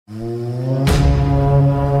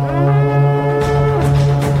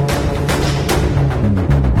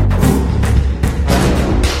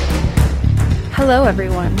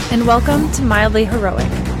and welcome to Mildly Heroic,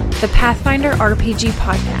 the Pathfinder RPG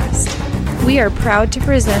podcast. We are proud to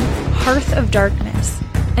present Hearth of Darkness,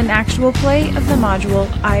 an actual play of the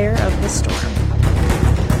module Ire of the Storm.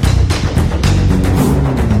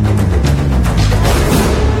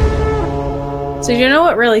 So you know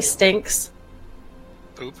what really stinks?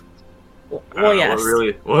 Poop. Well, yes.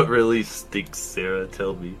 What really stinks, Sarah?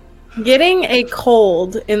 Tell me. Getting a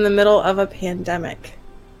cold in the middle of a pandemic.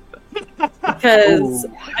 Because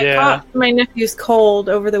I caught my nephew's cold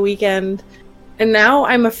over the weekend, and now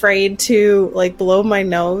I'm afraid to blow my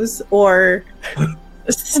nose or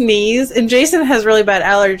sneeze. And Jason has really bad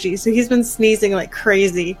allergies, so he's been sneezing like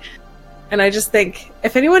crazy. And I just think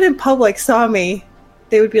if anyone in public saw me,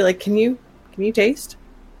 they would be like, "Can you taste?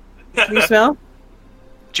 Can you smell?"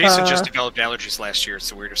 Jason just developed allergies last year. It's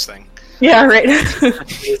the weirdest thing. Yeah, right.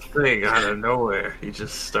 This thing out of nowhere, he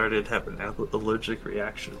just started having allergic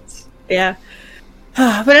reactions. Yeah.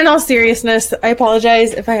 But in all seriousness, I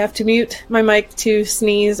apologize if I have to mute my mic to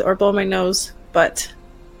sneeze or blow my nose, but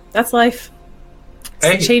that's life.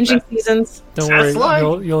 Hey, changing seasons. Don't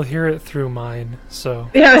worry, you'll hear it through mine. So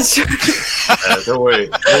yeah, that's true.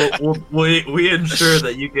 Don't worry. We ensure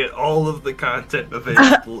that you get all of the content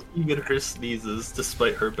available, even her sneezes,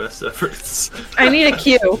 despite her best efforts. I need a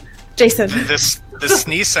cue, Jason. This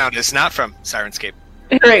sneeze sound is not from Sirenscape.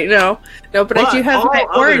 Right? No, but I do have my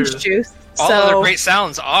orange juice. All other great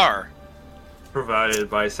sounds are provided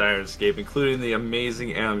by Sirenscape, including the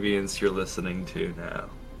amazing ambience you're listening to now.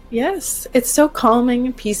 Yes, it's so calming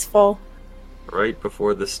and peaceful. Right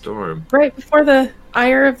before the storm. Right before the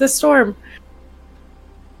ire of the storm.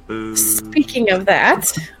 Boo. Speaking of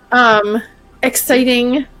that,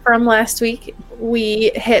 exciting from last week,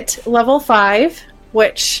 we hit level 5,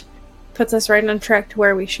 which puts us right on track to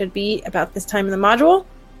where we should be about this time in the module.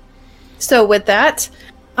 So with that,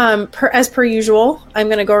 as per usual, I'm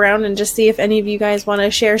going to go around and just see if any of you guys want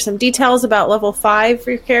to share some details about level 5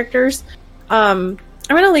 for your characters. I'm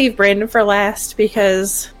going to leave Brandon for last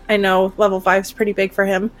because I know level 5 is pretty big for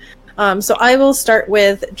him. So I will start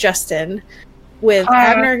with Justin. With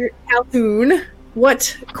Abner Calhoun,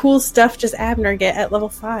 what cool stuff does Abner get at level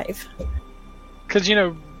 5? Because,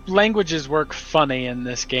 languages work funny in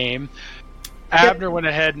this game. Abner went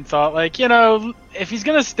ahead and thought, if he's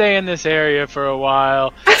going to stay in this area for a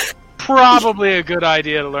while, probably a good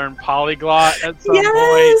idea to learn polyglot at some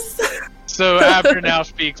point. So Abner now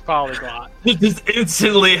speaks polyglot. He just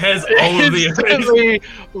instantly has all of the instantly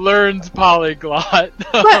learns polyglot.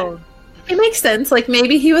 But it makes sense.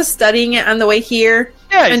 Maybe he was studying it on the way here.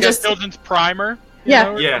 Yeah, he's got Children's Primer.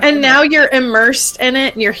 Yeah. And now you're immersed in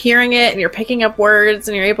it, and you're hearing it, and you're picking up words,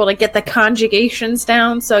 and you're able to get the conjugations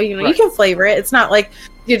down. So, you can flavor it. It's not like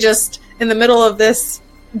you're just in the middle of this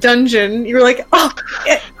dungeon. You're like, oh,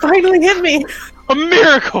 it finally hit me. A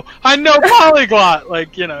miracle! I know polyglot!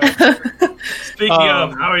 Speaking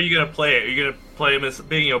of, how are you going to play it? Are you going to play him as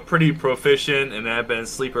being, pretty proficient and have been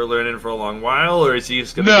sleeper learning for a long while? Or is he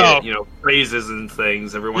just going to get, phrases and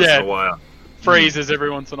things every once in a while? Phrases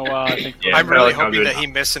every once in a while, I think. I'm really hoping that he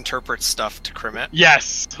misinterprets stuff to Crimit.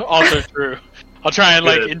 Yes, also true. I'll try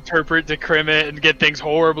and interpret to Crimit and get things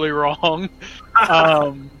horribly wrong.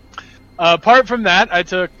 Apart from that, I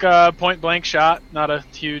took point blank shot. Not a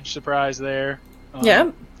huge surprise there.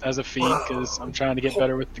 As a feat, because I'm trying to get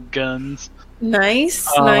better with the guns. Nice.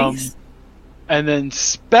 And then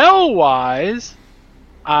spell wise,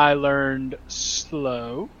 I learned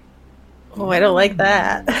slow. Oh, I don't like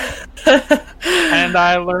that. And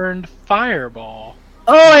I learned fireball.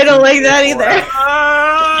 Oh, I don't like that either.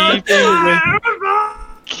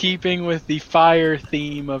 Keeping with the fire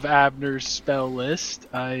theme of Abner's spell list,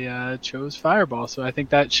 I chose fireball. So I think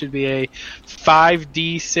that should be a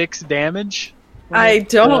 5d6 damage. I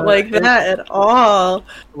don't like that at all.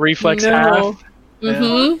 Reflex half.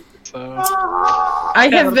 Mm-hmm. Yeah. So I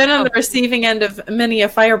have been on the receiving end of many a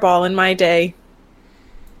fireball in my day.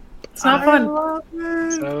 It's not fun.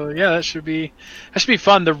 So yeah, that should be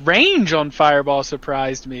fun. The range on fireball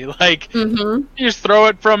surprised me. You just throw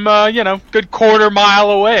it from good quarter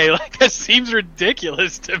mile away. That seems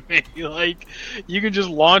ridiculous to me. You can just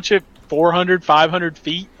launch it 400, 500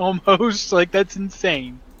 feet almost. That's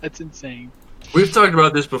insane. We've talked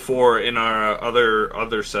about this before in our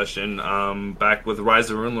other session, back with Rise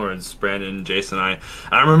of Runelords, Brandon, Jason, and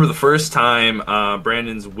I remember the first time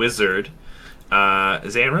Brandon's wizard,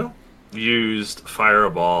 Zanril, used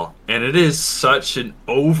Fireball, and it is such an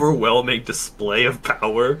overwhelming display of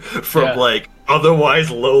power from otherwise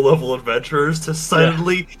low-level adventurers to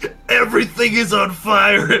suddenly everything is on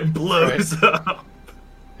fire and blows up.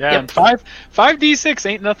 Yeah, and 5d6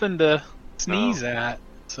 ain't nothing to sneeze at.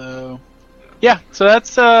 So yeah, so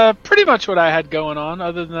that's pretty much what I had going on.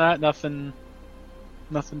 Other than that, nothing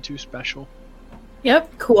too special.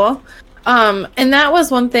 Yep, cool. And that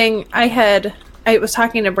was one thing I was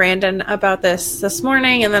talking to Brandon about this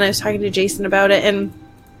morning, and then I was talking to Jason about it, and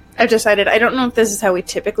I've decided, I don't know if this is how we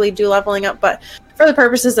typically do leveling up, but for the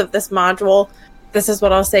purposes of this module, this is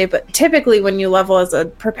what I'll say. But typically when you level as a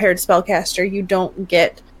prepared spellcaster, you don't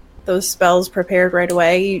get those spells prepared right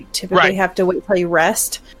away. You typically have to wait till you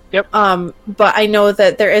rest. Yep. But I know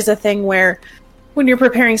that there is a thing where when you're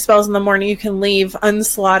preparing spells in the morning, you can leave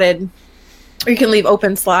unslotted, or you can leave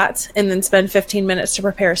open slots and then spend 15 minutes to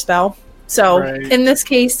prepare a spell. So in this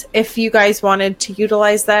case, if you guys wanted to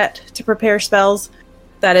utilize that to prepare spells,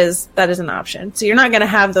 that is an option. So you're not going to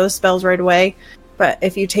have those spells right away, but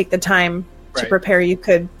if you take the time to prepare, you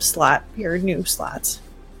could slot your new slots.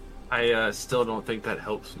 I still don't think that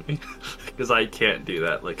helps me because I can't do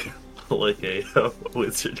that like a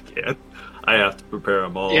wizard can. I have to prepare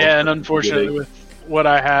them all. Yeah, and unfortunately, with what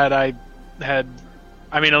I had, I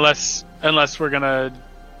mean, unless we're gonna,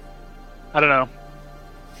 I don't know.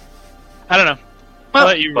 Well, I'll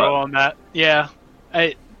let you roll on that. Yeah,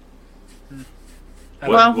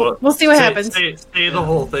 we'll see what happens. Say the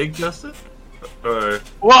whole thing, Justin. Or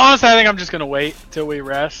well, honestly, I think I'm just gonna wait till we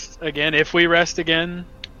rest again, if we rest again,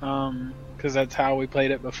 because that's how we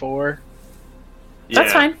played it before.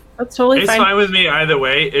 That's fine. That's totally fine. It's fine with me either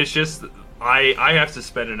way. It's just I have to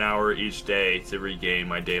spend an hour each day to regain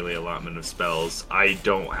my daily allotment of spells. I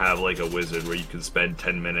don't have like a wizard where you can spend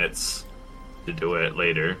 10 minutes to do it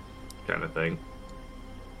later, kind of thing.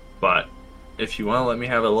 But if you want to let me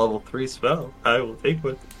have a level 3 spell, I will take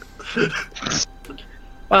one.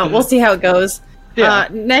 Well, we'll see how it goes. Yeah.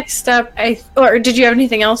 Next up, or did you have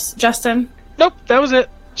anything else, Justin? Nope, that was it.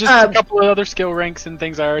 Just a couple of other skill ranks and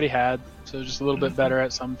things I already had, so just a little bit better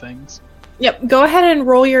at some things. Yep, go ahead and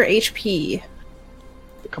roll your HP.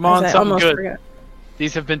 Come on, something good. Forgot.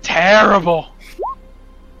 These have been terrible.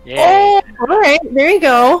 Yeah. Oh, alright, there you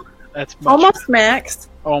go. That's almost max.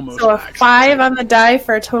 Almost so max. A 5 on the die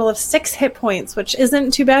for a total of 6 hit points, which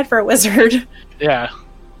isn't too bad for a wizard. Yeah.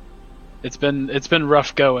 It's been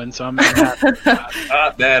rough going, so I'm happy with that.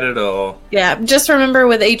 Not bad at all. Yeah, just remember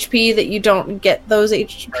with HP that you don't get those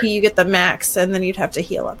HP, you get the max, and then you'd have to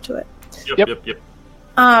heal up to it. Yep.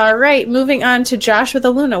 Alright, moving on to Josh with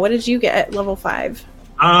Aluna. What did you get at level 5?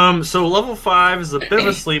 So level 5 is a bit of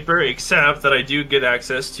a sleeper, except that I do get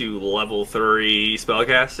access to level 3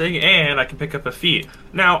 spellcasting, and I can pick up a feat.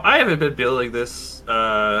 Now, I haven't been building this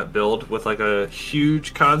build with like a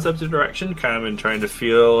huge concept of direction, kind of been trying to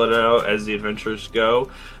feel it out as the adventures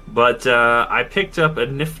go, but I picked up a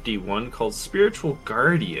nifty one called Spiritual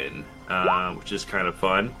Guardian, which is kind of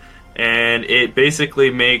fun. And it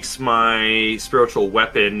basically makes my spiritual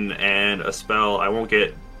weapon and a spell, I won't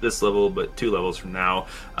get this level, but 2 levels from now,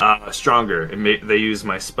 stronger. They use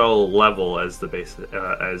my spell level as the base,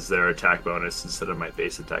 as their attack bonus instead of my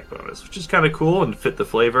base attack bonus, which is kind of cool and fit the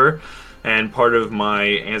flavor. And part of my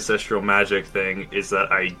ancestral magic thing is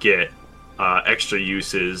that I get extra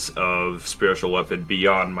uses of spiritual weapon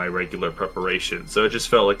beyond my regular preparation. So it just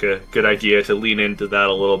felt like a good idea to lean into that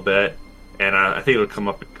a little bit, and I think it'll come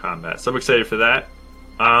up in combat. So I'm excited for that.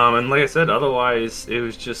 And like I said, otherwise it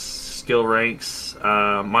was just skill ranks.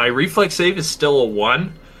 My reflex save is still a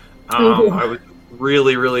 1. I was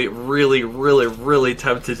really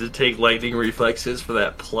tempted to take lightning reflexes for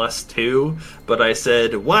that +2, but I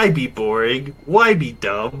said, why be boring? Why be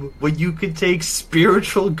dumb when you could take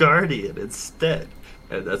Spiritual Guardian instead?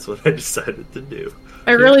 And that's what I decided to do.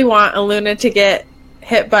 I really want Aluna to get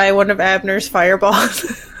hit by one of Abner's fireballs.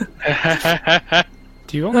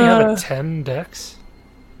 Do you only have a 10 dex?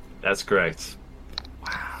 That's correct.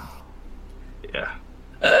 Wow. Yeah.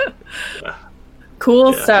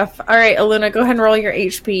 Cool stuff. Alright, Aluna, go ahead and roll your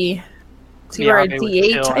HP. So you are a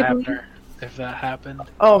D8, I believe. If that happened.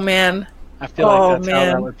 Oh, man. I feel like that's how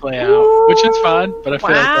that would play out. Which is fine, but I feel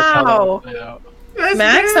like that's how that would play out.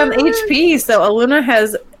 Max on HP, so Aluna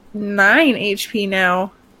has 9 HP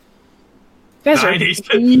now. You guys are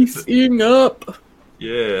easing up.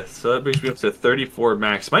 Yeah, so that brings me up to 34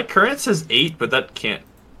 max. My current says 8, but that can't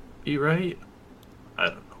be right. I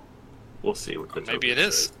don't know. We'll see what the maybe it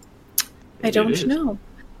is. I don't know.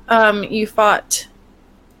 You fought...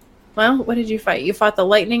 Well, what did you fight? You fought the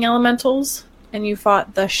lightning elementals, and you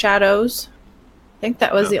fought the shadows. I think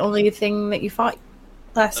that was the only thing that you fought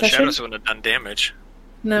last session. The shadows wouldn't have done damage.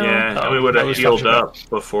 No. Yeah, and we would have healed up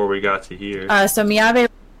before we got to here. So Miyabe...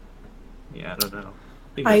 Yeah, I don't know.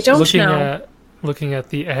 I don't know. Looking at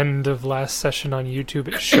the end of last session on YouTube,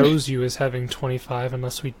 it shows you as having 25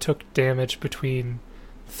 unless we took damage between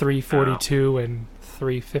 342 and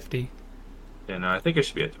 350. Yeah, no, I think it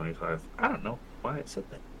should be at 25. I don't know why it said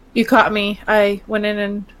that. You caught me. I went in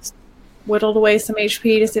and whittled away some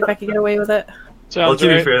HP to see if I could get away with it. Well, Sounds to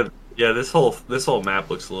be right. fair, yeah, this whole map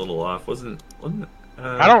looks a little off. Wasn't it?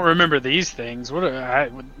 I don't remember these things.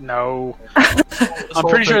 No. I'm whole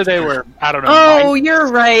pretty sure thing's they bad. were. I don't know. Oh, you're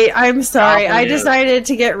right. I'm sorry. I Yeah. decided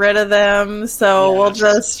to get rid of them, so we'll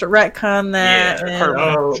just retcon that. Yeah, and-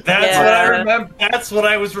 Oh, that's Yeah. what I remember. That's what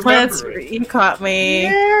I was That's, remembering. you caught me.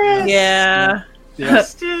 Yes. Yeah.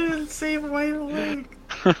 Yes. Still save my leg.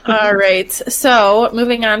 All right. So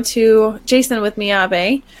moving on to Jason with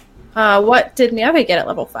Miyabe. What did Miyabe get at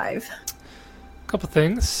level 5? Couple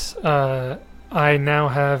things. I now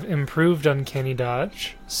have improved Uncanny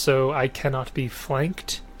Dodge, so I cannot be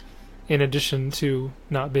flanked, in addition to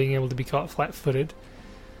not being able to be caught flat-footed.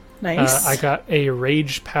 Nice. I got a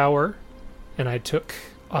Rage Power, and I took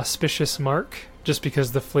Auspicious Mark, just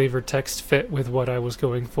because the flavor text fit with what I was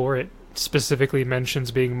going for. It specifically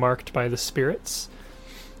mentions being marked by the spirits.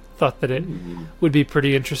 Thought that it would be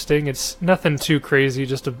pretty interesting. It's nothing too crazy,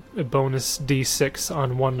 just a bonus d6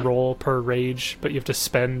 on one roll per rage, but you have to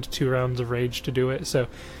spend 2 rounds of rage to do it, so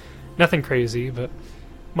nothing crazy, but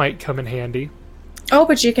might come in handy. Oh,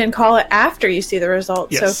 but you can call it after you see the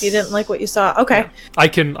results. So Yes. if you didn't like what you saw, okay. I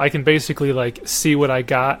can basically like see what I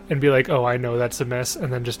got and be like, oh, I know that's a miss,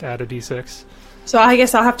 and then just add a d6. So I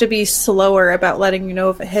guess I'll have to be slower about letting you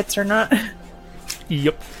know if it hits or not.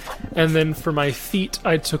 Yep. And then for my feat,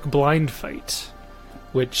 I took Blind Fight,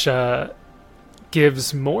 which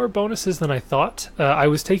gives more bonuses than I thought. I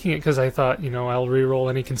was taking it because I thought, I'll reroll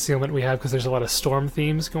any concealment we have because there's a lot of storm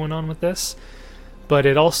themes going on with this. But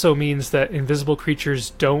it also means that invisible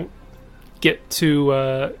creatures don't get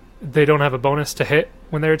to... they don't have a bonus to hit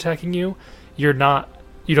when they're attacking you. You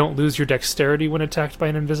don't lose your dexterity when attacked by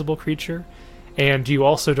an invisible creature. And you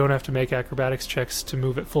also don't have to make acrobatics checks to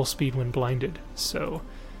move at full speed when blinded. So...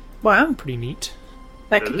 Wow, pretty neat.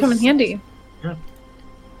 that Yeah, could this come in is- handy.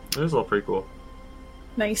 This is all pretty cool.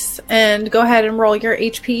 Nice. And go ahead and roll your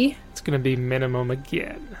HP. It's going to be minimum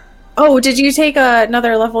again. Oh, did you take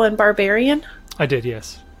another level in Barbarian? I did,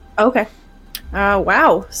 yes. Okay.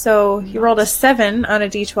 Wow. So you rolled a 7 on a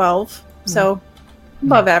d12. So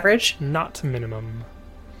above average. Not minimum.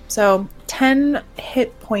 So 10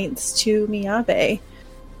 hit points to Miyabe.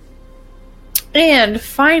 And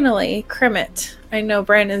finally, Crimit. I know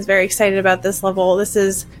Brandon's very excited about this level. This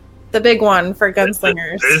is the big one for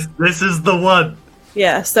gunslingers. This is the one.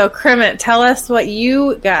 Yeah, so Crimit, tell us what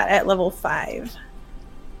you got at level 5.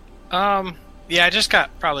 Yeah, I just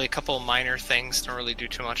got probably a couple minor things. Don't really do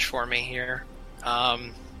too much for me here.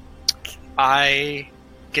 I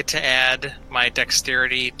get to add my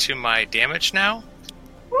dexterity to my damage now,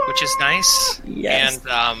 which is nice. Yes.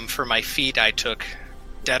 And for my feat, I took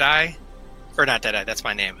Deadeye. Or not Deadeye, that's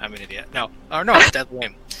my name. I'm an idiot. No, Deadly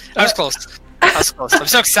Aim. I was close. I'm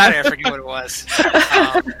so excited I forget what it was.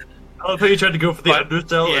 I love how you tried to go for the But,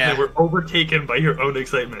 undersell yeah. and they were overtaken by your own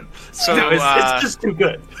excitement. So, No, it's just too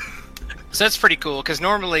good. So that's pretty cool, because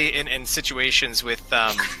normally in situations with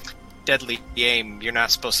Deadly Aim, you're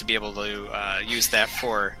not supposed to be able to use that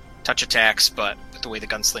for touch attacks, but the way the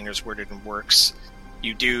Gunslinger's worded and works,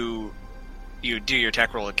 you do your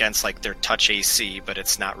attack roll against like their touch AC, but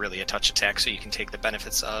it's not really a touch attack, so you can take the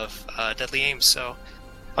benefits of Deadly Aim. So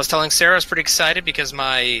I was telling Sarah I was pretty excited because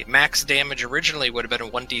my max damage originally would have been a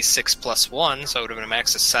 1d6 plus 1, so it would have been a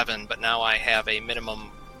max of 7, but now I have a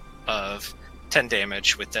minimum of 10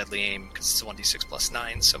 damage with Deadly Aim because it's a 1d6 plus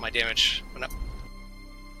 9, so my damage went up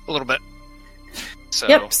a little bit. So,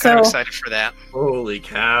 Yep, kind so- of excited for that. Holy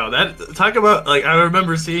cow. Talk about, like, I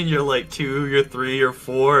remember seeing your, like, 2, your 3, your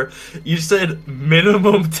 4. You said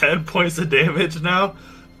minimum 10 points of damage now?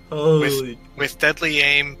 Holy. With Deadly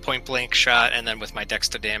Aim, point blank shot, and then with my dex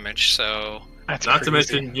to damage, so That's Not to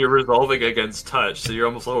crazy. mention you're resolving against touch, so you're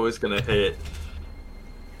almost always going to hit.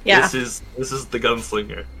 Yeah, This is the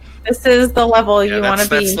gunslinger. this is the level yeah, you want to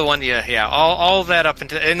that's be. the one. Yeah. All that up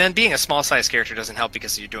into, and then being a small size character doesn't help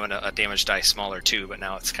because you're doing a damage die smaller too. But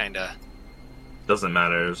now it's kind of Doesn't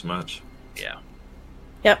matter as much. yeah.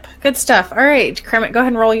 Yep, good stuff. All right, Crimit, go ahead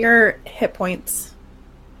and roll your hit points.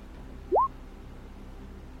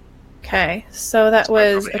 Okay, so that So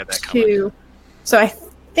I was probably a had that coming. 2. So I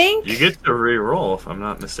think You get to re-roll, if I'm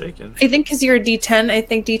not mistaken. because you're a D10, I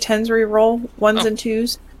think D10s re-roll 1s Oh. and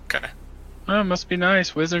 2s. Okay. Oh, must be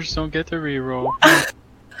nice. Wizards don't get to reroll.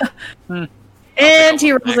 And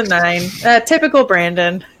he one rolls a next. 9. Typical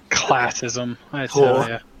Brandon. Classism, I Cool. tell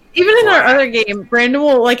ya. Even in our Wow. other game, Brandon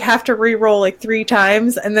will like have to re-roll like 3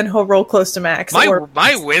 times, and then he'll roll close to max. or-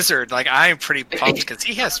 My wizard, like I'm pretty pumped because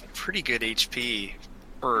he has pretty good HP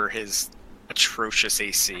for his atrocious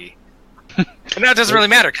AC. And that doesn't really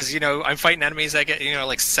matter because I'm fighting enemies that get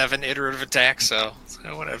like 7 iterative attacks, so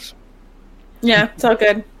whatever. Yeah, it's all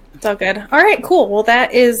good. It's all good. All right, cool. Well,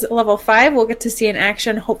 that is level 5. We'll get to see in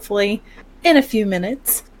action hopefully in a few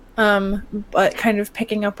minutes. But kind of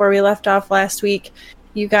picking up where we left off last week,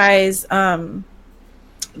 you guys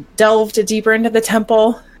delved deeper into the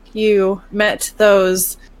temple. You met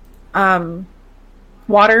those water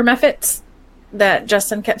mephits that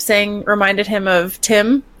Justin kept saying reminded him of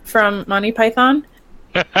Tim from Monty Python.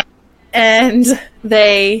 And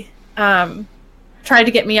they tried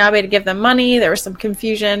to get Miyabe to give them money. There was some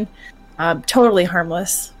confusion. Totally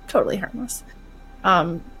harmless. Totally harmless.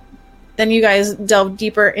 Then you guys delved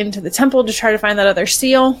deeper into the temple to try to find that other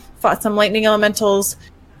seal. Fought some lightning elementals.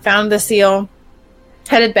 Found the seal.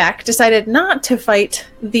 Headed back. Decided not to fight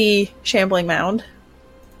the shambling mound.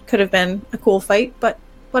 Could have been a cool fight, but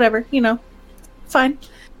whatever. Fine.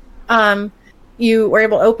 You were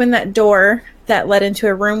able to open that door that led into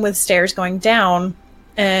a room with stairs going down.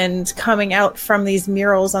 And coming out from these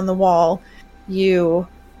murals on the wall, you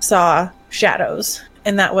saw shadows.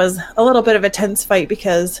 And that was a little bit of a tense fight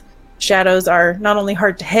because shadows are not only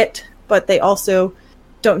hard to hit, but they also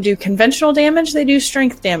don't do conventional damage. They do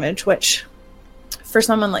strength damage, which for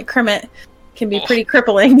someone like Krimmit can be pretty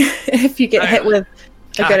crippling if you get hit with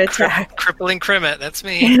a good attack. Crippling Krimmit, that's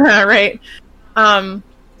me. Yeah, right.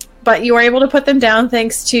 But you were able to put them down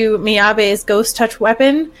thanks to Miyabe's Ghost Touch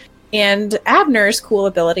weapon and Abner's cool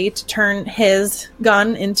ability to turn his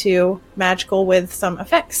gun into magical with some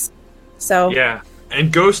effects. So yeah,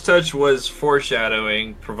 and Ghost Touch was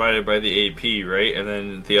foreshadowing provided by the AP, right? And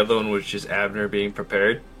then the other one was just Abner being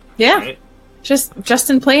prepared. Yeah, right? Just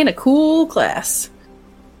Justin playing a cool class.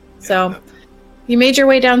 So you made your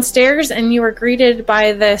way downstairs and you were greeted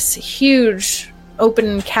by this huge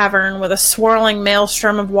open cavern with a swirling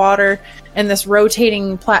maelstrom of water and this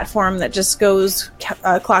rotating platform that just goes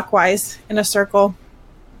clockwise in a circle.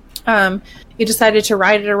 You decided to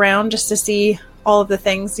ride it around just to see all of the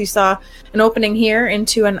things. You saw an opening here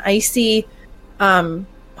into an icy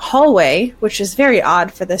hallway, which is very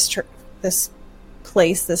odd for this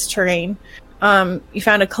place, this terrain. You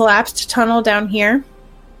found a collapsed tunnel down here.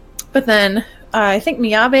 But then I think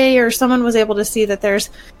Miyabe or someone was able to see that there's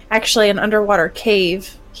actually an underwater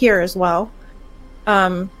cave here as well.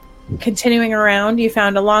 Continuing around, you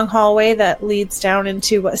found a long hallway that leads down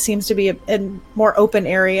into what seems to be a more open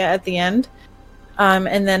area at the end.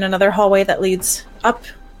 And then another hallway that leads up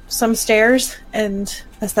some stairs and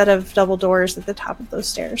a set of double doors at the top of those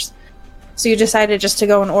stairs. So you decided just to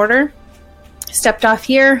go in order. Stepped off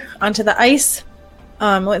here onto the ice.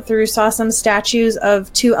 Went through, saw some statues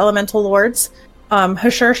of 2 elemental lords,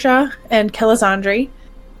 Hashirsha and Kelazandri.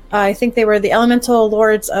 I think they were the elemental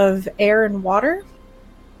lords of air and water.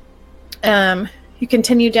 You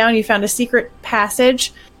continued down, you found a secret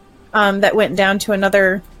passage that went down to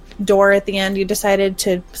another door at the end. You decided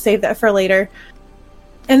to save that for later.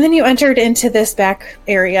 And then you entered into this back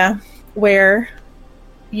area where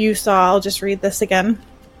you saw, I'll just read this again.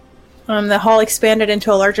 The hall expanded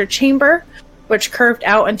into a larger chamber, which curved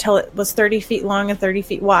out until it was 30 feet long and 30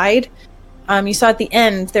 feet wide. You saw at the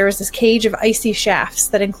end there was this cage of icy shafts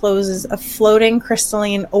that encloses a floating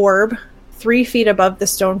crystalline orb 3 feet above the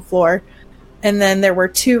stone floor. And then there were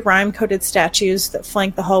 2 rime-coated statues that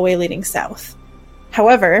flanked the hallway leading south.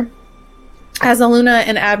 However, as Aluna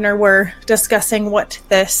and Abner were discussing what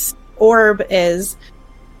this orb is,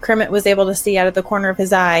 Krimmit was able to see out of the corner of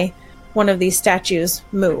his eye one of these statues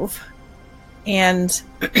move. And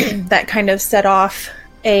that kind of set off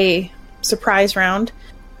a surprise round,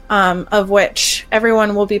 of which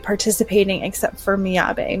everyone will be participating except for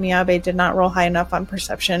Miyabe. Miyabe did not roll high enough on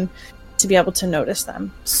perception to be able to notice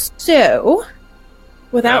them. So,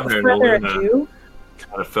 without further ado...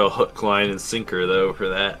 Kind of fell hook, line, and sinker, though, for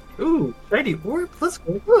that. Ooh, shiny orb, let's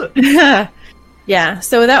go look. Yeah,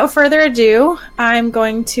 so without further ado, I'm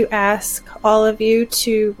going to ask all of you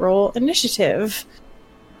to roll initiative.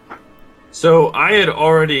 So, I had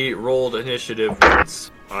already rolled initiative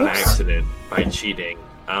once on accident by cheating.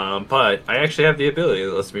 But I actually have the ability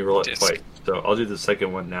that lets me roll it twice. So, I'll do the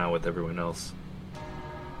second one now with everyone else.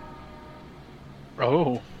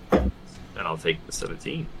 Oh. And I'll take the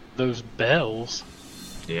 17. Those bells.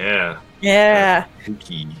 Yeah. Yeah.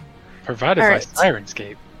 Provided by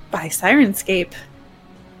Sirenscape. By Sirenscape.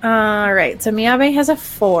 Alright, so Miyabe has a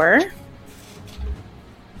 4.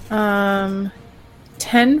 10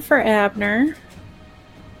 for Abner.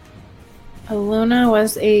 Aluna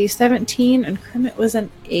was a 17 and Krimmit was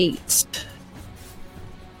an 8.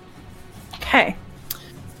 Okay.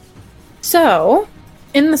 So,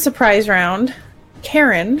 in the surprise round,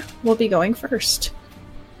 Karen will be going first.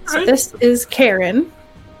 So Alright. this is Karen.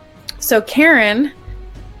 So Karen,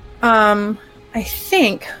 I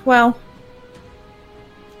think, well,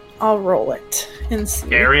 I'll roll it and see.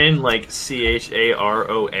 Karen, like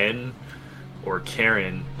Charon, or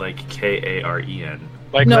Karen, like Karen.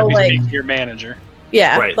 Like, No, let me like- speak to your manager.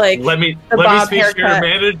 Yeah, Right. like, let me the bob speak to your haircut.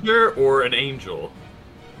 manager or an angel.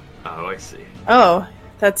 Oh, I see. oh,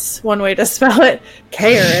 that's one way to spell it.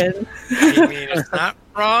 Karen. I mean, it's not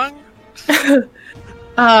wrong.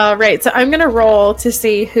 Right, so I'm going to roll to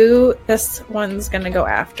see who this one's going to go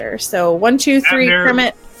after. So 1, 2, 3, Abner.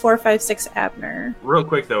 Kermit, 4, 5, 6, Abner. Real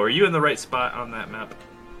quick though, are you in the right spot on that map?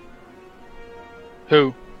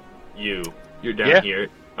 Who? You're down Yeah. here.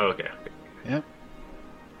 Oh, okay.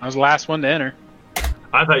 I was the last one to enter.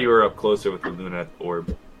 I thought you were up closer with the Luna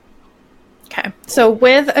orb. Okay, so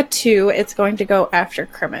with a 2, it's going to go after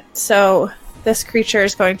Kermit. So this creature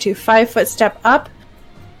is going to 5-foot step up.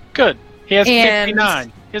 Good. He has And-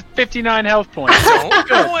 59. He has 59 health points. Don't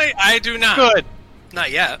boy, I do not. Good.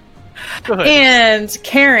 Not yet. Good. And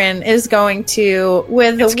Karen is going to,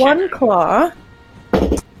 with It's the one Karen. claw,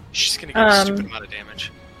 She's gonna get a stupid amount of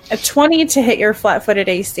damage. a 20 to hit your flat-footed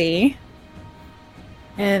AC.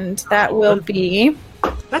 And that will be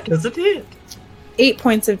That does it hit. 8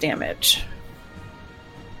 points of damage.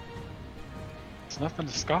 It's nothing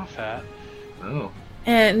to scoff at. Oh.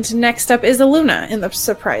 And next up is Aluna in the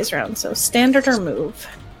surprise round. So standard or move?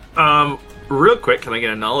 Real quick, can I get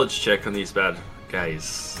a knowledge check on these bad guys?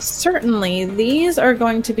 Certainly. These are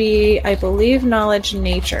going to be, I believe, knowledge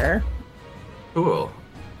nature. Cool.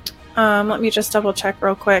 Let me just double check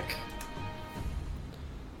real quick.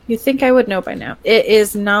 You think I would know by now. It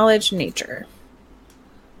is knowledge nature.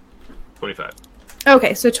 25.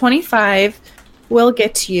 Okay, so 25 will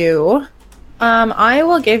get you. I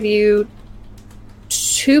will give you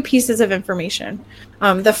 2 pieces of information.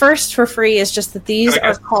 The first for free is just that these Can I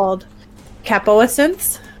are guess? called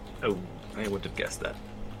capoessence. Oh, I wouldn't have guessed that.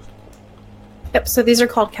 Yep, so these are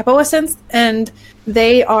called capoessence, and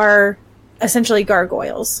they are essentially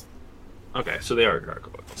gargoyles. Okay, so they are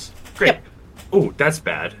gargoyles. Great. Yep. Oh, that's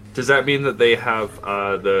bad. Does that mean that they have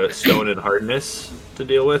the stone and hardness to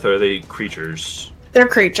deal with, or are they creatures? They're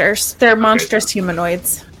creatures. They're monstrous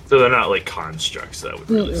humanoids. So they're not like constructs. That would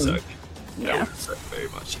really Mm-mm. suck. That Yeah. would suck very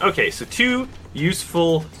much. Okay, so 2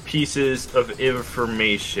 useful pieces of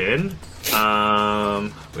information. We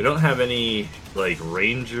don't have any like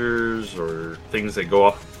rangers or things that go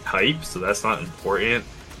off type, so that's not important.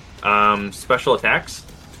 Special attacks.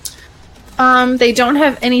 They don't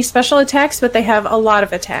have any special attacks, but they have a lot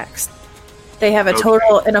of attacks. They have a Okay.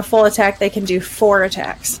 total, in a full attack, they can do 4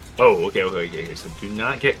 attacks. Oh, okay. So do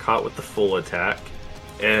not get caught with the full attack.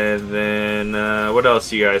 And then, what else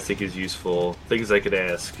do you guys think is useful? Things I could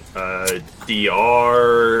ask.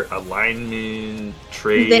 DR, alignment,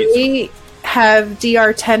 traits. They have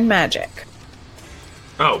DR10 magic.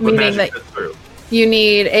 Oh, but meaning magic that- goes through. You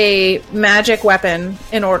need a magic weapon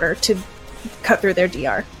in order to cut through their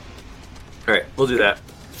DR. Alright, we'll do that.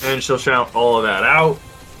 And she'll shout all of that out.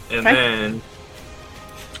 And Okay. then,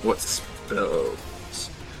 what spells?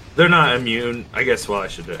 They're not immune. I guess, well, I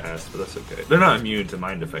should have asked, but that's okay. They're not immune to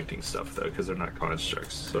mind affecting stuff, though, because they're not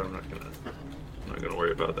constructs. So I'm not gonna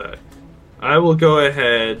worry about that. I will go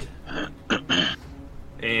ahead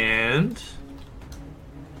and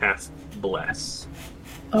cast Bless.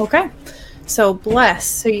 Okay. So bless.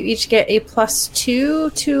 So you each get a +2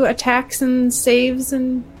 to attacks and saves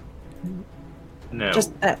and No.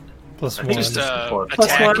 just that. Plus I one. think Just Plus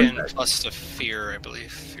attack one. and plus the fear, I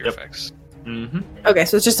believe. Fear Yep. effects. Mm-hmm. Okay,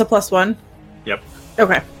 so it's just a +1. Yep.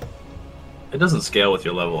 Okay. It doesn't scale with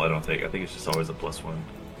your level, I don't think. I think it's just always a +1.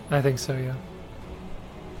 I think so, yeah.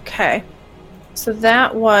 Okay. So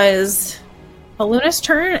that was Aluna's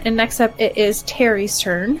turn, and next up it is Terry's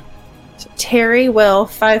turn. So Terry will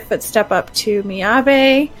 5-foot step up to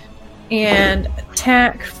Miyabe and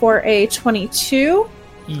attack for a 22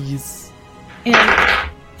 Ease. and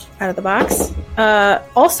out of the box.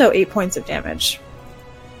 Also 8 points of damage.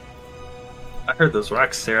 I heard those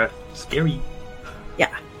rocks, Sarah. Scary.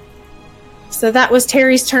 Yeah. So that was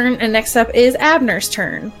Terry's turn, and next up is Abner's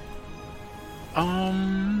turn.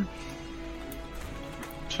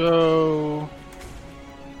 So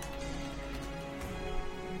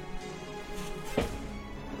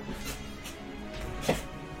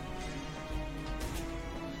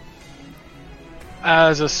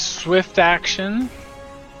as a swift action,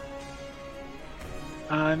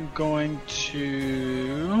 I'm going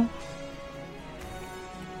to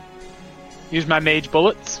use my mage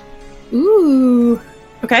bullets. Ooh.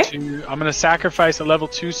 Okay. I'm going to sacrifice a level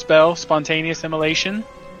 2 spell, Spontaneous Immolation,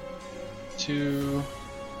 to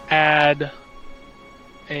add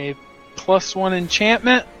a +1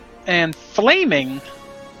 enchantment and flaming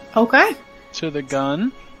Okay. to the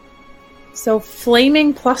gun. So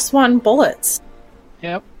flaming +1 bullets.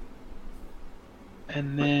 Yep.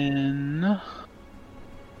 And then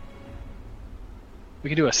we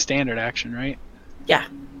can do a standard action, right? Yeah.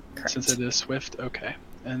 Correct. Since it is swift. Okay.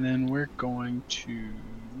 And then we're going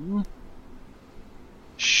to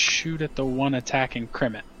shoot at the one attacking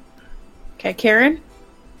Crimit. Okay, Karen?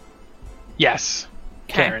 Yes.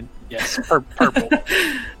 Okay. Karen. Yes. Purple.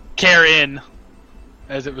 Karen,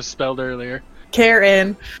 as it was spelled earlier.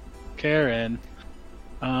 Karen. Karen.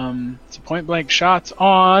 It's a point blank shot's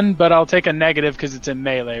on, but I'll take a negative because it's in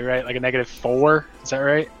melee, right? Like a -4. Is that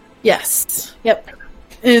right? Yes. Yep.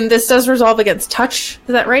 And this does resolve against touch.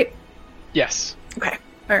 Is that right? Yes. Okay.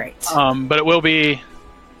 All right. But it will be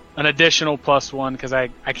an additional +1 because I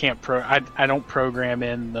can't I don't program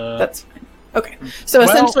in the. That's fine. Okay. So Well,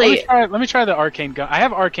 essentially, let me try the arcane gun. I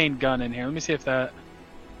have arcane gun in here. Let me see if that.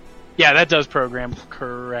 Yeah, that does program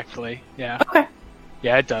correctly. Yeah. okay.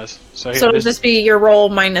 Yeah, it does. So, here, So would this- this be your roll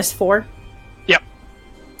 -4? Yep.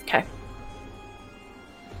 Okay.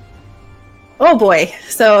 Oh boy.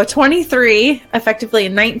 So 23, effectively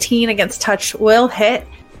 19 against touch will hit.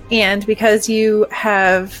 And because you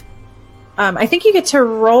have, I think you get to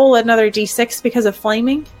roll another d6 because of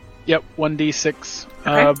flaming. Yep, 1d6.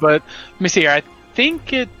 Okay. But let me see here. I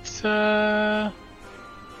think it's. I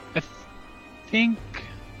think.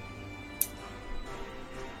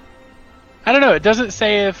 I don't know. It doesn't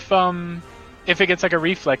say if it gets like a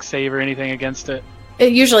reflex save or anything against it.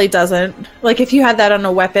 It usually doesn't. Like if you had that on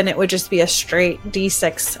a weapon, it would just be a straight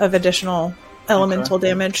d6 of additional elemental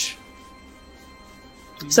damage.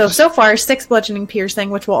 So far, 6 bludgeoning piercing,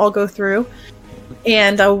 which we'll all go through,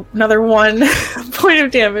 and another 1 point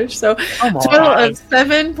of damage. So Come total on. of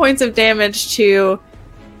 7 points of damage to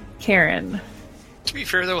Karen. To be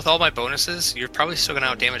fair, though, with all my bonuses, you're probably still going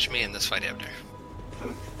to outdamage me in this fight, Abner.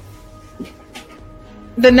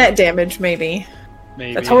 The net damage, maybe.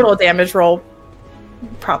 Maybe. The total damage roll,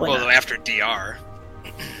 probably Well, not. after DR.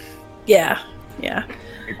 Yeah.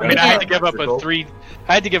 I mean, I had to give up a 3.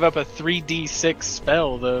 I had to give up a 3d6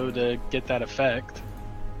 spell though to get that effect.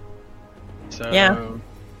 So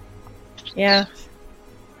Yeah.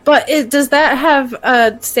 But does that have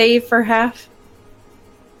a save for half?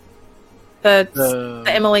 The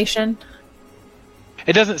immolation?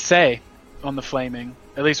 It doesn't say on the flaming.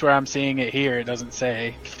 At least where I'm seeing it here, it doesn't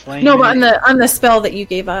say. Flaming. No, but on the spell that you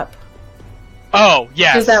gave up. Oh,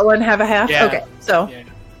 yes. Does that one have a half? Yeah. Okay, so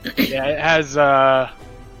Yeah, it has.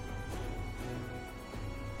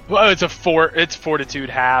 Well, it's a 4. It's fortitude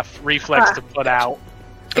half, reflex to put out.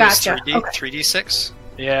 gotcha. It was 3D. 3d6?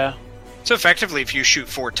 Yeah, So effectively, if you shoot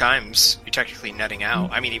 4 times, you're technically netting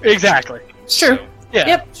out. I mean, even exactly. Sure. So, Yeah.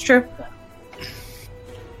 Yep, it's true.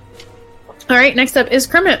 All right, next up is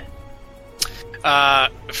Kermit.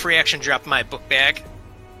 free action, drop my book bag.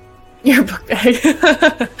 Your book bag.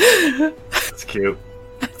 That's cute.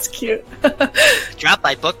 That's cute. Drop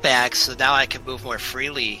my book bag, so now I can move more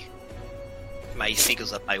freely. My AC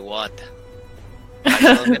goes up by 1. I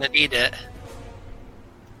know I'm gonna need it.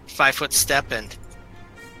 5-foot step, and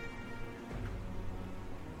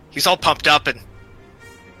he's all pumped up and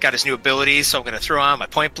got his new abilities, so I'm gonna throw on my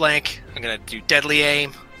point blank. I'm gonna do deadly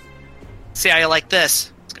aim. See how you like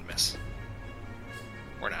this. It's gonna miss.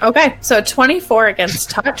 Or not. Okay, so 24 against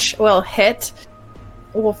touch will hit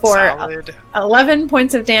for Solid. 11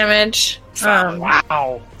 points of damage. Solid.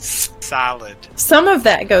 Wow. Solid. Some of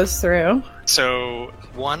that goes through. So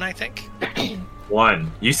 1, I think.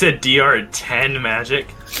 1. You said DR 10 magic?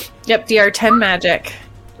 Yep, DR 10 magic.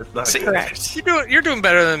 That's not See, good. Correct. You're doing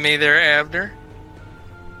better than me there, Abner.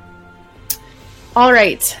 All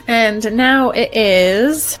right, and now it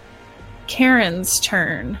is Karen's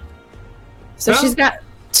turn. So Oh. she's got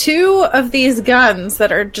 2 of these guns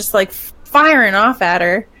that are just like firing off at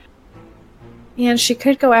her. And she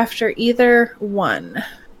could go after either one.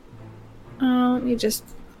 Let me just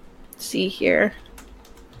see here.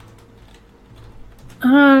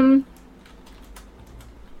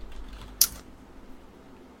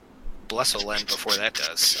 Bless will end before that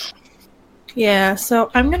does. So. Yeah,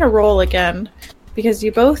 so I'm gonna roll again because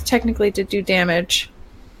you both technically did do damage.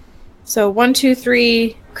 So 1, 2,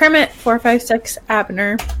 3, Kermit, 4, 5, 6,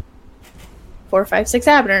 Abner. 4, 5, 6,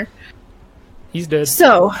 Abner. He's dead.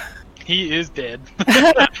 So, He is dead.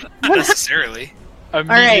 Not necessarily.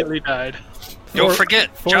 Immediately died. Don't Four-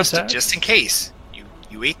 forget, four Justin, attacks. just in case,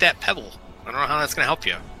 you ate that pebble. I don't know how that's going to help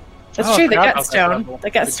you. that's Oh, I true, the forgot gut about that stone. level. The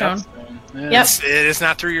gut stone. Yeah. Yep. It is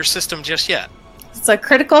not through your system just yet. It's a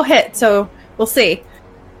critical hit, so we'll see.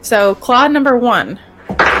 So, claw number 1.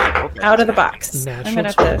 Okay. out of the box. Natural I'm gonna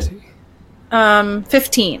have 20. to.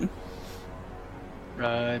 15.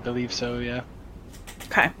 I believe so. Yeah.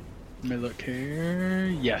 Okay. Let me look here.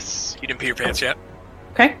 Yes. You didn't pee your pants yet?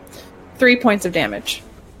 Okay. 3 points of damage.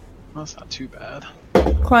 Well, that's not too bad.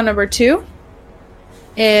 Claw number 2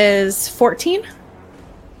 is 14.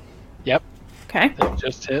 Yep. Okay. That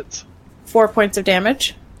just hits. 4 points of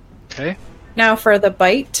damage. Okay. Now for the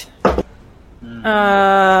bite.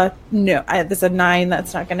 No, there's a 9.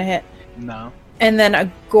 That's not going to hit. No. And then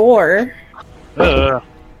a gore. Ugh.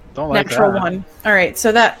 Don't like Natural that. 1. All right,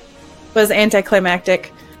 so that was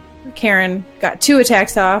anticlimactic. Karen got 2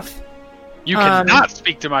 attacks off. You cannot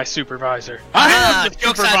speak to my supervisor. Ah, I'm the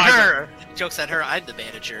joke's on supervisor. her. Joke's on her. I'm the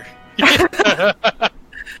manager.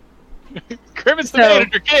 Crimmins the So-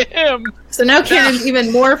 manager. Get him. So now Karen's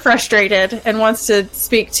even more frustrated and wants to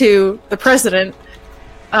speak to the president.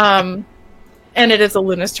 And it is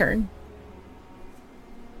Aluna's turn.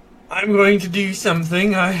 I'm going to do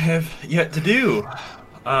something I have yet to do.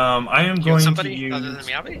 I am You going have to somebody use. other than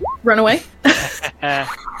Miyabi? Run away.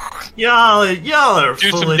 Y'all are Do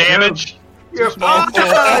full some of damage. You're full of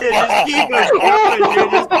just keep it going.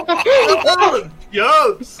 You're just full of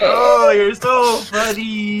jokes. Oh, you're so funny.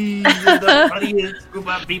 You're the funniest group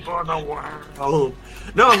of people in the world.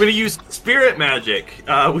 No, I'm going to use spirit magic,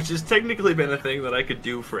 which has technically been a thing that I could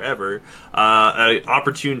do forever. An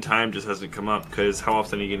opportune time just hasn't come up, because how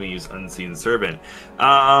often are you going to use Unseen Servant?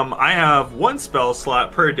 I have 1 spell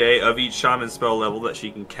slot per day of each shaman spell level that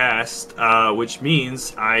she can cast, which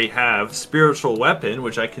means I have Spiritual Weapon,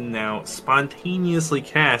 which I can now spontaneously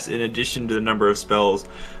cast in addition to the number of spells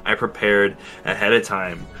I prepared ahead of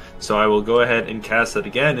time. So I will go ahead and cast it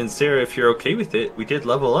again. And Sarah, if you're okay with it, we did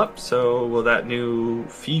level up. So will that new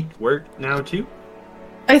feat work now too?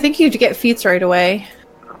 I think you get feats right away.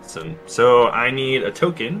 Awesome. So I need a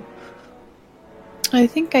token. I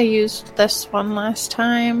think I used this one last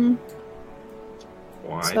time.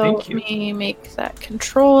 Why, So thank let you. me make that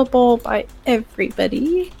controllable by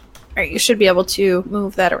everybody. Alright, you should be able to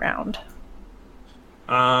move that around.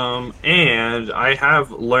 And I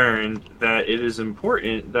have learned that it is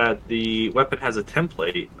important that the weapon has a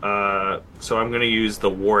template. So I'm going to use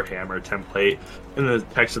the Warhammer template. In the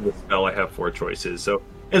text of the spell, I have 4 choices. So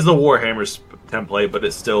it's the Warhammer template, but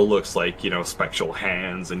it still looks like, spectral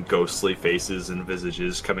hands and ghostly faces and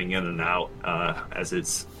visages coming in and out as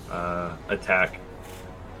its attack.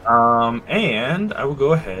 And I will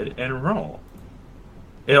go ahead and roll.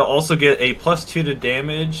 It'll also get a +2 to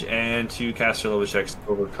damage and to caster level checks to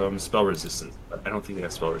overcome spell resistance. But I don't think they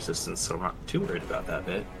have spell resistance, so I'm not too worried about that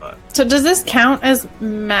bit. But So does this count as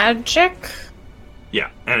magic?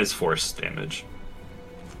 yeah, and it's force damage.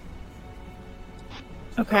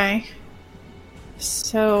 Okay.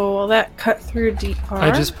 So will that cut through DR?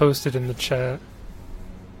 I just posted in the chat.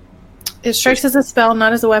 It strikes as a spell,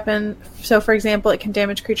 not as a weapon. So, for example, it can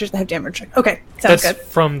damage creatures that have damage. Okay, sounds That's good.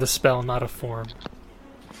 from the spell, not a form.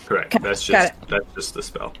 Correct. Okay, That's got just the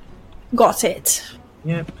spell. Got it.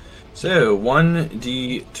 Yep. So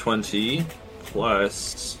 1d20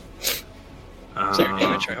 plus. Is there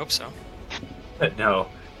damage? I hope so. No,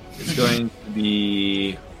 it's going to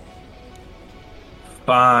be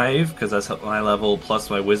 5 because that's my level plus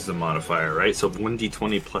my wisdom modifier, right? So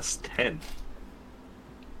 1d20 plus 10,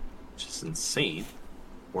 which is insane.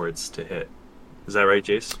 Or it's to hit. Is that right,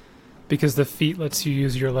 Jace? Because the feat lets you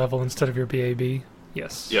use your level instead of your BAB.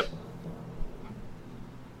 Yes. Yep.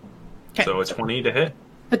 Okay. So a 20 to hit.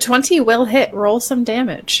 A 20 will hit. Roll some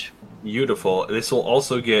damage. Beautiful. This will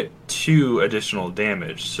also get 2 additional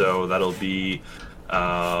damage, so that'll be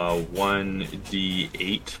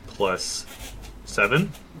 1d8 plus 7.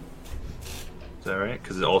 Is that right?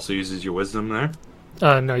 Because it also uses your wisdom there.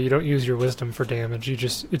 No, you don't use your wisdom for damage.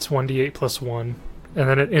 It's 1d8 plus 1, and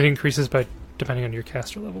then it increases by depending on your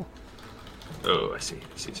caster level. Oh, I see.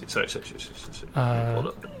 Sorry. Hold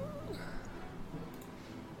up.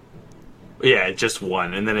 Yeah, just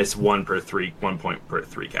 1, and then it's 1 point per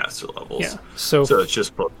 3 caster levels. Yeah. So it's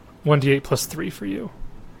just 1d8 plus 3 for you.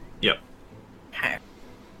 yep. Okay.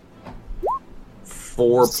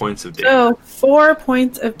 4 points of damage, So, 4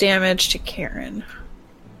 points of damage to Karen.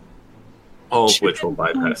 all of which will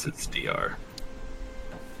bypass its DR.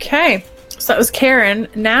 Okay. So that was Karen.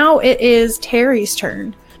 Now it is Terry's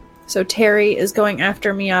turn. So Terry is going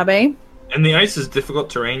after Miyabe. And the ice is difficult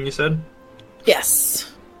terrain, you said?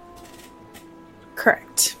 Yes.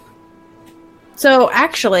 Correct. So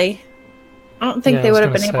actually, I don't think Yeah, they I was would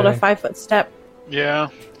have been gonna able to say. 5-foot step. Yeah.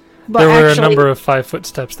 But There were actually, a number of 5-foot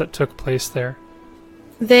steps that took place there.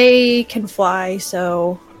 they can fly,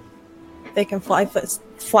 so they can fly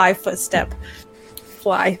footstep.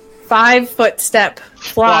 Fly 5-foot step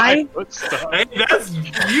fly. Hey, that's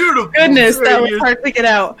beautiful. Goodness, that was hard to get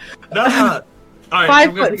out. That's not. All right,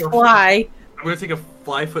 5-foot fly. I'm gonna take a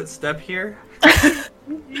 5-foot step here.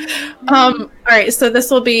 All right, so this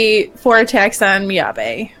will be 4 attacks on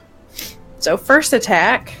Miyabe. So first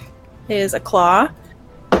attack is a claw.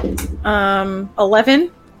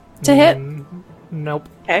 11 to hit. Nope.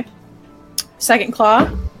 Okay. Second claw.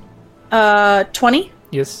 20.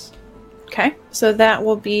 Yes. Okay, so that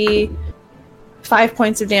will be 5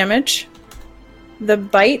 points of damage. The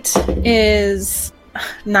bite is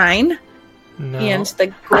 9. No. And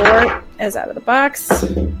the gore is out of the box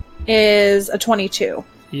is a 22.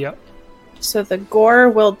 Yep. So the gore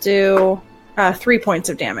will do 3 points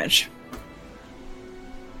of damage.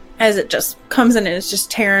 As it just comes in and is just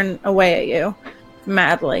tearing away at you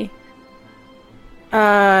madly.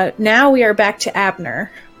 Now we are back to Abner.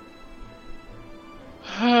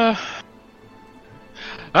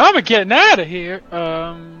 I'm getting out of here.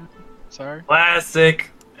 Sorry.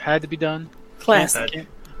 Classic. Had to be done. Classic.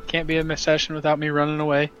 Can't be in a session without me running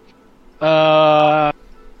away. So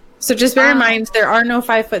just bear in mind, there are no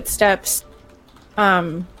 5-foot steps.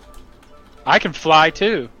 I can fly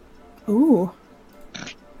too. Ooh.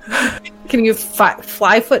 Can you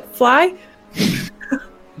fly-foot fly?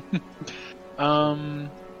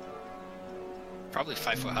 Probably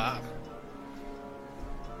 5 foot high.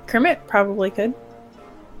 Kermit probably could.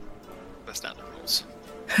 That's not the rules.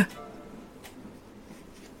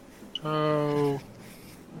 So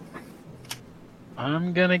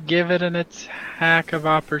I'm gonna give it an attack of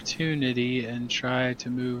opportunity and try to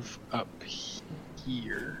move up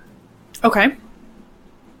here. Okay.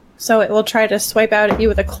 So it will try to swipe out at you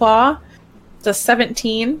with a claw. It's a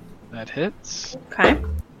 17. That hits. Okay.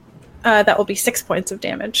 That will be 6 points of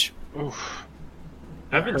damage. Oof.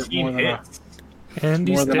 17 hits. And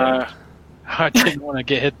he's More than dead. I didn't want to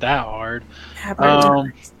get hit that hard.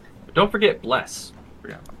 Don't forget bless.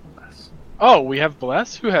 Forgot about bless. Oh, we have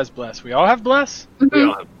bless? Who has bless? We all have bless? We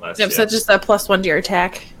all have bless. Yep, yeah. so just a +1 to your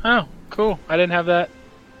attack. Oh, cool. I didn't have that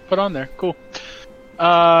put on there. Cool.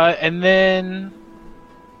 And then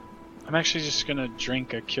I'm actually just gonna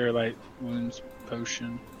drink a Cure Light Wounds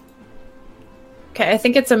potion. Okay, I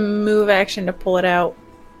think it's a move action to pull it out.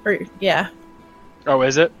 Or yeah, Oh,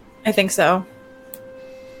 is it? I think so.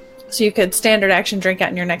 So you could standard action drink out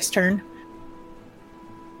in your next turn.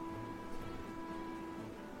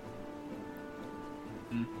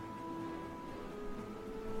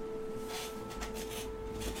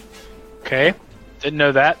 Okay. Didn't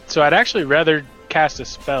know that. So I'd actually rather cast a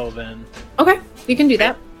spell then. Okay, you can do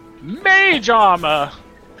that. Mage Armor!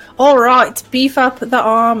 Alright, beef up the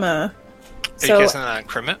armor. Are you casting that on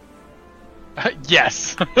Kermit?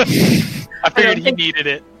 Yes. I figured he think- needed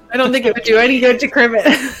it. I don't think it would do any good to Kermit.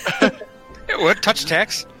 It would. Touch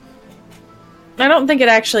attacks? I don't think it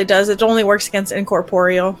actually does. It only works against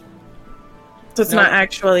incorporeal. So it's No. not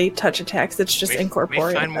actually touch attacks, it's just We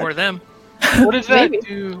incorporeal. find more of them. What does that Maybe.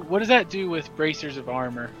 do? What does that do with bracers of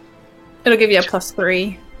armor? It'll give you a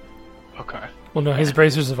 +3. Okay. Well, no, his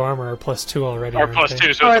bracers of armor are +2 already. Or aren't plus they?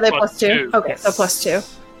 2, so Oh, are it's they a +2? Okay, so +2.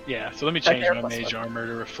 Yeah, so let me But change they're my plus mage 1. armor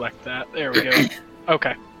to reflect that. There we go.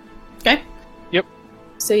 Okay. Okay? Yep.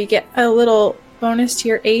 So you get a little bonus to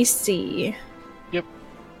your AC. Yep.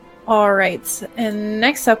 Alright, and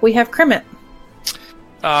next up we have Kermit.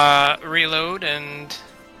 Reload and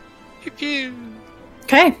pew pew.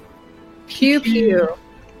 Okay. Pew pew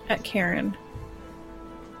at Karen.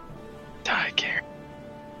 Die, Karen.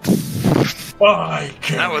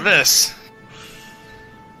 Not with this.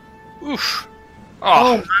 Oof.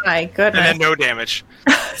 Oh, Oh, my and goodness. then no damage.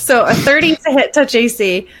 So a 30 to hit touch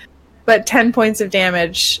AC, but 10 points of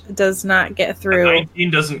damage does not get A through.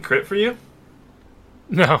 19 doesn't crit for you?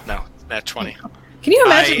 No. No, that 20. Can you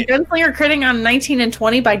imagine I- Gunslinger critting on 19 and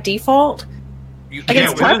 20 by default? You Yeah,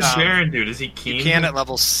 Against what does touch? Baron do? Does he keen? You can at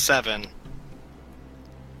level 7,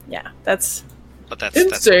 Yeah, that's but that's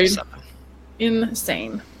level Insane. 7.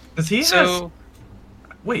 insane. Does he have... So,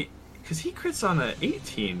 Wait, because he crits on an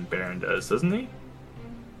 18, Baron does, doesn't he?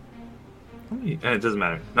 It doesn't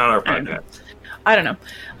matter. Not our I don't know. podcast. I don't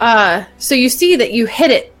know. So you see that you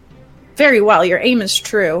hit it very well. Your aim is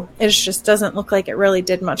true. It just doesn't look like it really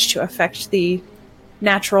did much to affect the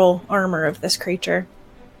natural armor of this creature.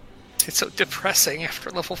 it's so depressing after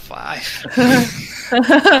level 5.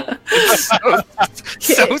 It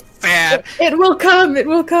So sad. will come. It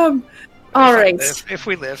will come. All right. If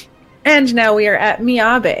we live. And now we are at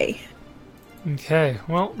Miyabe. Okay.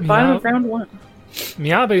 Well, Bottom of round 1.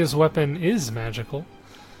 Miyabe's weapon is magical.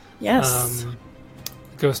 Yes.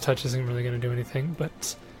 Ghost Touch isn't really going to do anything,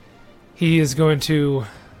 but he is going to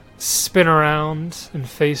spin around and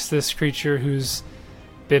face this creature who's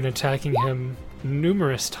been attacking him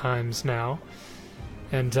numerous times now.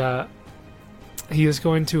 And he is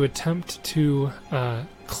going to attempt to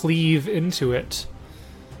cleave into it.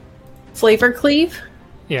 Flavor cleave?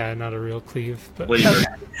 Yeah, not a real cleave, but Flavor.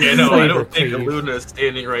 Yeah, no, I Flavor don't think cleave. Luna is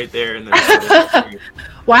standing right there. And then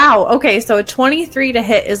Wow. Okay, so a 23 to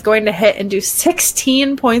hit is going to hit and do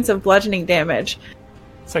 16 points of bludgeoning damage.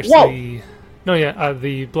 it's actually... No, yeah,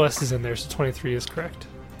 the bless is in there, so 23 is correct.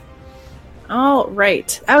 All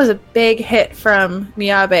right. That was a big hit from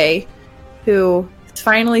Miyabe, who is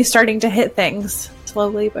finally starting to hit things,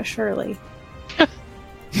 slowly but surely.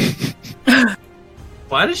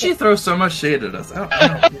 why did she throw so much shade at us?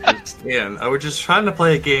 I don't understand. I was just trying to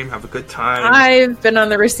play a game, have a good time. I've been on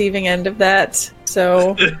the receiving end of that,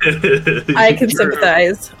 so I can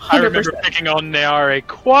sympathize. 100%. I remember picking on Naare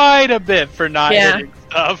quite a bit for not hitting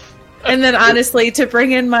stuff. And then honestly, to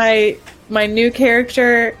bring in my new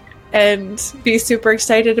character and be super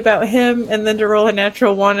excited about him, and then to roll a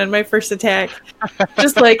natural 1 in my first attack,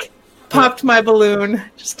 just like popped my balloon,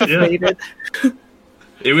 just deflated.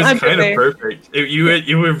 It was I'm kind there. of perfect.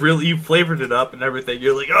 You flavored it up and everything.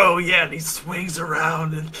 You're like, oh yeah, and he swings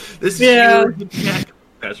around and this is huge attack.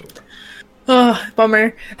 Casual. Oh,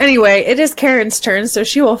 bummer. Anyway, it is Karen's turn, so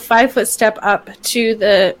she will 5-foot step up to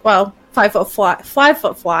the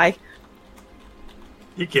 5-foot fly.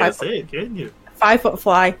 You can't say it, can you? 5-foot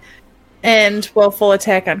fly, and will full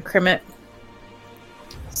attack on Krimmit.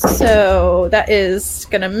 So that is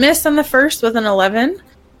going to miss on the first with an 11.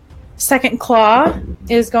 Second claw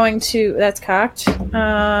is going to... That's cocked.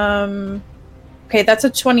 Okay, that's a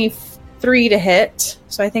 23 to hit,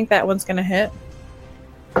 so I think that one's going to hit.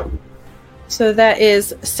 So that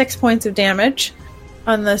is 6 points of damage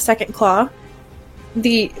on the second claw.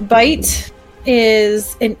 The bite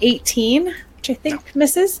is an 18, which I think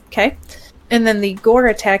misses. Okay. And then the gore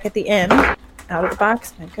attack at the end, out of the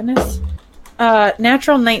box, my goodness.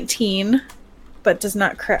 Natural 19, but does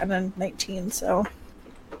not crit on a 19, so...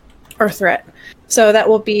 Or threat. So that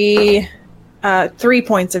will be 3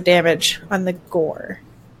 points of damage on the gore.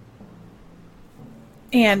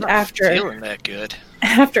 And Feeling that good.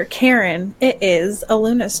 after Karen, it is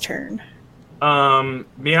Aluna's turn.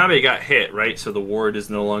 Miyabe got hit, right? So the ward is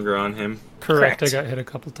no longer on him. Correct. I got hit a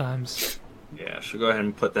couple times. Yeah, she'll go ahead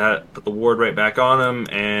and put the ward right back on him,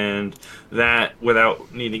 and that,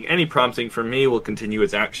 without needing any prompting from me, will continue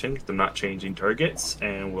its action, because I'm not changing targets,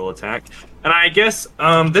 and will attack. And I guess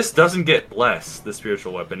this doesn't get blessed, the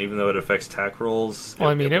spiritual weapon, even though it affects attack rolls. Well,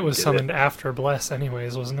 I mean, it was summoned after Bless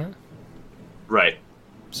anyways, wasn't it? Right.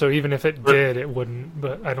 So even if it did, it wouldn't,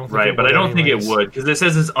 but I don't think Right, it but would I don't think it anyways. would, because it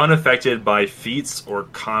says it's unaffected by feats or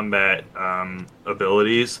combat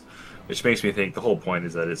abilities, which makes me think the whole point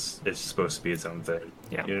is that it's supposed to be its own thing.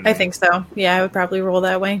 Yeah. You know what I think so. Yeah, I would probably roll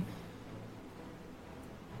that way.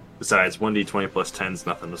 Besides, 1d20 plus 10 is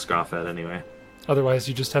nothing to scoff at anyway. Otherwise,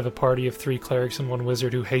 you just have a party of 3 clerics and 1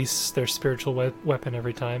 wizard who hastes their spiritual weapon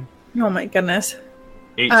every time. Oh my goodness.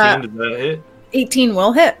 18, does that hit? 18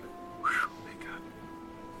 will hit.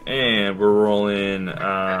 And we're rolling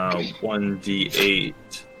 1d8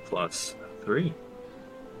 plus 3.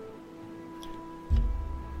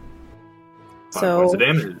 5 So points of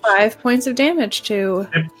damage. 5 points of damage to...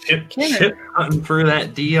 Chip hunting for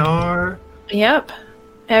that DR. Yep.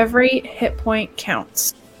 Every hit point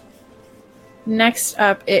counts. Next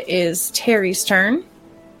up, it is Terry's turn.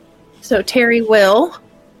 So Terry will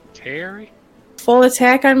Terry? full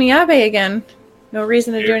attack on Miyabe again. No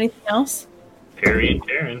reason to do Terry. anything else. Terry and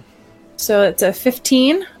Karen. So it's a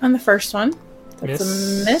 15 on the first one. That's Miss. a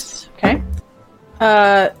miss. Okay.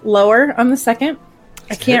 Lower on the second.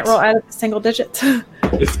 I can't roll out of the single digits.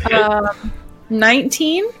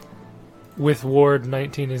 19. With ward,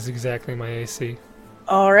 19 is exactly my AC.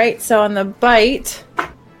 All right. So on the bite,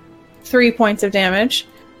 3 points of damage.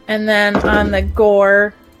 And then on the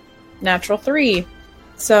gore, natural 3.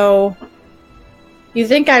 So you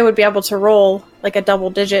think I would be able to roll like a double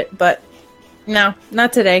digit, but no,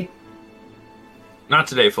 not today. Not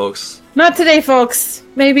today, folks. Not today, folks.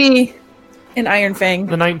 Maybe an Iron Fang.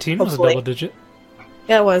 The 19 was a Hopefully. double digit.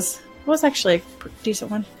 Yeah, it was. It was actually a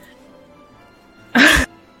decent one.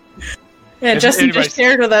 Yeah, Justin anybody- just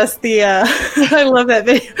shared with us the. I love that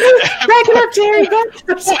video. Back it up, Terry. Back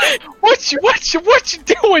it up. What you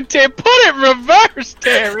doing, Terry? Put it in reverse,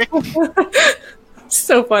 Terry.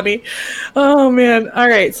 So funny. Oh man! All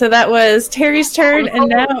right, so that was Terry's turn, and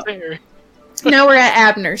now Terry. we're at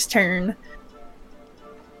Abner's turn.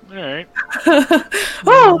 All right.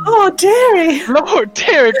 Oh, Terry! Lord,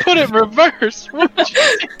 Terry, put it in reverse. What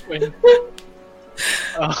you doing?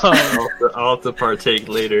 I'll have to partake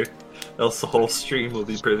later, else the whole stream will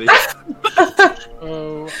be privy.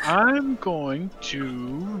 So I'm going to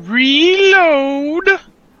reload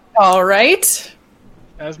All right.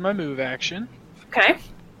 as my move action. Okay.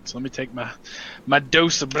 So let me take my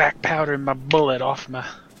dose of black powder and my bullet off my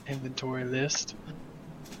inventory list.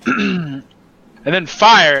 And then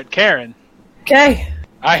fire at Karen. Okay.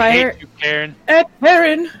 I Fire. hate you, Karen. At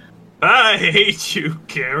Karen. I hate you,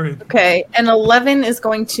 Karen. Okay, and 11 is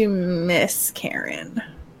going to miss Karen.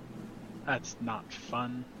 That's not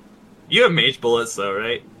fun. You have mage bullets, though,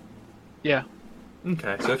 right? Yeah.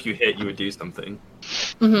 Okay, so if you hit, you would do something.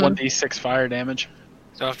 Mhm. 1d6 fire damage.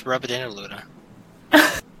 So I have to rub it in, Luna.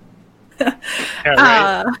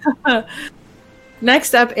 Yeah, right.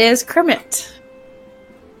 Next up is Kermit.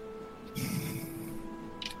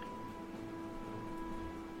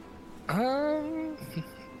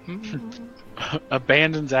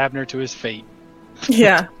 Abandons Abner to his fate.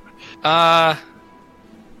 Yeah.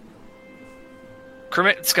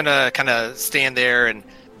 Kermit's gonna kind of stand there and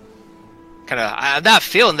I'm not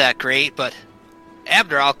feeling that great, but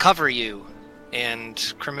Abner, I'll cover you.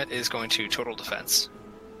 And Kermit is going to total defense.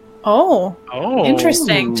 Oh, Oh,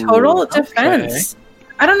 interesting. Total okay. defense.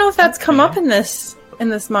 I don't know if that's come up in this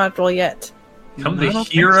module yet. Come I the don't think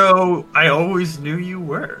hero I always knew you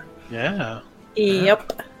were. Yeah.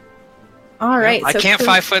 Yep. All right. I so can't Ker-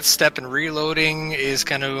 5-foot step, and reloading is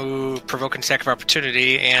going to provoke an attack of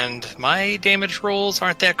opportunity, and my damage rolls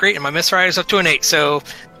aren't that great, and my misfire is up to an 8, so...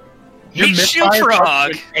 Your Meet you, misfire frog!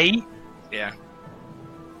 up to an 8? Yeah.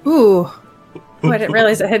 Ooh. Oh, I didn't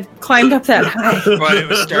realize it had climbed up that high. Well, it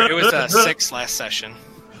was a 6 last session.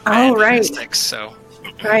 Oh, right. 6, so...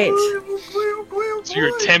 Right. So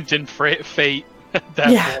you're tempting fate at that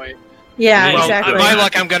Yeah. point. Yeah, Well, exactly. by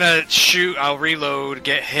luck, I'm gonna shoot, I'll reload,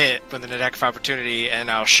 get hit with an attack of opportunity,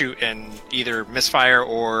 and I'll shoot and either misfire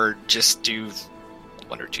or just do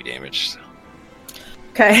 1 or 2 damage. So.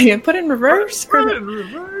 Okay, put in reverse. Kermit.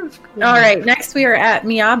 All right, next we are at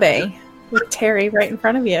Miyabe with Terry right in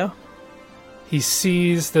front of you. He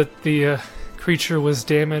sees that the creature was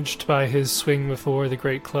damaged by his swing before the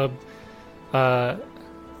Great Club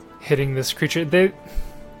hitting this creature.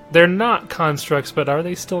 They're not constructs, but are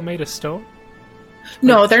they still made of stone?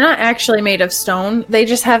 No, they're not actually made of stone. They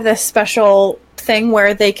just have this special thing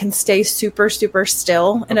where they can stay super, super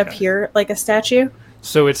still and Okay. appear like a statue.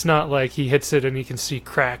 So it's not like he hits it and he can see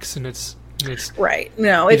cracks and it's Right.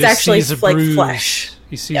 No, he it's just actually sees a like bruise. flesh.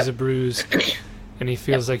 He sees Yep. a bruise and he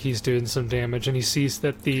feels like he's doing some damage, and he sees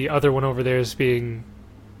that the other one over there is being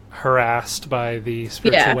harassed by the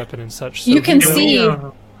spiritual Yeah. weapon and such. So You can he will- see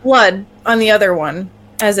blood on the other one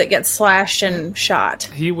as it gets slashed and shot.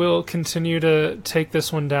 He will continue to take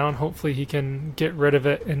this one down. Hopefully he can get rid of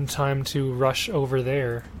it in time to rush over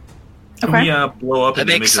there. Can Okay. we blow up That in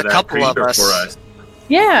the makes image of a that couple of creature us. for us?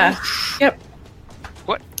 Yeah. Yep.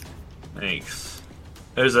 What? Thanks.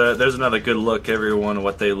 There's another good look, everyone, at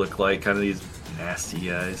what they look like. Kind of these nasty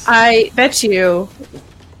guys. I bet you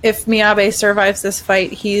if Miyabe survives this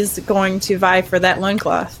fight, he's going to vie for that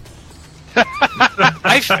loincloth.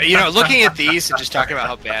 Looking at these and just talking about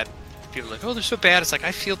how bad people are like, oh, they're so bad. It's like,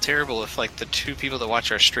 I feel terrible if, like, the 2 people that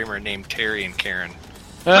watch our stream are named Terry and Karen.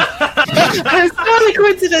 It's not a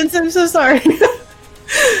coincidence. I'm so sorry.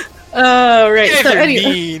 Oh, right. Yeah, So you're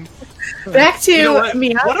anyway, mean. back to You know what?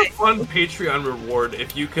 Miyabe. What a fun Patreon reward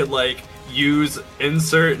if you could like use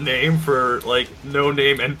insert name for like no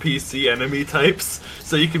name NPC enemy types.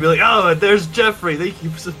 So you could be like, oh, there's Jeffrey. Thank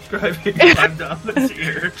you for subscribing. $5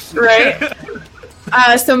 here. Right.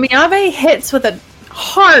 So Miyabe hits with a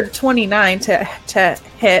hard 29 to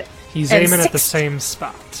hit. He's And aiming at the 16 same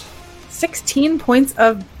spot. 16 points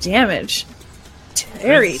of damage.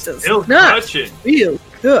 Terry It's does still not clutching. feel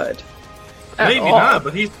good. at Maybe all. not,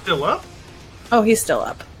 but he's still up. Oh, he's still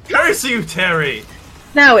up. Curse you, Terry!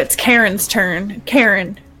 Now it's Karen's turn.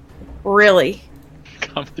 Karen really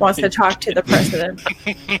wants to talk to the president.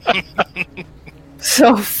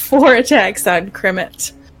 So 4 attacks on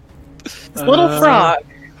Kermit. This little frog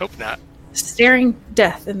Hope not. staring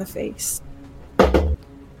death in the face.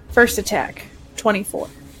 First attack, 24.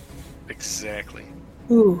 Exactly.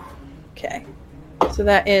 Ooh, okay. So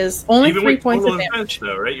that is only Even 3 with points total of defense, damage.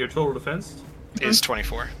 though, right? Your total defense? Is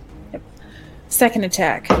 24. Second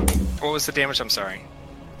attack, What was the damage? I'm sorry.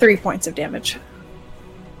 3 points of damage.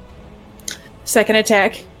 Second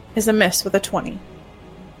attack is a miss with a 20.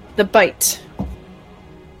 The bite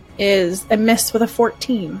is a miss with a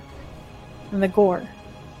 14. And the gore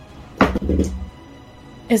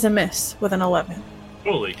is a miss with an 11.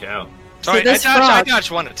 Holy cow. So So I this dodged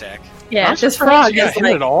frog- 1 attack. Yeah, I'm this surprised frog you got is hit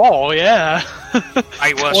like at all. Yeah.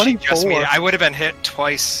 She just 24. I would have been hit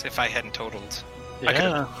twice if I hadn't totaled. I could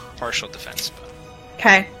Yeah. have partial defense. But...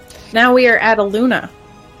 okay. Now we are at a Luna.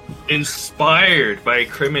 Inspired by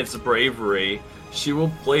Krimit's bravery, she will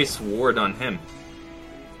place ward on him.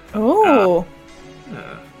 Oh,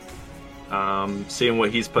 Seeing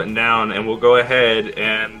what he's putting down, and we'll go ahead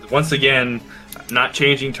and once again, not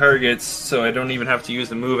changing targets, so I don't even have to use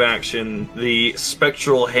the move action. The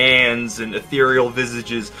spectral hands and ethereal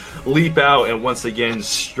visages leap out and once again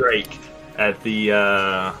strike at the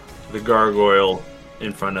gargoyle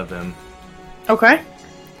in front of him. okay.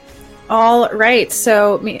 All right.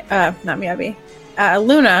 So not Miyabi,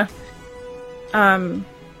 Luna,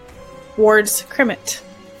 wards Krimmit.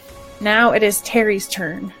 Now it is Terry's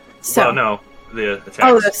turn. So, Well, no, the attacks.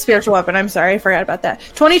 oh, the spiritual weapon. I'm sorry, I forgot about that.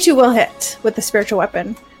 22 will hit with the spiritual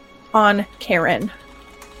weapon on Karen.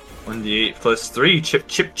 1d8 plus 3. Chip,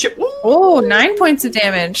 chip, chip. Woo! Oh, 9 points of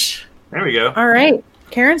damage. There we go. All right,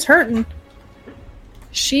 Karen's hurting.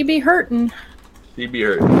 She be hurting, She'd be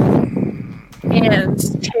hurt.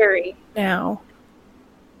 and Terry now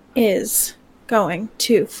is going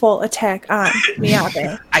to full attack on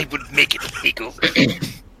Miyabe. I would make it legal.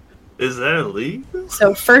 Is that illegal?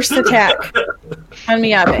 So first attack on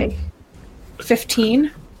Miyabe,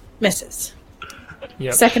 15 misses.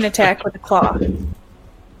 Yep. Second attack with a claw,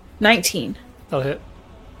 19 I'll hit.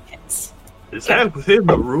 hits. Is that within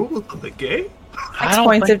the rules of the game? I 6 don't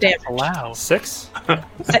points think of that's damage. allowed. 6?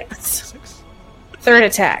 6. 6. Third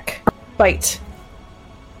attack, bite,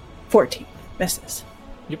 14 misses.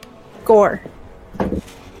 Yep. Gore,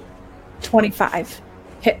 25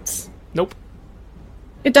 hits. Nope.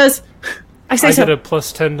 It does. I say I so. get a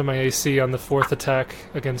plus 10 to my AC on the 4th attack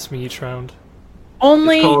against me each round.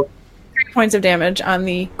 Only It's called, 3 points of damage on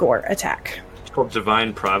the Gore attack. it's called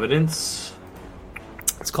Divine Providence.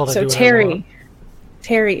 It's called I So do what I want.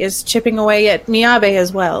 Terry is chipping away at Miyabe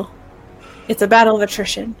as well. It's a battle of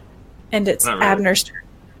attrition, and it's Not really. Abner's turn.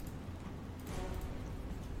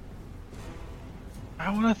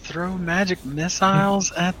 I want to throw magic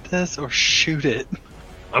missiles at this or shoot it.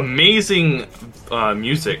 Amazing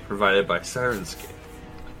music provided by Sirenscape.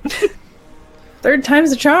 Third time's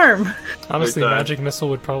the charm. Honestly, With, Magic Missile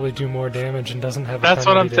would probably do more damage and doesn't have a That's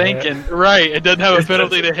what I'm penalty to hit. thinking. Right, it doesn't have a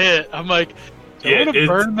penalty to hit. I'm like, do I Yeah, want to it's-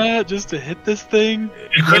 burn that just to hit this thing?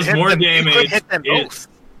 It could does hit more them- you damage. could hit them It's both.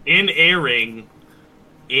 in a ring,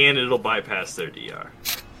 and it'll bypass their DR.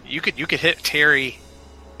 You could hit Terry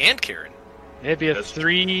and Karen. Maybe a That's-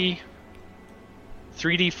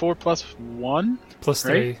 3d4 plus 1? Plus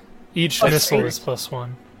Right? 3. Each Plus missile 3. is plus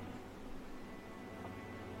 1.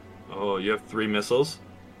 Oh, you have 3 missiles?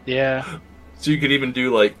 Yeah. So you could even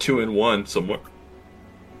do like 2 and 1 somewhere.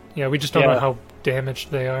 Yeah, we just don't Yeah. know how damaged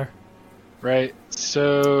they are. Right. Oh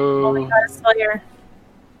So my God, Slayer.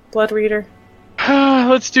 Blood Reader.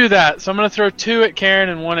 let's do that. So I'm gonna throw 2 at Karen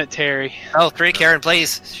and 1 at Terry. Oh, 3 Karen,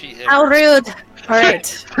 please. How rude. All right.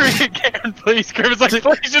 3 at Karen, please. Karen's like,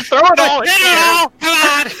 please just throw it all at Karen.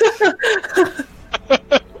 Come on!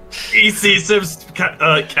 He sees him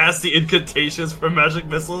cast the incantations for Magic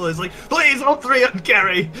Missile. He's like, please, all 3 on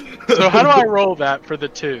Gary! So how do I roll that for the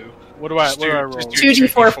 2? What do I roll? Just do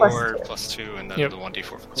 2d4 plus 2 and then Yep. the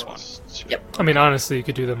 1d4 plus 1. Yep. I mean, honestly, you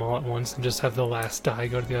could do them all at once and just have the last die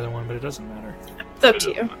go to the other one, but it doesn't matter. It's up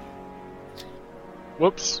to you.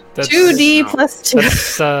 Whoops. That's, 2d no. plus 2.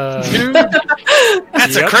 That's, 2.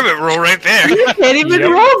 That's Yep. a cribbit rule right there. You can't even Yep.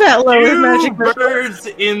 roll that low with 2 magic missile. birds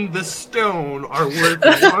in the stone are worth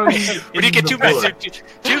 1 When you in get the 2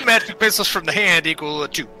 bullet. magic missiles from the hand equal a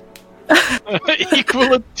 2.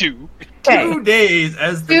 Equal a 2. Okay. 2 days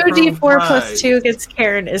as the 2d4 crow plus flies. 2 against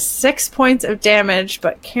Karen is 6 points of damage,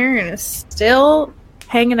 but Karen is still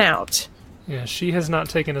hanging out. yeah, she has not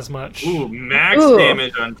taken as much. Ooh, max Ooh.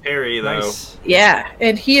 damage on Terry, though. Nice. Yeah,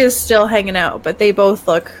 and he is still hanging out, but they both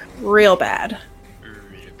look real bad. It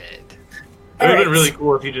would have Alright. been really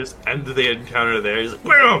cool if you just ended the encounter there. He's like,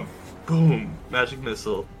 boom! Boom! Magic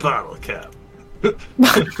missile, bottle cap.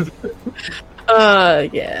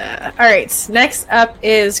 Yeah. Alright, next up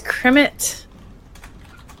is Krimmit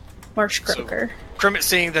Marsh Croaker. Crimmit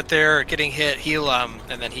seeing that they're getting hit, he'll and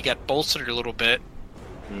then he got bolstered a little bit.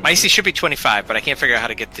 My AC should be 25, but I can't figure out how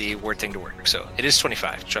to get the word thing to work. So it is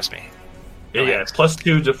 25. Trust me. Yeah, plus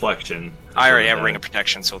 2 deflection. I already have a ring of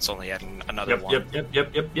protection, so it's only adding another Yep, one.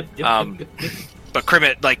 yep. But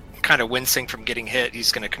Crimmit, like, kind of wincing from getting hit,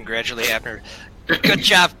 he's going to congratulate Abner. Good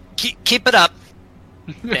job. Keep it up.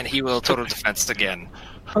 And he will total defense again.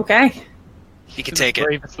 Okay. He can He's take the it.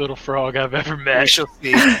 bravest little frog I've ever We met. shall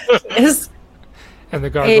see. Is And the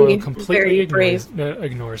gargoyle very completely brave.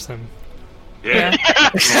 ignores him. Yeah.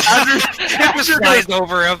 Abner's flies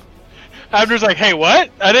over him. Abner's like, hey,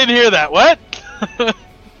 what? I didn't hear that. What?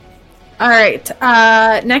 All right.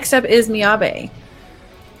 Next up is Miyabe.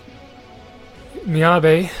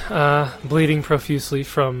 Miyabe, bleeding profusely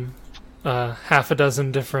from half a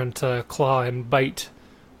dozen different claw and bite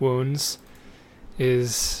wounds,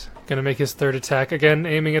 is going to make his third attack. Again,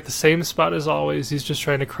 aiming at the same spot as always. He's just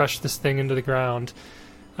trying to crush this thing into the ground,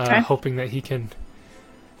 hoping that he can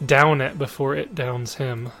down it before it downs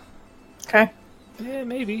him. Okay. Yeah,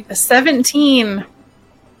 maybe. A 17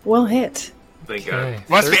 will hit. Thank God.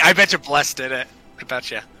 Must be. I bet you blessed did it. I bet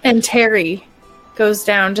you. And Terry goes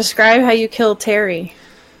down. Describe how you kill Terry.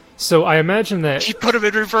 So I imagine that... He put him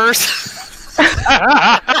in reverse.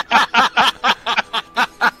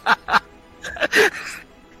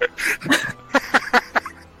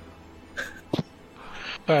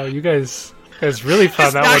 Wow, you guys really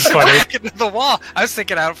found that one funny. Back into the wall. I was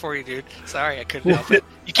thinking out for you, dude. Sorry, I couldn't help it.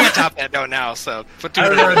 You can't top that note now, so put two.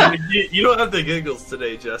 You don't have the giggles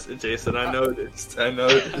today, Jason. I noticed.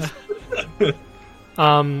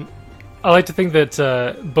 I like to think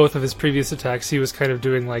that both of his previous attacks, he was kind of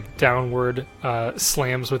doing like downward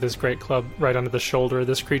slams with his great club right onto the shoulder of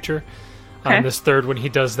this creature. Okay. This third one, he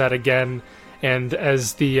does that again, and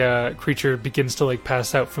as the creature begins to like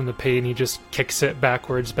pass out from the pain, he just kicks it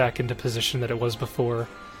backwards back into position that it was before,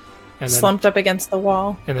 and Slumped up against the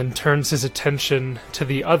wall. and then turns his attention to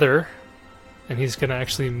the other, and he's going to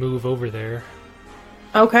actually move over there.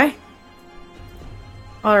 Okay.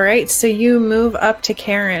 All right, so you move up to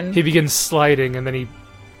Karen. He begins sliding, and then he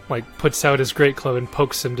like puts out his great club and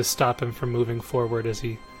pokes him to stop him from moving forward as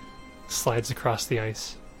he slides across the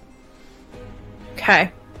ice.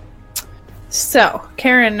 Okay. So,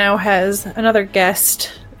 Karen now has another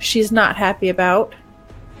guest she's not happy about.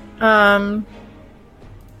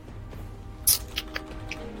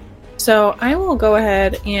 So, I will go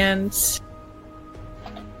ahead and...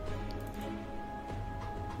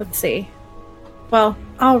 Let's see. Well,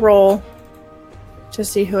 I'll roll to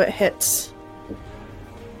see who it hits.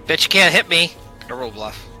 Bet you can't hit me. A roll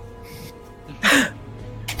bluff.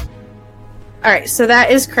 Alright, so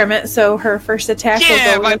that is Krimmit, so her first attack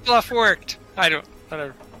Yeah, will my go bluff worked. I don't.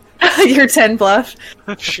 Whatever. with your 10 bluff.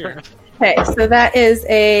 Sure. Okay, so that is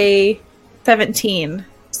a 17.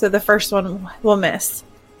 So the first one will miss.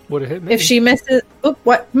 Would have hit me. If she misses... Oop,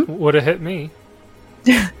 what? Would have hit me.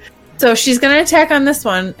 So she's going to attack on this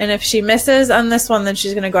one, and if she misses on this one, then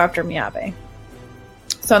she's going to go after Miyabe.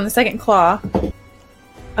 So on the second claw,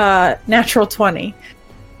 natural 20.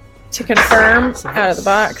 To confirm, out of the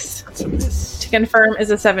box, to confirm is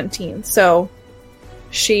a 17. So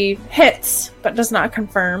she hits, but does not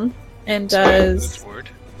confirm, and does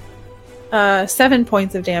 7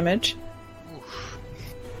 points of damage.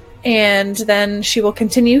 And then she will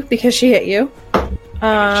continue because she hit you.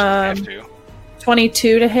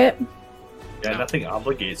 22 to hit. Yeah, nothing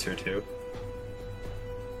obligates her to.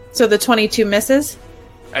 So the 22 misses?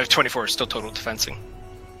 I have 24, still total defensing.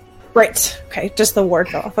 Right. Okay, just the ward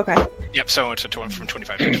fell off. Okay. Yep, so it's from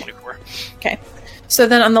 25 to 24. Okay. So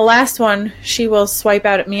then on the last one, she will swipe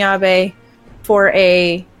out at Miyabe for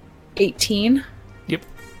a 18. Yep.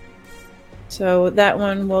 So that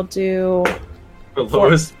one will do The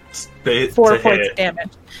lowest 4 points of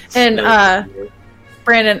damage. And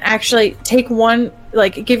Brandon, actually take one,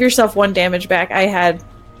 like, give yourself 1 damage back.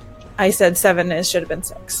 I said 7, it should have been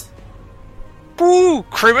 6. Ooh,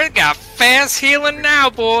 Krimmit got fast healing now,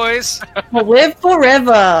 boys. We'll live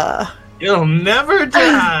forever. You'll never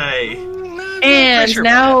die. And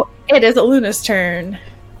now it is Luna's turn.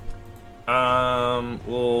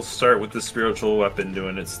 We'll start with the spiritual weapon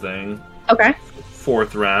doing its thing. Okay.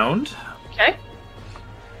 4th round. Okay.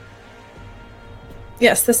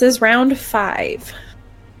 Yes, this is round 5.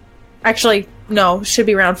 Actually, no, should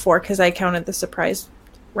be round 4 because I counted the surprise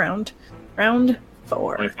round. Round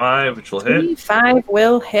 4. 25, which will hit. 25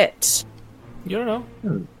 will hit. You don't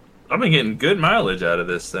know. I've been getting good mileage out of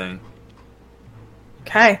this thing.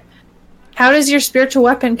 Okay. How does your spiritual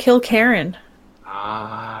weapon kill Karen?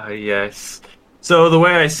 Ah, yes. So the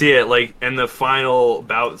way I see it, like, in the final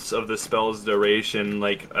bouts of the spell's duration,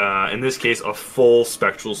 like, in this case, a full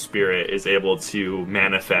spectral spirit is able to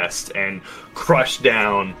manifest and crush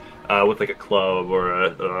down with, like, a club or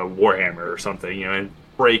a warhammer or something, you know, and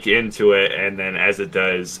break into it, and then as it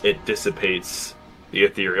does, it dissipates the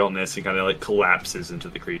etherealness and kind of, like, collapses into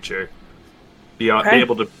the creature. Be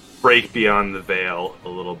able to break beyond the veil a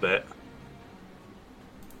little bit.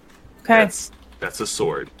 Okay. That's a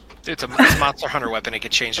sword. It's a Monster Hunter weapon. It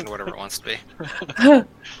can change into whatever it wants to be.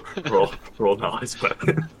 roll knowledge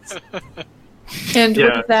weapons. And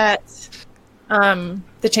Yeah. with that,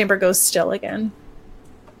 the chamber goes still again.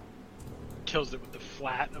 Kills it with the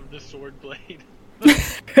flat of the sword blade.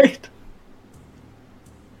 Right.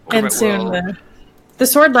 And Kermit soon will- the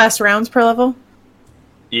sword lasts rounds per level.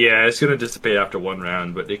 Yeah, it's gonna dissipate after one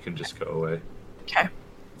round, but it can just go away. Okay.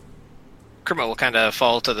 Kermit will kind of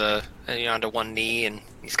fall to the onto one knee, and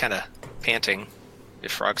he's kind of panting,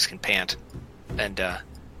 if frogs can pant. And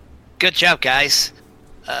good job, guys.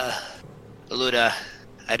 Luda,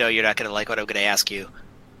 I know you're not gonna like what I'm gonna ask you,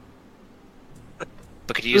 but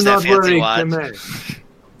could you use that fancy wand?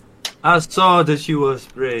 I saw that you was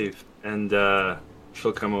brave, and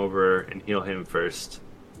she'll come over and heal him first.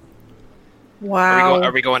 Wow.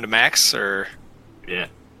 Are we going to max or? Yeah.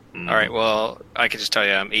 All right. Well, I can just tell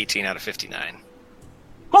you, I'm 18 out of 59.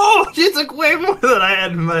 Oh, she took way more than I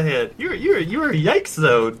had in my head. You were yikes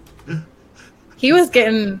zone. He was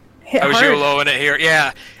getting hit I was hard. low in it here.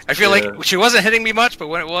 Yeah, I feel like she wasn't hitting me much, but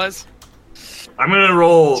when it was, I'm gonna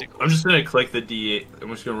roll. I'm just gonna click the D8. I'm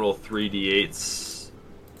just gonna roll 3 D8s.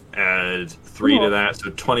 Add 3 to that,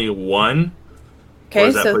 so 21. Where Okay,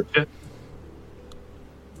 does that so put you?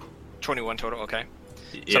 21 total. Okay.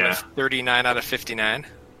 So I'm Yeah, at 39 out of 59.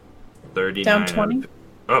 39. down 20.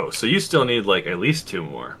 Oh, so you still need like at least 2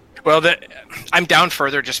 more. Well, I'm down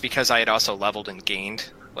further just because I had also leveled and gained.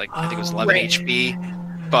 Like I think it was 11 right.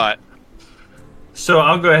 HP, but So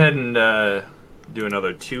I'll go ahead and do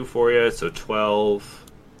another 2 for you. So 12.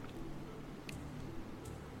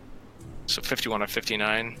 so 51 out of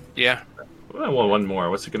 59. Yeah. Well, one more.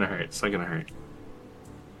 What's it gonna hurt? It's not gonna hurt.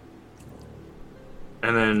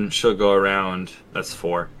 And then she'll go around. That's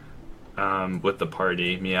 4. With the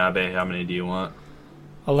party. Miyabe, how many do you want?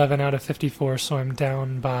 11 out of 54, so I'm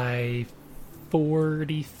down by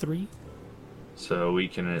 43. So we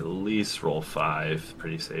can at least roll 5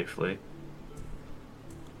 pretty safely.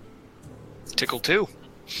 Tickle 2.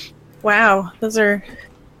 Wow, those are.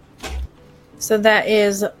 So that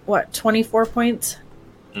is what, 24 points?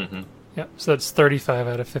 Mm-hmm. Yep, so that's 35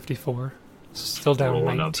 out of 54. Still down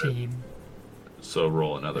Roll 19. So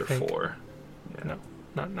roll another I think. 4. Yeah. No,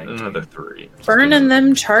 not 19. Another 3. Burning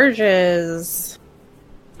them charges.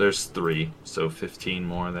 There's 3, so 15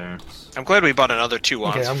 more there. I'm glad we bought another 2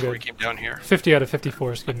 wands Okay, I'm before we good. came down here. 50 out of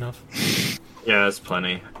 54 is good enough. Yeah, that's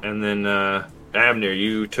plenty. And then Abner,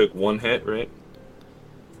 you took 1 hit, right?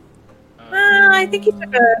 I think he took a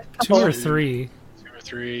 2 couple. or 3. 2 or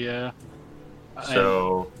 3, yeah.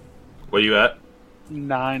 So, what are you at?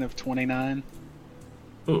 9 of 29.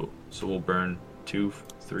 Ooh, so we'll burn 2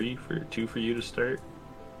 for you to start.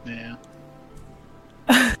 Yeah.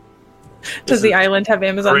 Does the island have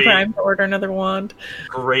Amazon great. Prime to order another wand?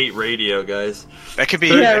 Great radio, guys. That could be,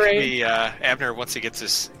 Yeah, that right. could be Abner once he gets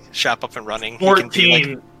his shop up and running. He can 14.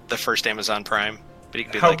 be like the first Amazon Prime, but he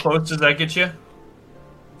can be How like close does that get you?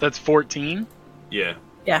 That's 14. Yeah.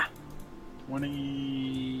 Yeah,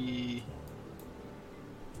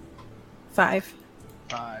 25,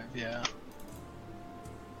 5. yeah.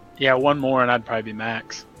 Yeah, 1 more and I'd probably be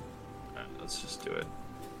max. Alright, let's just do it.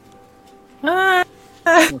 I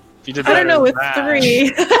If you did don't know with that, 3.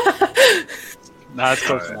 No, that's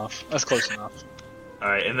close Alright. enough. That's close enough.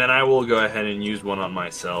 Alright, and then I will go ahead and use 1 on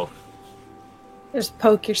myself. Just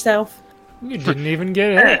poke yourself. You didn't even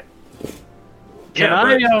get it. Can Yeah,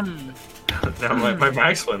 I, now my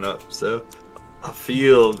max went up, so I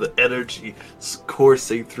feel the energy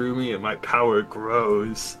coursing through me and my power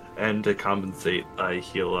grows. And to compensate, I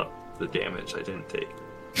heal up the damage I didn't take.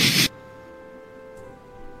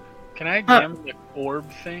 Can I examine the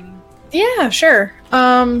orb thing? Yeah, sure.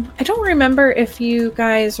 I don't remember if you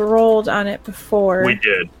guys rolled on it before. We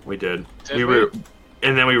did. Did we we? were,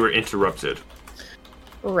 and then we were interrupted.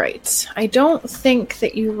 Right. I don't think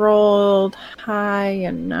that you rolled high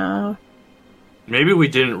enough. Maybe we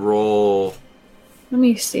didn't roll. Let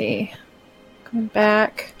me see. Coming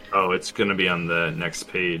back. Oh, it's gonna be on the next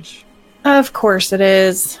page. Of course it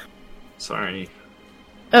is. Sorry.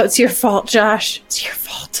 Oh, it's your fault, Josh. It's your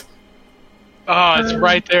fault. Oh, it's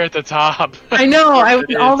right there at the top. I know. I It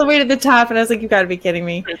went all is. the way to the top, and I was like, "You got to be kidding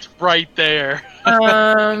me." It's right there.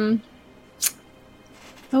 Oh,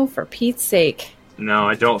 for Pete's sake. No,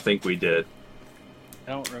 I don't think we did.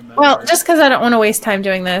 I don't remember. Well, just because I don't want to waste time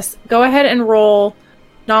doing this, go ahead and roll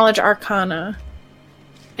Knowledge Arcana.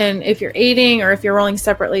 And if you're aiding or if you're rolling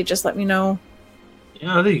separately, just let me know.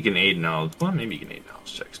 Yeah, I think you can aid knowledge. Well, maybe you can aid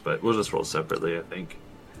knowledge checks, but we'll just roll separately, I think.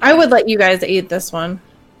 I would let you guys aid this one.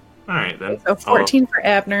 All right, then. So 14 for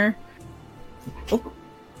Abner.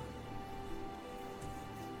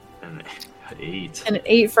 And 8. And an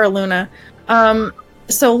 8 for Luna.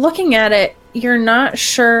 So looking at it, you're not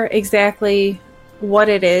sure exactly what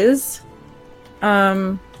it is.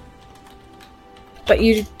 but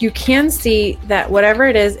you can see that whatever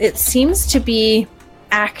it is, it seems to be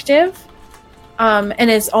active, and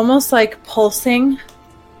it's almost like pulsing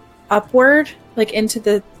upward, like into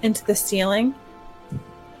the ceiling.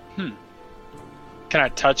 Can I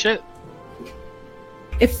touch it?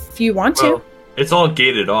 If you want to. Well, it's all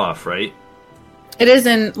gated off, right? It is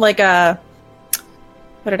in like a,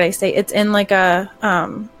 what did I say? It's in like a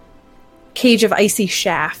cage of icy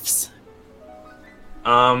shafts.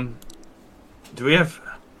 Do we have...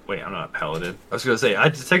 Wait, I'm not a paladin. I was going to say, I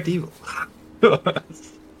detect evil.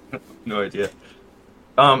 No idea.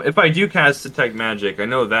 If I do cast Detect Magic, I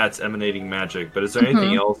know that's emanating magic, but is there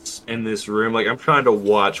anything else in this room? Like, I'm trying to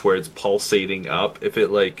watch where it's pulsating up. If it,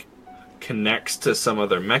 like, connects to some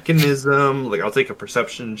other mechanism, like, I'll take a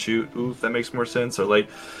perception shoot. Ooh, if that makes more sense. Or, like,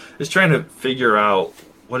 just trying to figure out,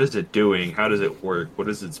 what is it doing? How does it work? What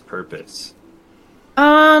is its purpose?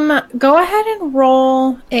 Go ahead and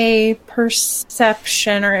roll a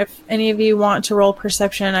perception, or if any of you want to roll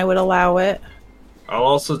perception, I would allow it. I'll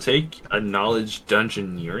also take a knowledge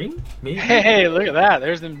dungeoneering, maybe? Hey, look at that.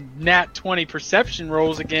 There's them nat 20 perception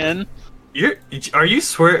rolls again. Are you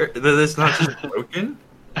swear that it's not just broken?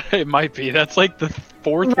 It might be. That's like the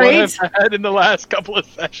fourth Right? one I've had in the last couple of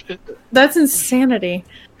sessions. That's insanity.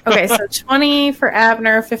 Okay, so 20 for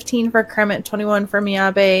Abner, 15 for Kremet, 21 for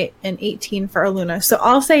Miyabe, and 18 for Aluna. So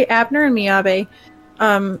I'll say Abner and Miyabe,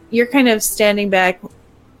 you're kind of standing back,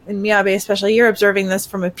 and Miyabe especially, you're observing this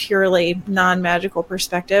from a purely non-magical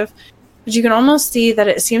perspective. But you can almost see that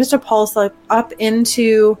it seems to pulse like up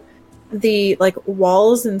into the like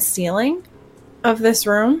walls and ceiling of this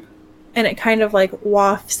room, and it kind of like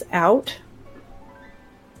wafts out.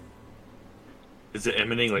 Is it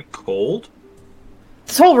emanating like cold?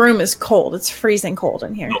 This whole room is cold. It's freezing cold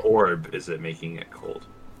in here. The orb, is it making it cold?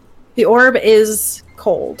 The orb is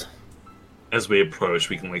cold. As we approach,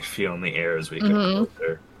 we can like feel in the air as we get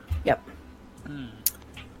closer. Yep.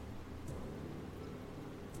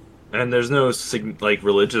 And there's no like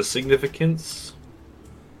religious significance.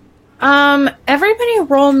 Everybody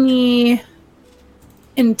roll me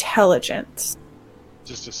intelligence.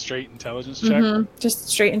 Just a straight intelligence check. Just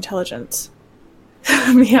straight intelligence.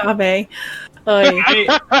 Miyabe.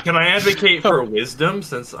 Can I advocate for wisdom,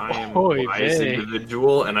 since I am a Oy wise vey.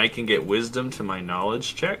 individual and I can get wisdom to my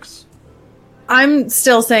knowledge checks? I'm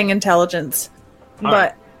still saying intelligence. All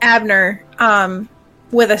But Abner,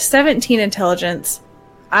 with a 17 intelligence,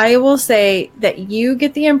 I will say that you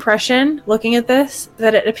get the impression, looking at this,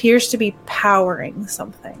 that it appears to be powering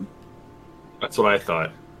something. That's what I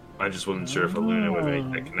thought. I just wasn't sure if Aluna would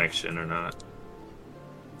make that connection or not.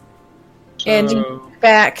 And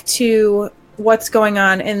back to what's going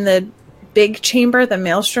on in the big chamber, the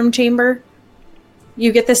Maelstrom chamber,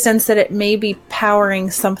 you get the sense that it may be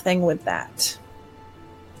powering something with that.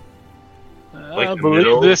 Like I the believe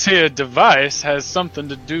middle? this here device has something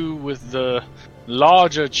to do with the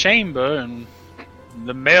larger chamber and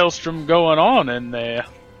the maelstrom going on in there.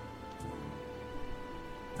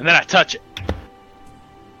 And then I touch it.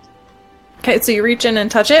 Okay, so you reach in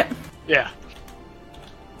and touch it. Yeah.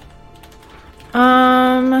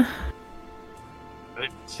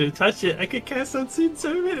 Should touch it. I could cast Unseen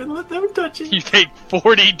Servant and let them touch it. You take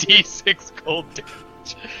 40 d6 cold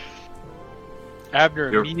damage.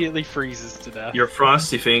 Abner immediately freezes to death. Your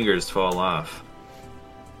frosty fingers fall off.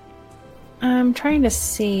 I'm trying to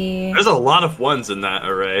see. There's a lot of ones in that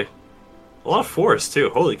array. A lot of fours, too.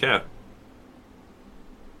 Holy cow.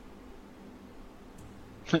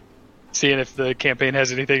 Seeing if the campaign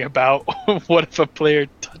has anything about what if a player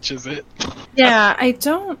touches it. Yeah, I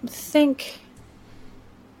don't think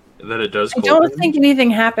That it does I cold don't damage? think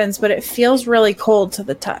anything happens, but it feels really cold to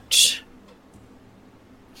the touch.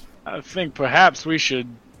 I think perhaps we should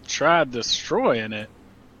try destroying it.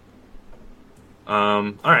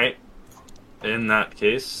 Alright. In that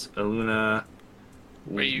case, Aluna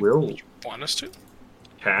will Want us to?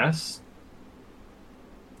 cast.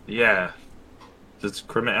 Yeah. Does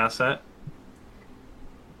Kremet ask that?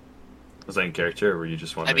 Was that in character, or were you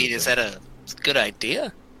just I wondering? mean, is that a good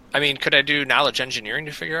idea? I mean, could I do knowledge engineering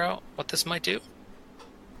to figure out what this might do?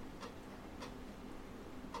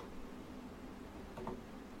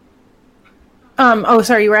 Oh,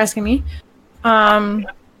 sorry, you were asking me?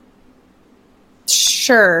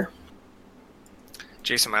 Sure.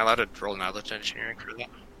 Jason, am I allowed to roll knowledge engineering for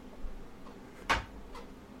that?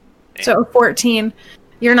 So 14.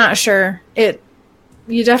 You're not sure.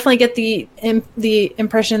 You definitely get the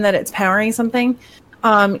impression that it's powering something.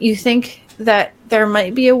 You think that there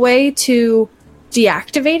might be a way to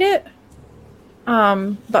deactivate it,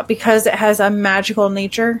 but because it has a magical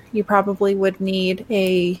nature, you probably would need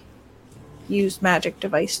a use magic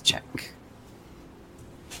device check.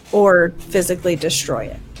 or physically destroy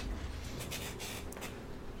it.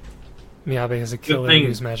 Miyabe has a killer thing.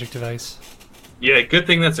 use magic device. Yeah, good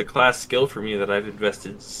thing that's a class skill for me that I've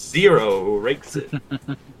invested 0 rakes in.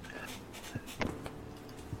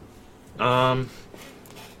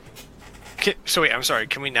 So wait, I'm sorry.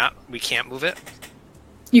 Can we not? We can't move it.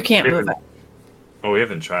 You can't move it. Oh, we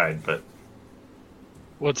haven't tried, but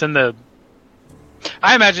What's in the?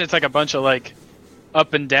 I imagine it's like a bunch of like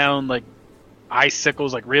up and down like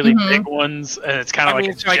icicles, like really big ones, and it's kind of like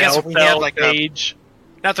a so I guess if we had like a page.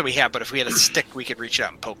 not that we have, but if we had a stick, we could reach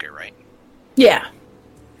out and poke it, right? Yeah.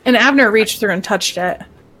 And Abner reached through and touched it.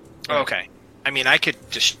 Okay. I mean, I could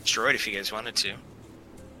destroy it if you guys wanted to.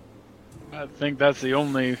 I think that's the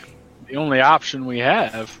only option we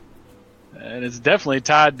have, and it's definitely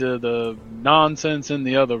tied to the nonsense in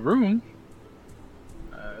the other room.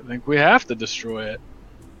 I think we have to destroy it.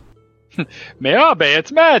 Miyabe,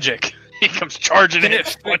 it's magic. He comes charging in.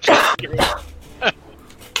 But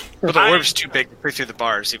the orb's too big to break through the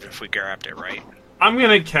bars, even if we grabbed it, right? I'm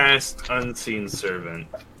gonna cast Unseen Servant.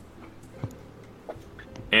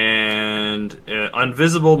 And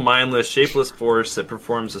invisible, mindless, shapeless force that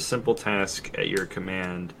performs a simple task at your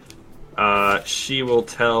command. She will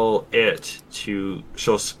tell it to...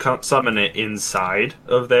 She'll summon it inside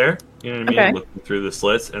of there. You know what I mean? Okay. Looking through the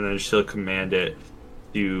slits, and then she'll command it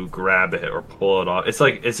to grab it or pull it off. It's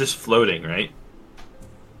like, it's just floating, right?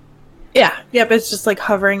 Yeah. Yep, it's just like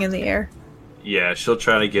hovering in the air. Yeah, she'll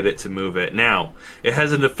try to get it to move it. Now, it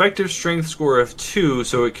has an effective strength score of 2,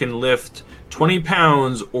 so it can lift 20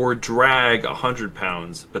 pounds or drag 100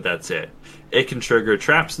 pounds, but that's it. It can trigger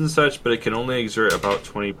traps and such, but it can only exert about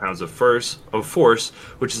 20 pounds of force,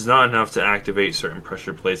 which is not enough to activate certain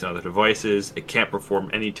pressure plates and other devices. It can't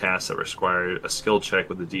perform any tasks that require a skill check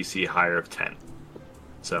with a DC higher of 10.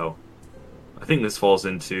 So, I think this falls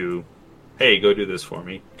into, hey, go do this for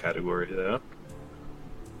me category, though.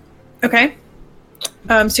 Okay.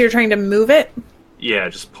 So you're trying to move it? Yeah,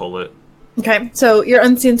 just pull it. Okay. So your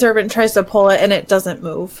Unseen Servant tries to pull it and it doesn't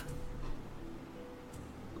move.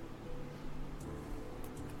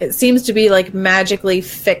 It seems to be like magically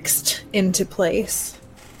fixed into place.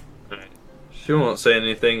 Alright. She won't say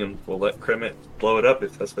anything, and we'll let Kremet blow it up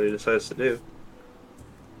if that's what he decides to do.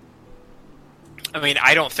 I mean,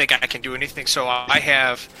 I don't think I can do anything, so I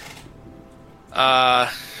have... let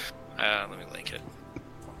me link it.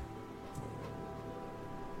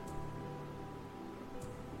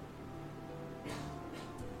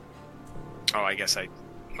 Oh, I guess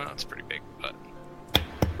well, it's pretty big, but...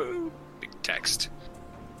 Big text.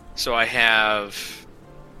 So I have...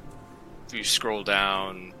 If you scroll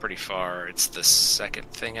down pretty far, it's the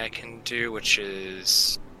second thing I can do, which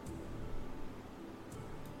is...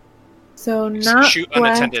 So not shoot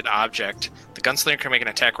unattended object. The gunslinger can make an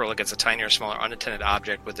attack roll against a tiny or smaller unattended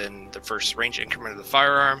object within the first range increment of the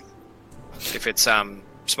firearm. If it's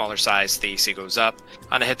smaller size, the AC goes up.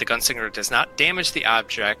 On a hit, the gunslinger does not damage the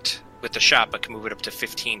object with the shot, but can move it up to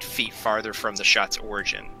 15 feet farther from the shot's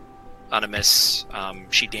origin. On a miss,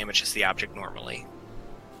 she damages the object normally.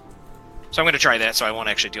 So I'm going to try that, so I won't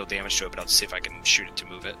actually deal damage to it, but I'll see if I can shoot it to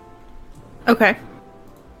move it. Okay.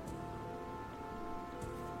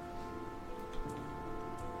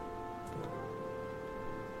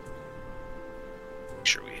 Make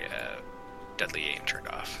sure we have deadly aim turned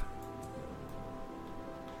off.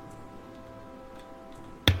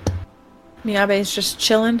 Miyabe's just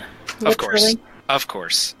chilling. Of course. literally. Of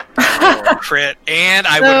course. Or crit, and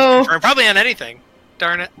I would confirm probably on anything.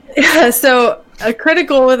 Darn it. Yeah, so a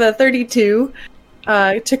critical with a 32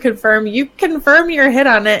 to confirm. You confirm your hit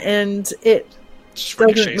on it, and it Just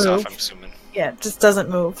doesn't ricochets move. off, I'm assuming. Yeah, it just doesn't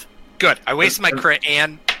move. Good. I wasted my crit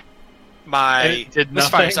and my It did this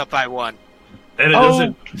fire's nothing? up by 1. And it Oh,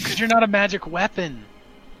 doesn't... because you're not a magic weapon.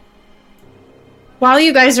 While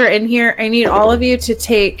you guys are in here, I need all of you to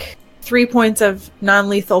take 3 points of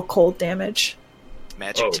non-lethal cold damage.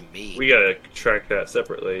 Magic to me. We gotta track that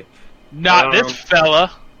separately. Not this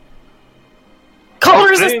fella. Cold I'm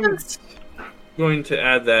resistance! going to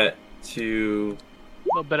add that to... A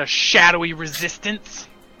little bit of shadowy resistance.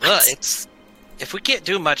 Look, it's if we can't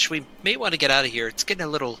do much, we may want to get out of here. It's getting a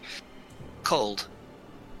little cold.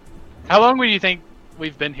 How long would you think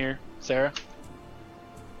we've been here, Sarah?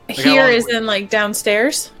 how Here long is were you- in like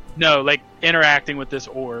downstairs. No, like interacting with this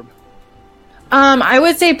orb. I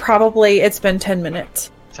would say probably it's been 10 minutes.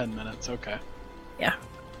 10 minutes, okay. Yeah.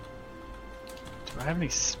 Do I have any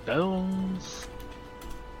spells?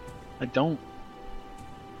 I don't.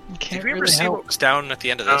 I can't Did we ever really see help. what was down at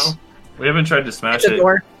the end of this? No. We haven't tried to smash It's a it.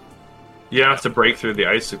 door. You have to break through the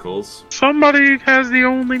icicles. Somebody has the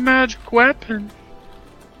only magic weapon.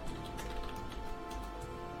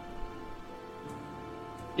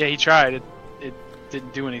 Yeah, he tried. It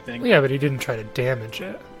didn't do anything. Yeah, but he didn't try to damage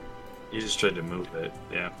it. You just tried to move it.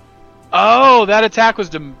 Yeah. Oh, that attack was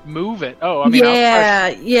to move it. Oh, I mean, yeah,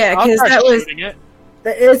 because I'll try that was. shooting it.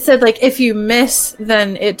 It said like if you miss,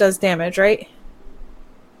 then it does damage, right?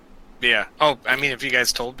 Yeah. Oh, I mean, if you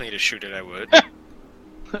guys told me to shoot it, I would.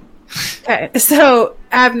 Okay, so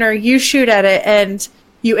Abner, you shoot at it and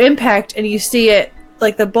you impact, and you see it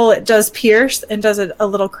like the bullet does pierce and does a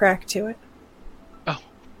little crack to it.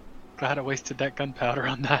 Glad I wasted that gunpowder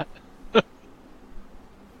on that. So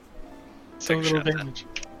Take a little shot then. damage.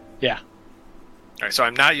 Yeah. All right, so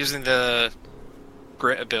I'm not using the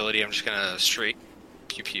grit ability. I'm just gonna straight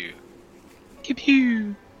pew pew. Pew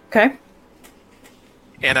pew. Okay.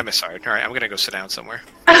 And I misfired. All right, I'm gonna go sit down somewhere.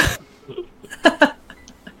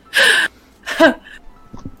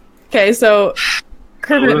 Okay, so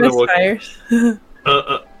Kermit Aluna will- misfires.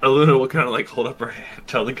 Aluna will kind of like hold up her hand,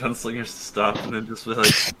 tell the gunslingers to stop, and then just be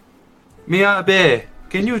like, Miyabe,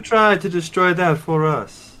 can you try to destroy that for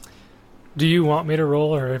us? Do you want me to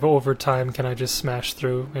roll, or if over time can I just smash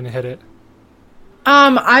through and hit it?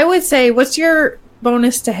 I would say, what's your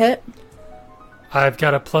bonus to hit? I've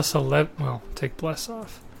got a plus 11. Well, take bless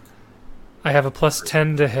off. I have a plus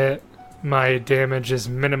 10 to hit. My damage is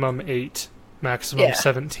minimum 8, maximum Yeah.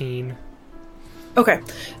 17. Okay,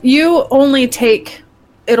 you only take.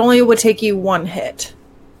 It only would take you one hit.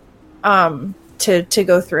 To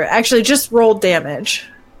go through it. Actually, just roll damage.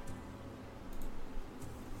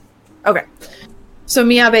 Okay. So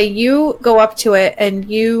Miyabe, you go up to it and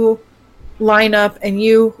you line up and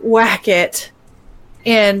you whack it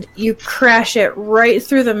and you crash it right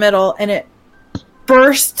through the middle and it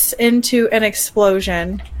bursts into an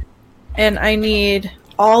explosion. And I need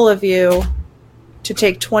all of you to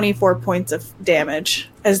take 24 points of damage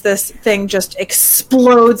as this thing just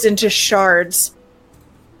explodes into shards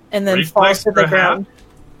and then falls Reflex to the for ground.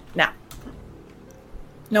 No.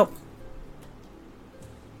 Nope.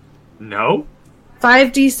 No?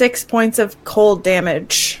 5d6 points of cold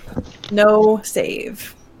damage. No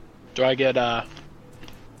save. Do I get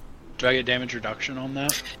damage reduction on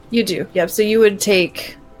that? You do. Yep. So you would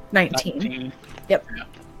take 19. 19. Yep.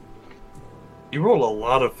 You roll a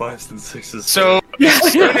lot of 5s and 6s. So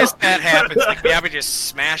as soon as that happens, like Miyabi just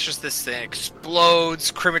smashes this thing, explodes.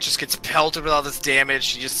 Kermit just gets pelted with all this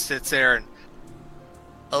damage. He just sits there and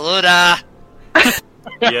Aluna.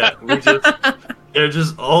 Yeah, they're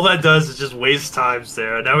just, all that does is just waste time,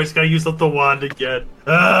 Sarah. Now he's gotta use up the wand again.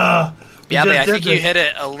 Ah! Miyabi, I think you hit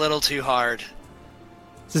it a little too hard.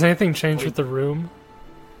 Does anything change with the room?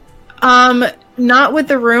 Not with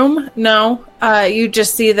the room, no. You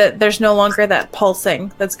just see that there's no longer that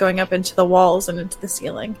pulsing that's going up into the walls and into the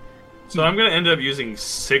ceiling. So I'm gonna end up using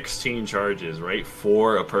 16 charges, right?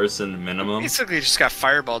 For a person minimum, Basically, just got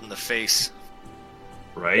fireballed in the face.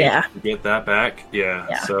 right? Yeah. To get that back? Yeah.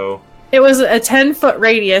 Yeah. So, It was a 10-foot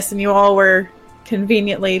radius and you all were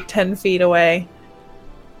conveniently 10 feet away.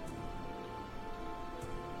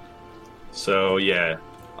 yeah.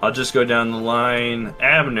 I'll just go down the line.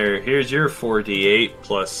 Abner, here's your 4d8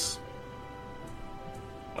 plus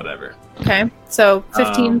whatever. Okay, so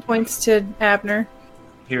 15 points to Abner.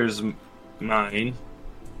 Here's mine.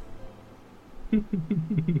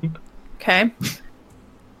 Okay.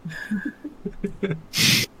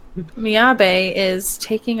 Miyabe is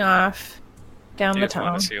taking off down the Dude,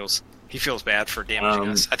 tunnel. He feels bad for damaging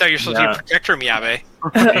us. I thought you were supposed yeah. to be a protector, Miyabe.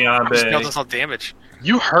 Miyabe. Dealt us all damage.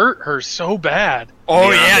 You hurt her so bad. Oh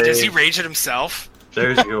Miyabe. yeah, does he rage at himself?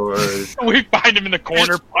 There's yours. We find him in the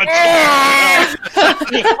corner, punch him.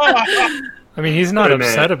 I mean, he's not Wait a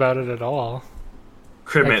minute. upset about it at all.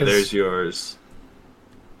 Cribbit, Because- there's yours.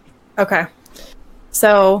 Okay.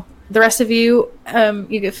 So the rest of you,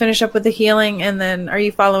 you can finish up with the healing, and then are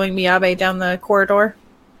you following Miyabe down the corridor?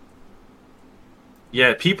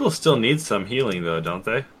 Yeah, people still need some healing though, don't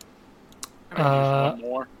they? One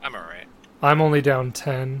more. I'm alright. I'm only down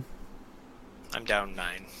 10. I'm down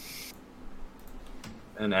 9.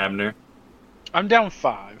 And Abner. I'm down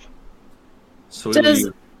 5. So Does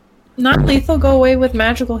non-lethal go away with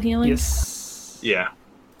magical healing? Yes. yeah.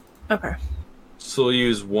 Okay. So we'll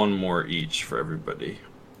use one more each for everybody.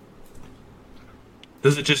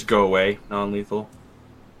 Does it just go away, non-lethal?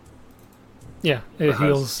 Yeah, it Perhaps,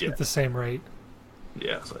 heals yeah. at the same rate.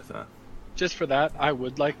 Yeah, that's what I thought. Just for that, I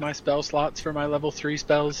would like my spell slots for my level 3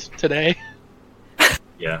 spells today.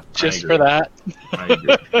 Yeah. Just for that. I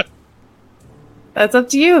agree. That's up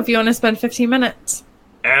to you if you want to spend 15 minutes.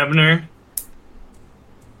 Abner.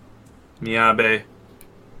 Miyabe.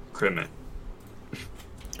 Crimmit.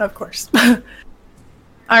 Of course. All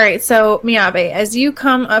right, so Miyabe, as you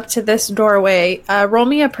come up to this doorway, roll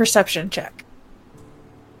me a perception check.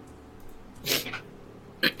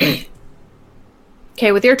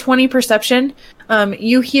 Okay, with your 20 perception,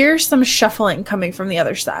 you hear some shuffling coming from the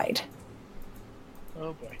other side.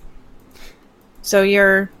 Oh boy. So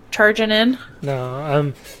you're charging in?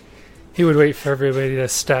 No, he would wait for everybody to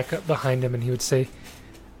stack up behind him, and he would say,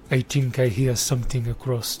 "I think I hear something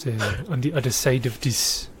across on the other side of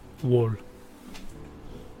this wall."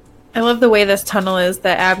 I love the way this tunnel is,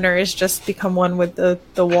 that Abner has just become one with the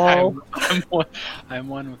wall. I'm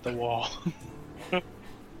one with the wall. I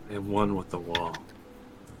am one with the wall.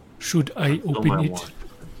 Should I Oh, open my it? wall.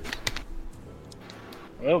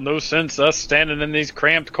 Well, no sense us standing in these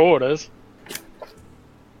cramped quarters.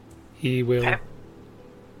 He will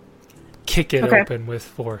kick it Okay. open with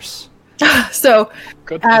force. So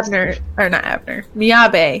Good.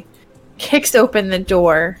 Miyabe kicks open the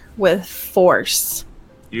door with force.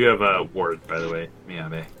 You have a ward, by the way,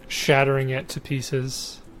 Miyabe. Shattering it to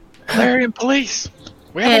pieces. Clarion Police.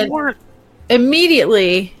 We have a And- warrant.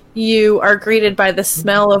 Immediately, you are greeted by the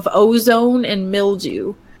smell of ozone and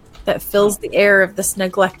mildew that fills the air of this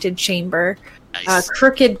neglected chamber. Nice.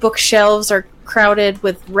 Crooked bookshelves are crowded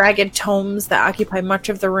with ragged tomes that occupy much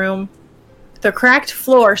of the room. The cracked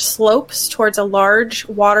floor slopes towards a large,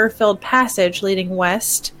 water-filled passage leading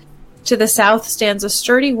west. To the south stands a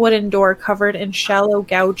sturdy wooden door covered in shallow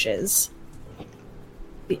gouges.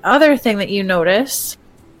 The other thing that you notice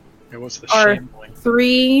It was the are shambling.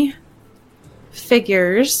 3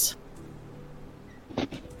 figures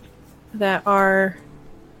that are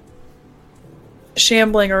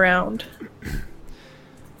shambling around.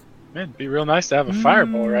 Man, it'd be real nice to have a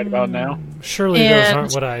fireball right about now. Surely those And-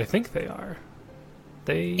 aren't what I think they are.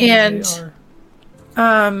 They And-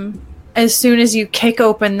 are. As soon as you kick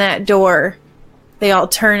open that door, they all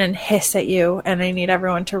turn and hiss at you, and I need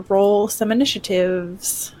everyone to roll some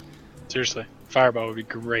initiatives. Seriously, fireball would be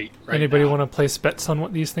great. Right Anybody now. want to place bets on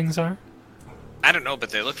what these things are? I don't know, but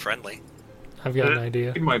they look friendly. I've got an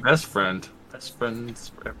idea. You're my best friend. Best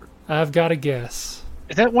friends forever. I've got a guess.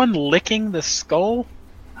 Is that one licking the skull?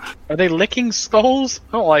 Are they licking skulls?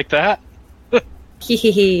 I don't like that.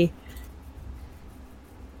 Hehehe.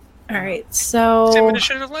 Alright, Same so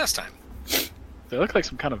initiative last time. They look like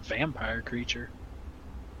some kind of vampire creature.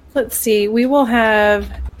 let's see. We will have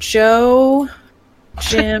Joe,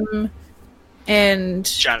 Jim, and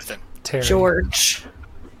Jonathan. Terry. George.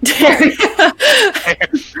 Terry.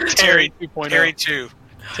 Terry 2.0. Terry 2.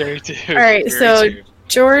 Terry 2. Alright, Terry so 2.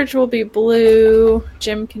 George will be blue,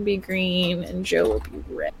 Jim can be green, and Joe will be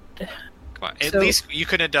red. Come on. At So- least you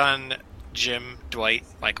could have done Jim, Dwight,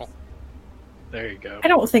 Michael. There you go. I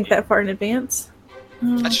don't think that far in advance.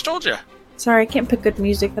 I just told you. Sorry, I can't pick good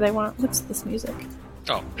music that I want. What's this music?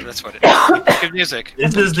 Oh, that's what it is. Good music.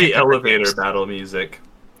 This is the elevator battle music.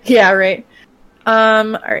 Yeah, right.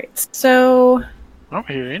 Alright, so... I don't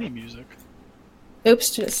hear any music. Oops,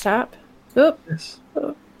 did it stop? Oop, Yes.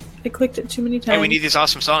 I clicked it too many times. Hey, we need these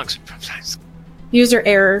awesome songs. User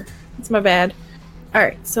error. It's my bad.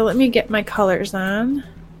 Alright, so let me get my colors on.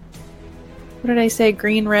 What did I say?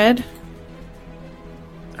 Green, red?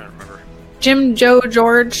 I don't remember. Jim, Joe,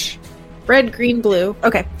 George, red, green, blue.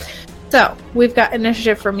 Okay. So, we've got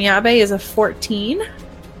initiative for Miyabe is a 14.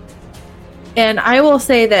 And I will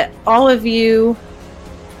say that all of you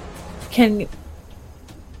can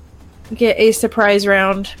get a surprise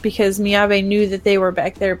round because Miyabe knew that they were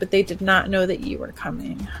back there, but they did not know that you were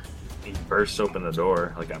coming. He bursts open the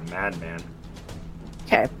door like a madman.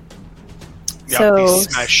 Okay. Yeah, So, these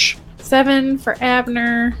smash. 7 for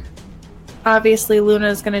Abner. Obviously,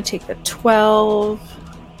 Luna's going to take the 12.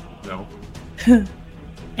 No.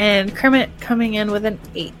 And Kermit coming in with an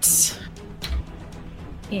 8.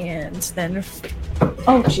 And then...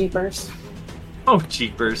 Oh, jeepers. Oh,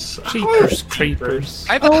 jeepers. Jeepers creepers.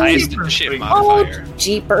 I have the Oh, highest Jeepers. initiative Oh, modifier.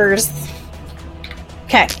 jeepers.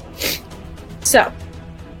 Okay. So,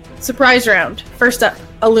 surprise round. First up,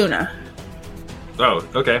 Aluna. Oh,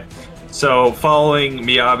 okay. So, following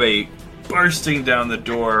Miyabe bursting down the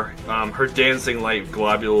door, her dancing light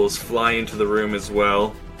globules fly into the room as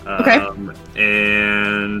well. Okay.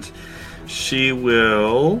 And she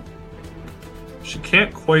will... She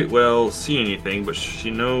can't quite well see anything, but she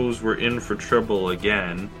knows we're in for trouble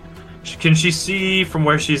again. Can she see from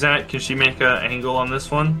where she's at? Can she make an angle on this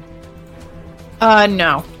one?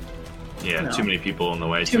 No. Yeah, No. too many people in the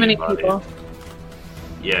way. Too many bodies. people.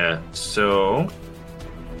 Yeah, so...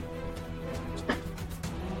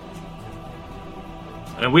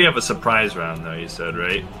 And we have a surprise round, though, you said,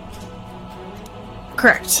 right?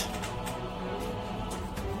 Correct.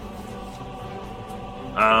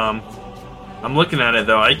 I'm looking at it,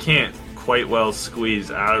 though. I can't quite well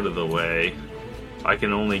squeeze out of the way. I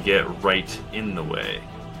can only get right in the way.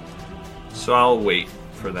 So I'll wait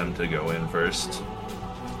for them to go in first.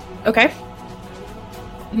 Okay.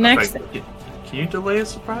 Next. Can you delay a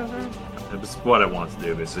surprise round? That's what I want to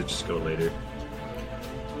do, but so just go later.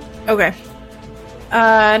 Okay.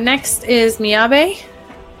 Next is Miyabe.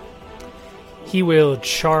 He will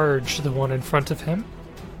charge the one in front of him.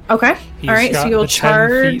 Okay. He's All right. got So you'll the 10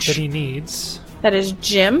 feet charge. that he needs. That is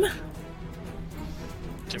Jim.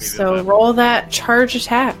 Jimmy So Boo Boo. roll that charge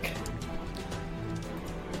attack.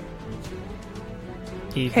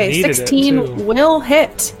 He Okay, needed 16 it too. will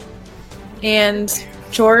hit. And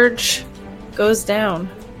George goes down.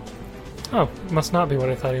 Oh, must not be what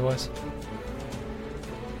I thought he was.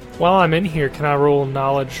 While I'm in here, can I roll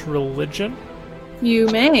knowledge religion? You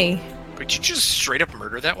may. Could you just straight up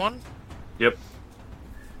murder that one? Yep.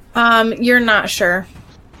 You're not sure.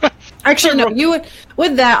 Actually, no. You would.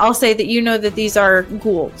 With that, I'll say that you know that these are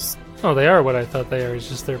ghouls. Oh, they are what I thought they are. It's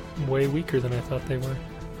just they're way weaker than I thought they were.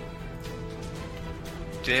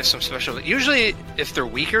 Do they have some special... Usually, if they're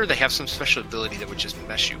weaker, they have some special ability that would just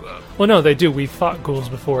mess you up. Well, no, they do. We fought ghouls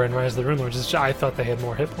before in Rise of the Rune Lords. It's just, I thought they had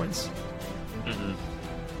more hit points.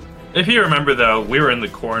 If you remember, though, we were in the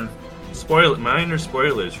corn. Minor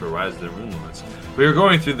spoilers for Rise of the Rune Lords. We were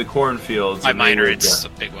going through the cornfields. By and they minor, would, it's a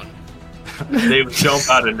big one. they would jump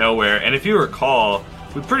out of nowhere, and if you recall,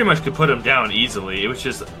 we pretty much could put them down easily. It was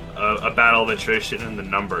just a battle of attrition in the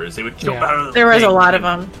numbers. They would jump Yeah. out of the There was a thing lot of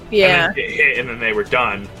and- them. Yeah. And then get hit, and then they were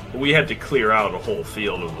done. We had to clear out a whole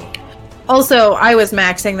field of them. Also, I was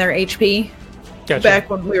maxing their HP Gotcha. back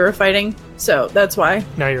when we were fighting, so that's why.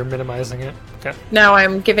 Now you're minimizing it. Okay. Now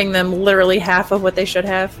I'm giving them literally half of what they should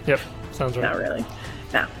have. Yep. Sounds right. Not really.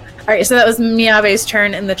 No. All right, so that was Miyabe's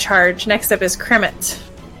turn in the charge. Next up is Kremet.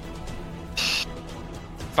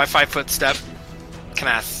 If I 5-foot step, can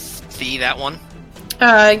I see that one?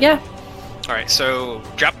 Yeah. Alright, so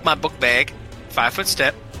drop my book bag, 5-foot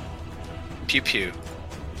step, pew pew.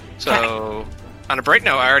 So, on a bright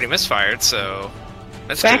note, I already misfired, so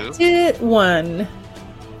that's Back two to 1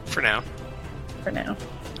 for now. for now.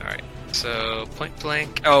 Alright, so point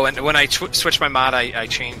blank. Oh, and when I switched my mod, I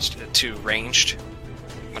changed it to ranged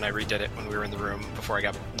when I redid it when we were in the room before I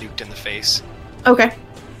got nuked in the face. Okay.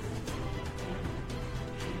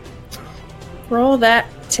 Roll that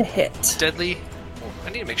to hit. Deadly. Oh, I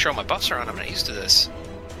need to make sure all my buffs are on. I'm not used to this.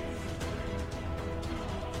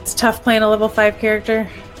 It's tough playing a level 5 character.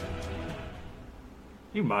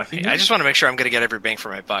 You mocking I just want to make sure I'm going to get every bang for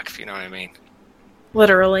my buck, if you know what I mean.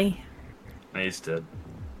 Literally. Nice, dead.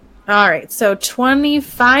 Alright, so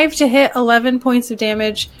 25 to hit, 11 points of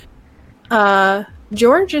damage.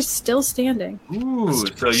 George is still standing. Ooh,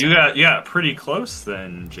 so you got pretty close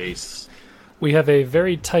then, Jace. We have a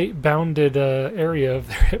very tight bounded area of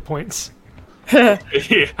their hit points. Yeah.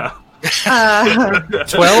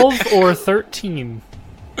 12 or 13.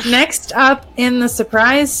 Next up in the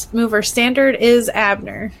surprise mover standard is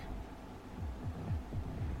Abner.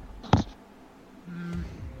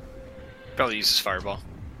 Probably uses fireball.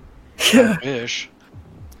 Ish.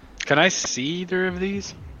 Can I see either of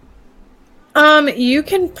these? You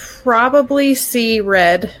can probably see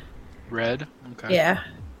red. Red? Okay. Yeah.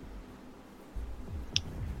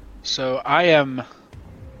 So I am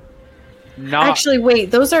not. Actually, wait,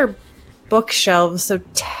 those are bookshelves, so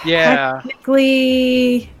Yeah.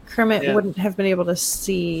 technically Kermit Yeah. wouldn't have been able to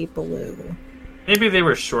see blue. Maybe they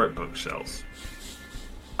were short bookshelves.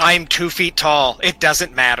 I'm 2 feet tall. It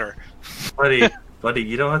doesn't matter. Buddy,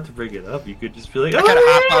 you don't have to bring it up. You could just be like, I gotta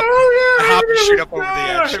hop and shoot up over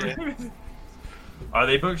the edge. Are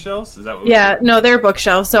they bookshelves? Is that what Yeah, no, they're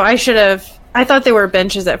bookshelves, so I thought they were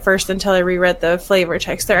benches at first until I reread the flavor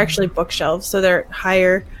text. They're actually bookshelves, so they're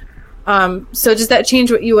higher. So does that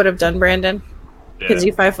change what you would have done, Brandon? Because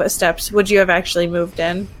you 5-foot steps. Would you have actually moved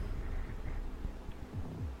in?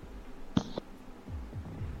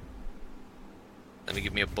 Let me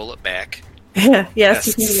give me a bullet back. Yes,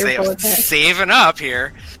 you can get your bullet back. Saving up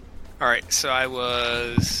here. Alright, so I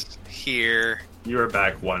was here. You were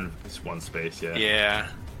back one space, yeah. Yeah.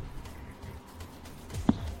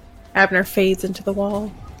 Abner fades into the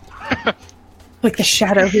wall. Like the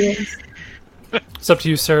shadow he is. It's up to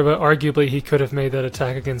you, Sarah, but arguably he could have made that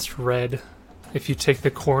attack against red. If you take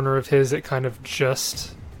the corner of his, it kind of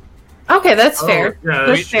just... Okay, that's fair. yeah,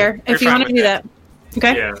 That's fair. You're If you fine want to with do that. that.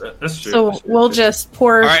 Okay. Yeah, that's true. So That's true. we'll just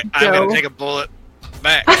pour Alright, I'm Joe. gonna take a bullet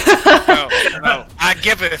back. No. I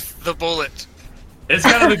giveth the bullet. It's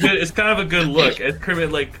kind of a good look as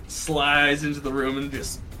Kermit like slides into the room and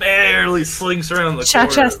just barely slinks around the corner.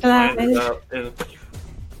 Cha-cha slide. lines up, and-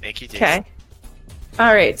 Thank you, Jason. Okay.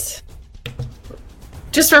 All right.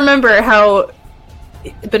 Just remember how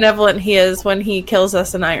benevolent he is when he kills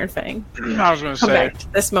us in Iron Fang. I was going to Come say. back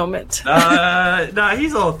to this moment. Nah,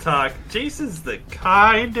 he's all talk. Jason's the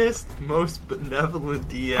kindest, most benevolent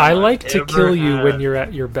DM. I like I've to ever kill you had. when you're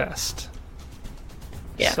at your best.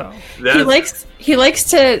 Yeah. So He likes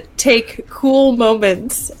to take cool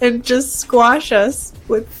moments and just squash us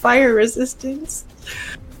with fire resistance.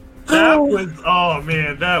 Oh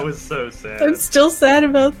man, that was so sad. I'm still sad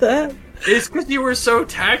about that. It's because you were so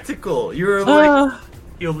tactical. You were like,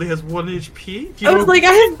 he only has 1 HP. I was like,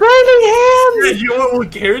 I have burning hands. You know what will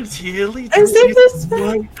guaranteeily I saved this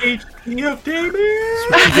 1 HP of damage?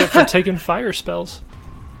 what you get for taking fire spells.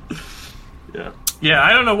 Yeah,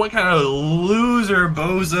 I don't know what kind of loser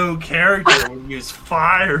bozo character would use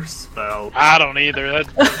fire spell. I don't either.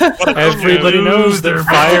 Everybody knows that Loser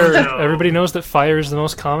fire. bozo. Everybody knows that fire is the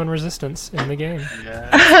most common resistance in the game.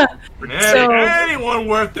 Yeah. So- Anyone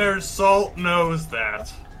worth their salt knows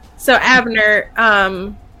that. So Abner,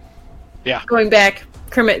 Yeah. going back,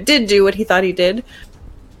 Kermit did do what he thought he did.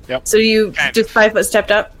 Yep. So you Okay. just 5 foot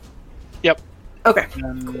stepped up? Yep. Okay.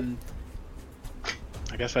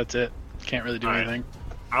 I guess that's it. Can't really do Alright. anything.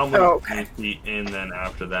 I'll move Okay. 10 feet in then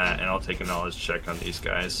after that, and I'll take a knowledge check on these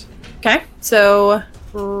guys. Okay. So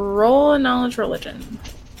roll a knowledge religion.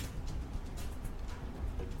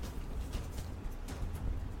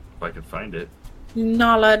 If I could find it.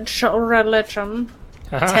 Knowledge religion.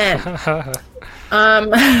 10. So I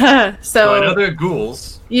know So they're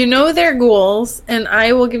ghouls. you know they're ghouls, and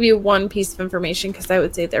I will give you one piece of information because I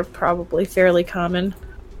would say they're probably fairly common.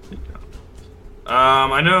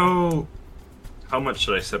 I know. How much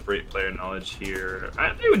should I separate player knowledge here?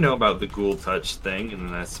 They would know about the ghoul touch thing,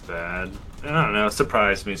 and that's bad. I don't know.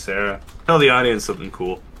 Surprise me, Sarah. Tell the audience something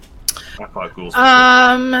cool. I thought ghouls.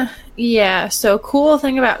 Yeah, so cool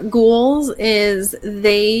thing about ghouls is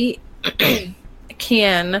they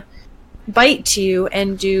can bite you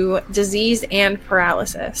and do disease and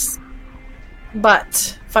paralysis.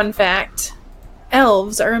 But, fun fact,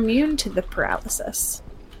 elves are immune to the paralysis.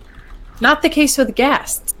 Not the case with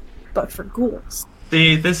ghasts, but for ghouls.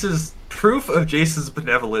 See, this is proof of Jason's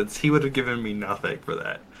benevolence. He would have given me nothing for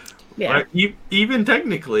that. Yeah. Like, even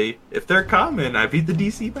technically, if they're common, I beat the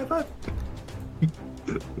DC by 5.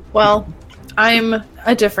 Well, I'm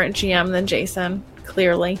a different GM than Jason,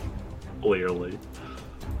 clearly. Clearly.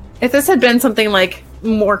 If this had been something like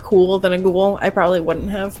more cool than a ghoul, I probably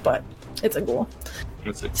wouldn't have, but it's a ghoul.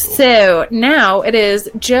 That's it. Cool. So now it is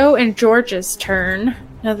Joe and George's turn.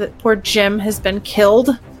 Now that poor Jim has been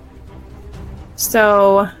killed.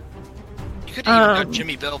 So You could even go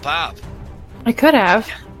Jimmy Bill Bob. I could have.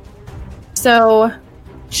 So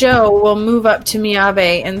Joe will move up to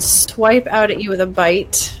Miyabe and swipe out at you with a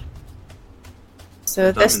bite.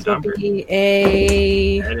 So Dumb this and will Dumber. be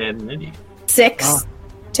a And Nitty. 6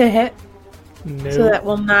 to hit. No. So that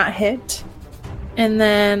will not hit. And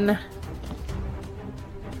then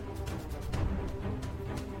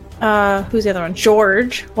who's the other one?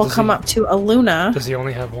 George will Does come he- up to Aluna. Does he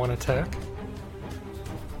only have one attack?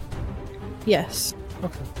 Yes.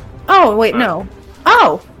 Okay. Oh, wait, no.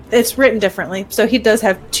 Oh, it's written differently. So he does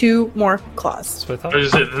have 2 more claws. That's what I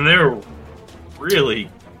thought. And they're really.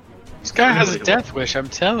 This guy has a Really? death wish, I'm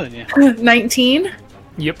telling you. 19.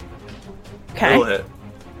 Yep. Okay. Will hit.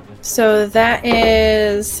 So that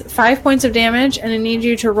is 5 points of damage, and I need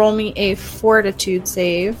you to roll me a fortitude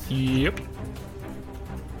save. Yep.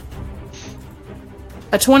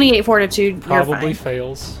 A 28 fortitude, you're Probably fine.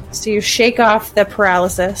 fails. So you shake off the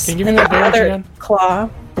paralysis. Can you give and me the that damage other again? claw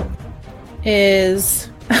is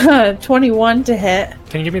 21 to hit.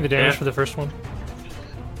 Can you give me the damage Yeah. for the first one?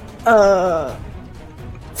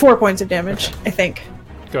 4 points of damage, I think.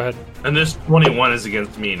 Go ahead. And this 21 is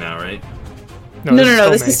against me now, right? No,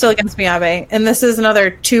 this me. is still against Miyabe. And this is another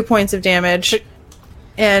 2 points of damage.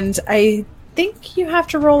 And I think you have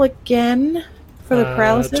to roll again for the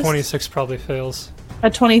paralysis. 26 probably fails. A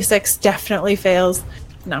 26 definitely fails.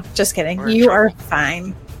 No, just kidding. We're in You trouble. are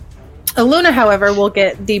fine. Aluna, however, will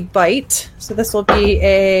get the bite. So this will be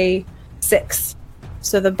a 6.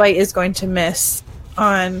 So the bite is going to miss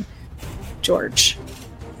on George.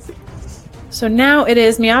 So now it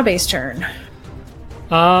is Miyabe's turn.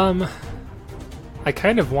 I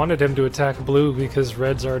kind of wanted him to attack blue because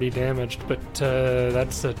red's already damaged, but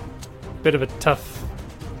that's a bit of a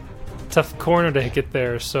tough corner to get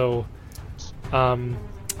there. So,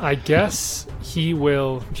 I guess he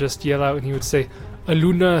will just yell out and he would say,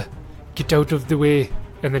 "Aluna, get out of the way,"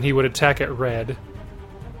 and then he would attack at red.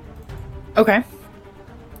 Okay.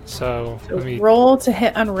 So let me Roll to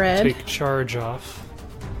hit on red. take charge off.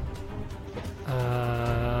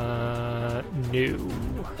 No.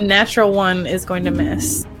 Natural 1 is going to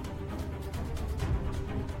miss.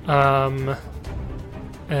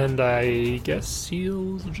 And I guess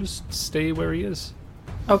he'll just stay where he is.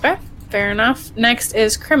 Okay, fair enough. Next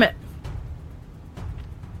is Crimit.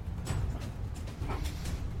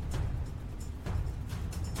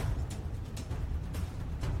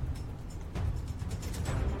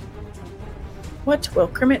 What will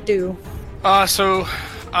Crimit do? I'm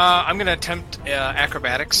going to attempt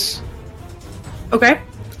acrobatics Okay.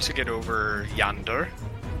 to get over yonder.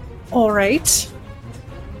 All right.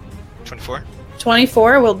 24.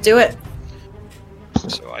 24 will do it.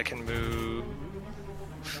 So I can move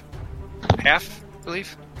half, I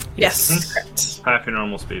believe. Yes, correct. Half your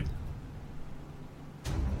normal speed.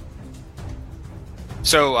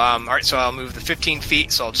 So, alright, so I'll move the 15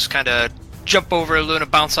 feet, so I'll just kind of jump over Luna,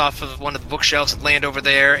 bounce off of one of the bookshelves and land over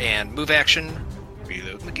there, and move action,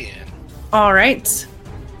 reload again. All right.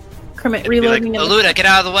 Crimit Be like, reloading. Luna, get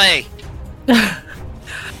out of the way!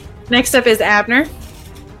 Next up is Abner.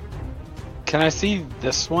 Can I see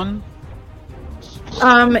this one?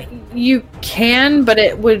 You can, but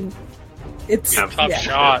it would. It's Yeah, Tough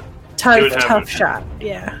shot. You would have tough it. shot.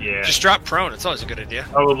 Yeah, Yeah. Just drop prone, it's always a good idea.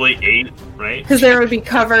 Probably 8, right? because there would be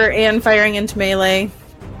cover and firing into melee.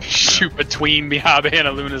 Shoot between Mihabe and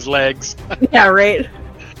Luna's legs. Yeah, right.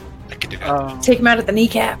 I can do that. Take him out at the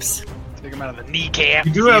kneecaps. Take him out of the kneecap.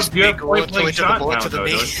 You do have, Use you have big point bullet blank to the shot bullet now, to the though,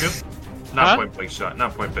 knee. don't you? Not Huh? point blank shot.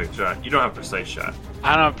 Not point blank shot. You don't have precise shot.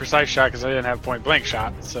 I don't have precise shot because I didn't have point blank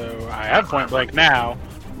shot. So I have point blank now.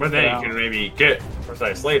 But then Yeah. you can maybe get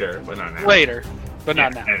precise later, but not now. Later, but Yeah,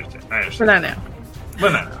 not I understand. I For understand. not now.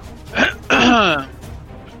 But not now. now.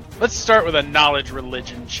 Let's start with a knowledge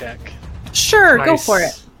religion check. Sure, go Nice. for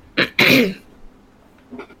it.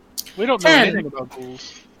 We don't know 10. anything about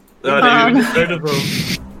ghouls. Not even heard of them.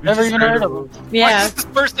 Never even heard of them. Why Yeah. is this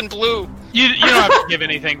first in blue? You don't have to give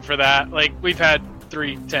anything for that. Like, we've had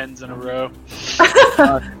 3 10s in a row.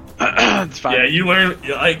 It's fine. Yeah, you learn.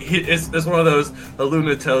 Like it's one of those.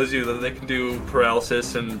 Luna tells you that they can do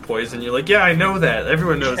paralysis and poison. You're like, yeah, I know that.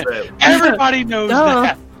 Everyone knows that. Everybody knows Duh.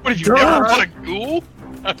 that. What, have you Duh. never fought a ghoul?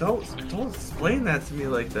 Don't explain that to me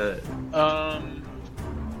like that.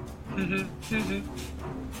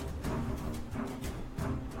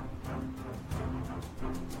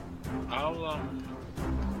 I'll,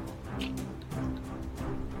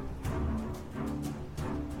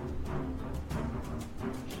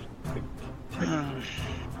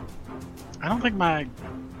 I don't think my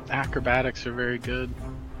acrobatics are very good.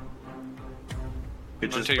 You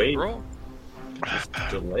just Until wait. you roll. Just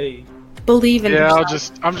delay. Believe in Yeah,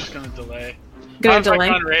 yourself. I'm just gonna delay. Gonna Sounds like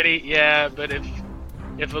delay. unready, yeah, but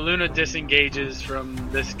if Aluna disengages from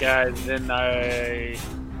this guy, then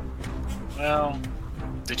well,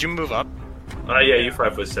 Did you move up? Yeah, you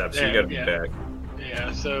 5 foot steps, so you Yeah, gotta be yeah. back.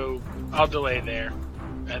 yeah, so I'll delay there.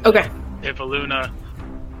 And Okay. if Aluna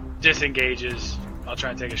disengages, I'll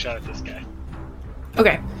try and take a shot at this guy.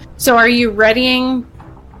 Okay. So are you readying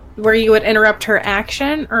where you would interrupt her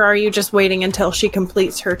action, or are you just waiting until she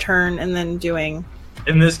completes her turn and then doing...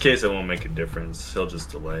 In this case, it won't make a difference. He'll just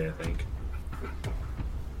delay, I think.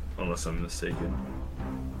 Unless I'm mistaken.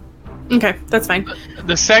 Okay, that's fine.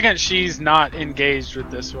 The second she's not engaged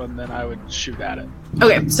with this one, then I would shoot at it.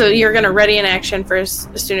 Okay, so you're going to ready an action first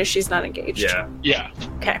as soon as she's not engaged. Yeah. Yeah.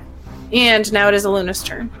 Okay. And now it is Aluna's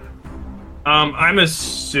turn. I'm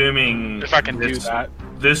assuming If I can do this, that.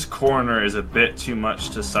 this corner is a bit too much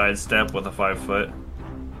to sidestep with a 5 foot.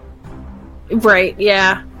 Right,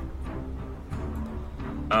 yeah.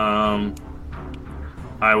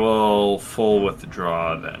 I will full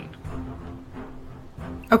withdraw then.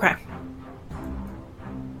 Okay.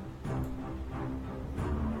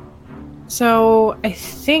 So, I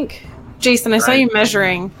think... Jason, I saw you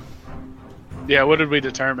measuring. Yeah, what did we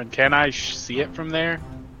determine? Can I see it from there?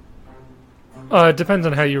 It depends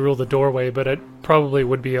on how you rule the doorway, but it probably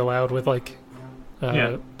would be allowed with like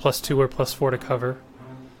Yeah. +2 or +4 to cover.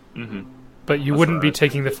 Mm-hmm. But you That's wouldn't what be I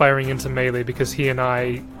taking the firing into melee because he and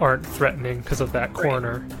I aren't threatening because of that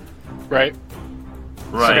corner. Right.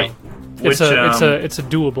 Right. It's a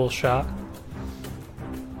doable shot.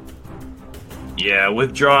 Yeah,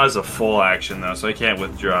 withdraw is a full action though, so I can't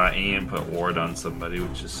withdraw and put ward on somebody,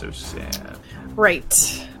 which is so sad.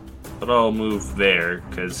 Right. But I'll move there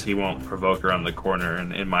because he won't provoke around the corner,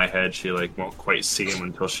 and in my head, she like won't quite see him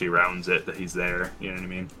until she rounds it that he's there. You know what I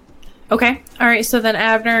mean? Okay. Alright, so then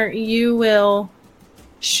Abner, you will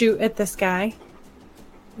shoot at this guy.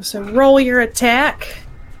 So roll your attack.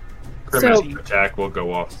 Criminal So- attack will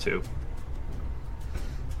go off too.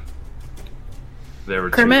 There were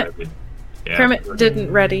Kermit? two. Yeah. Kermit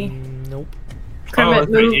didn't ready. Nope. Kermit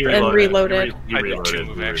that's right, moved you and reloaded. You I did reloaded. 2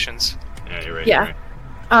 move actions. Yeah, you're right. Yeah. You're right.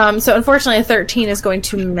 So unfortunately, a 13 is going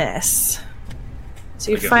to miss.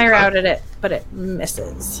 So you Okay. fire out at it, but it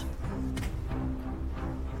misses.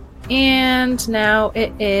 And now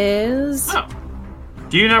it is. Oh.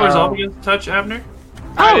 Do you not resolve against touch, Abner?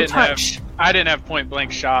 Oh, touch. I didn't have point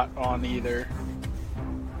blank shot on either.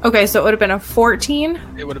 Okay, so it would have been a 14.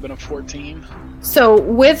 It would have been a 14. So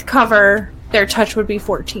with cover, their touch would be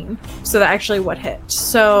 14. So that actually would hit.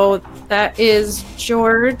 So that is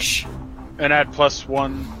George. And add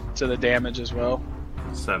 +1 to the damage as well.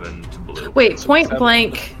 7 to blue. Wait, point 7.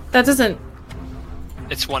 blank. That doesn't.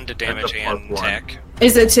 It's 1 to damage That's a and +1. attack.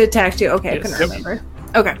 Is it to attack too? Okay, I Yes. couldn't remember.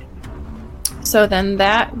 Okay. So then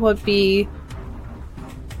that would be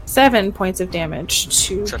 7 points of damage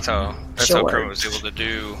to So that's how George. Kermit was able to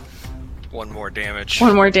do 1 more damage.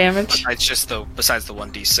 one more damage. Besides the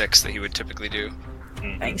 1d6 that he would typically do.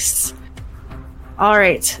 Nice. All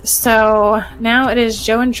right. So now it is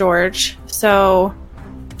Joe and George. So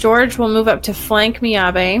George will move up to flank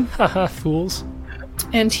Miyabe, Haha, fools.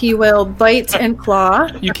 and he will bite and claw.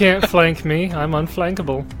 You can't flank me. I'm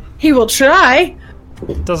unflankable. He will try.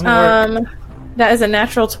 Doesn't work. That is a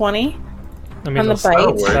natural 20 I mean, on the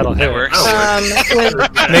that'll- bite. that'll hit. works.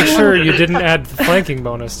 Make sure you didn't add the flanking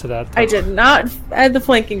bonus to that. I did not add the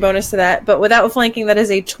flanking bonus to that, but without flanking, that is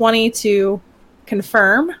a 20 to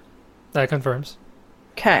confirm. That confirms.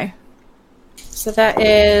 Okay. So that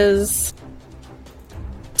is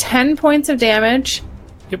 10 points of damage.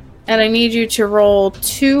 Yep. And I need you to roll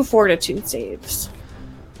 2 fortitude saves.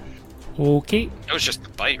 Okay. It was just a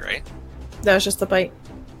bite, right? That was just the bite.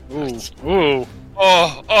 Ooh.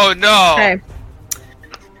 Oh no! Okay.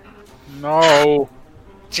 No.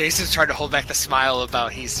 Jason's trying to hold back the smile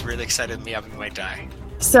about he's really excited Miyabi might die.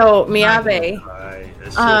 So, Miyabe,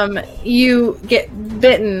 you get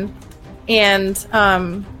bitten, and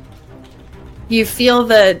you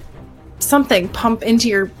feel something pump into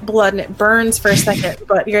your blood, and it burns for a second,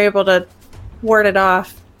 but you're able to ward it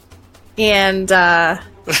off. And,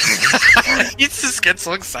 He just gets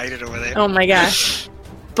so excited over there. oh my gosh.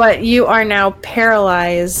 But you are now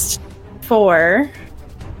paralyzed for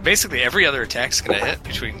Basically, every other attack's gonna hit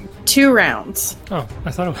between. 2 rounds. Oh,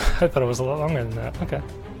 I thought it was a lot longer than that. Okay.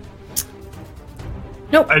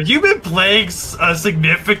 Have you been playing a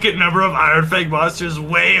significant number of Iron Fang monsters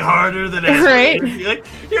way harder than ever? Right. Like,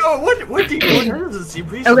 what does it seem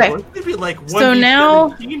reasonable? Okay. It's gonna be like 1 So now-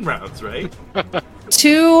 17 rounds, right?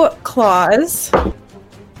 2 claws.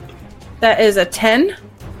 That is a 10.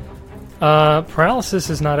 Paralysis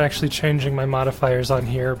is not actually changing my modifiers on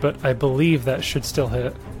here, but I believe that should still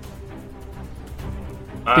hit.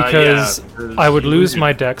 Because I would lose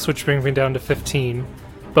my dex, which brings me down to 15.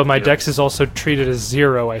 But my dex is also treated as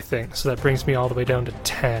 0, I think. So that brings me all the way down to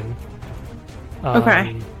 10.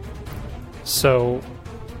 Okay. So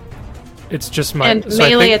it's just my... And so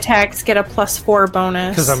melee attacks get a +4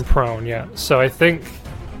 bonus. Because I'm prone, yeah. So I think...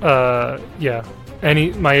 yeah.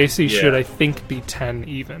 My AC should, I think, be 10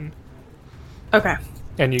 even. Okay.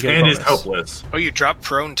 And you get And bonus. is helpless. Oh, you drop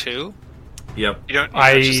prone too? Yep. You don't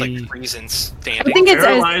just like freeze and standing? I think it's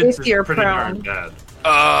Paralyzed as if is you're pretty prone. darn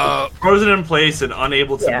bad. Frozen in place and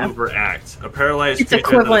unable to Yeah. move or act. A paralyzed It's creature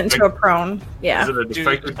equivalent has to a prone. Yeah. a Do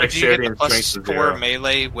defective you dexterity get the and strength of +4 0.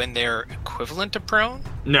 melee when they're equivalent to prone?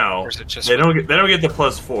 No, Or is it just they don't get the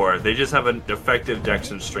 +4. They just have an effective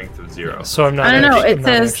dex and strength of 0. So I'm not, I don't know, actually, it I'm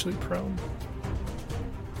says- not actually prone.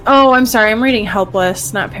 Oh, I'm sorry. I'm reading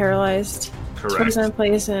helpless, not paralyzed. Correct. Frozen in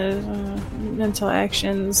place, mental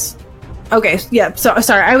actions. Okay, yeah. So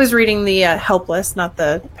sorry, I was reading the helpless, not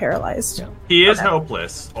the paralyzed. Yeah. He is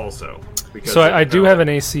helpless also. because So of I do the- have an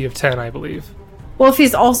AC of 10, I believe. Well, if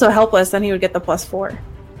he's also helpless, then he would get the +4.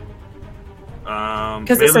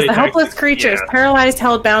 Because it says melee the helpless attacks- creature is yeah, paralyzed,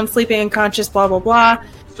 held, bound, sleeping, unconscious, blah blah blah.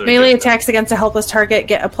 so Melee you get- attacks against a helpless target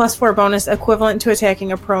get a +4 bonus equivalent to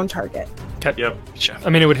attacking a prone target. Yep. Gotcha. I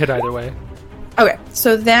mean, it would hit either way. Okay,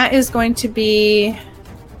 so that is going to be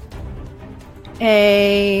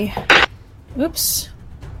a oops,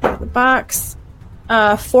 out of the box.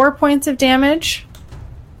 4 points of damage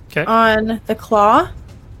Okay. on the claw,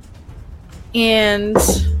 and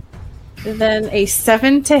then a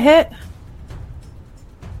 7 to hit.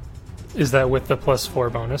 Is that with the +4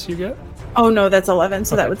 bonus you get? Oh no, that's 11,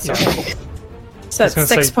 so that Okay, would still yeah. hit. So I was that's gonna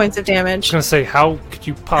 6 say- points of I was damage. going to say, how could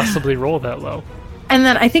you possibly roll that low? And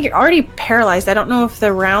then I think you're already paralyzed. I don't know if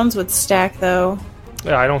the rounds would stack though.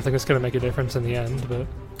 Yeah, I don't think it's going to make a difference in the end, but...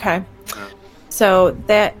 Okay. So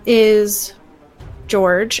that is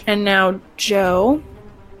George, and now Joe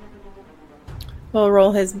will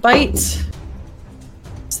roll his bite.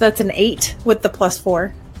 So that's an 8 with the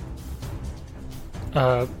 +4.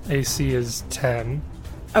 AC is 10.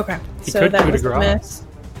 Okay. He So could that coup de was a grace. miss.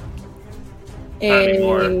 Not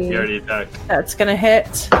anymore. He already attacked. That's gonna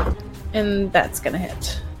hit, and that's gonna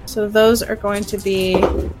hit. So those are going to be.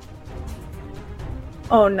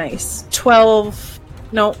 Oh, nice.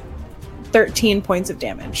 13 points of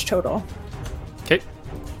damage total. Okay.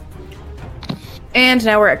 And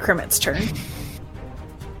now we're at Kermit's turn.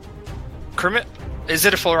 Kermit, is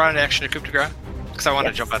it a full round action to coup de grace? Because I want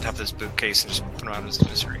Yes. to jump on top of this bookcase and just put him out of his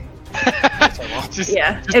misery. Just,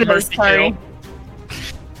 Yeah, just it is. mercy Sorry. kill.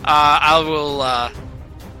 I will.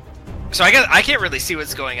 So I guess I can't really see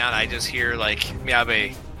what's going on. I just hear like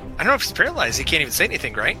Miyabe. I don't know if he's paralyzed. He can't even say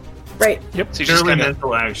anything, right? Right. Yep. So he's just Purely kind of.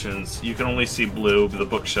 mental actions. You can only see blue. The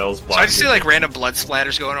bookshelves So block. I just see you. like random blood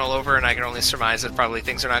splatters going all over, and I can only surmise that probably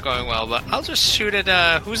things are not going well. But I'll just shoot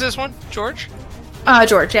at who's this one? George?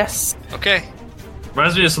 George, yes. Okay.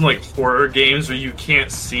 Reminds me of some like horror games where you can't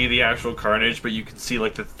see the actual carnage, but you can see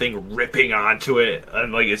like the thing ripping onto it,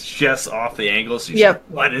 and like it's just off the angle, so you Yep.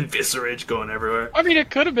 see blood and viscerage going everywhere. I mean, it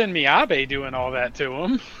could have been Miyabe doing all that to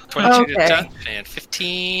him. 22 to Okay. touch and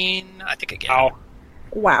 15. I think again. Ow.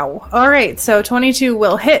 Wow. All right, so 22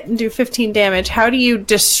 will hit and do 15 damage. How do you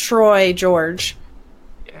destroy George?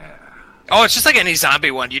 Yeah. Oh, it's just like any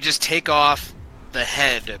zombie one. You just take off the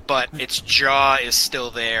head, but its jaw is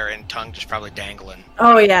still there and tongue just probably dangling.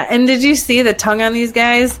 Oh, yeah. And did you see the tongue on these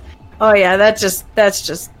guys? Oh, yeah, that's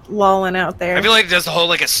just lolling out there. I feel like it does the whole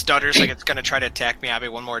like it stutters, like it's gonna try to attack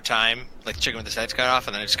Miyabe one more time, like the chicken with its head cut off,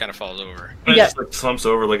 and then it just kind of falls over. And it Yep. just like slumps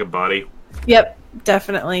over like a body. Yep,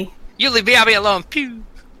 definitely. You leave Miyabe alone. Pew.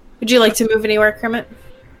 Would you like to move anywhere, Kermit?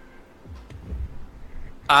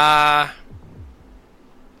 Or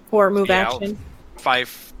move Yeah, action? 5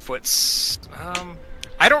 foot.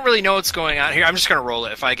 I don't really know what's going on here. I'm just gonna roll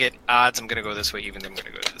it. If I get odds, I'm gonna go this way. Even though I'm gonna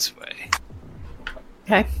go this way.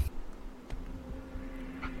 Okay.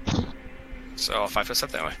 So 5 foot step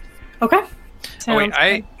that way. Okay. Oh wait,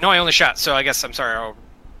 Sounds good. I only shot. So I guess I'm sorry.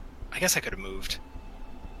 I guess I could have moved.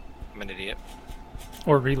 I'm an idiot.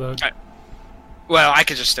 Or reload. Well, I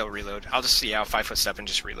could just still reload. I'll just 5 foot step and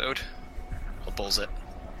just reload. I'll bulls it.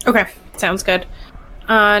 Okay, sounds good.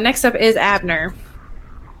 Next up is Abner.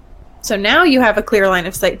 So now you have a clear line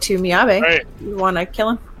of sight to Miyabe. Right. You want to kill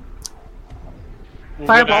him? Wouldn't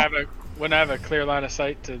Fireball. I have a clear line of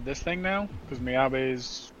sight to this thing now? Because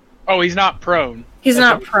Miyabe's... Oh, he's not prone. He's That's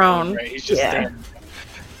not what- prone. Right, he's just Yeah. standing.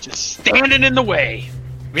 Just standing in the way.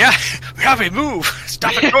 Yeah, Miyabe, move!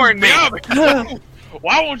 Stop ignoring me!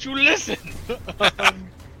 Why won't you listen?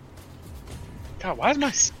 God, why is my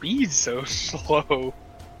speed so slow?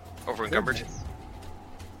 Over encumbered.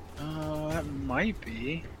 That might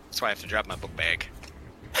be. That's why I have to drop my book bag.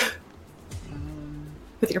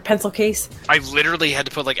 With your pencil case. I literally had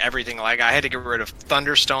to put like everything. Like I had to get rid of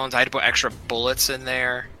thunderstones. I had to put extra bullets in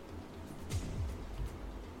there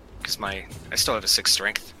because I still have a 6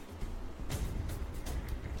 strength.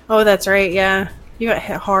 Oh, that's right, yeah. You got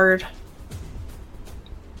hit hard.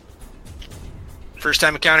 First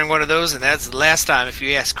time encountering one of those, and that's the last time if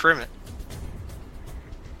you ask Kermit.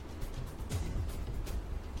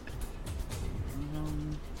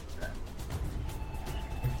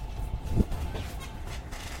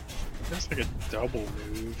 That's like a double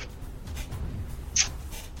move.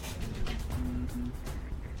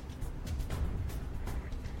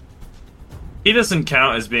 He doesn't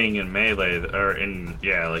count as being in melee or in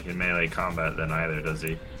melee combat then either, does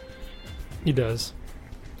he? He does.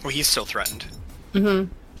 Well, he's still threatened.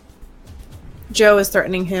 Mm-hmm. Joe is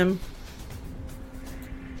threatening him.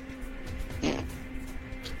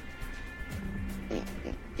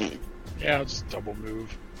 Yeah, I'll just double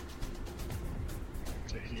move.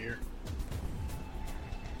 To here.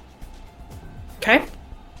 Okay.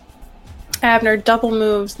 Abner double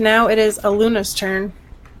moves. Now it is Aluna's turn.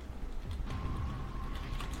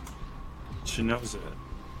 She knows it.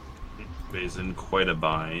 He's in quite a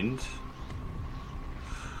bind.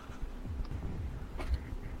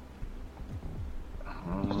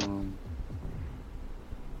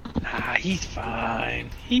 Nah, he's fine.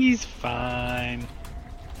 He's fine.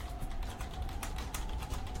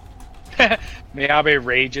 Miyabe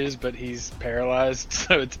rages, but he's paralyzed,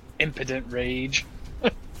 so it's impotent rage.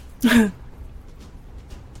 Oh,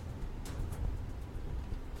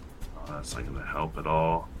 that's not gonna help at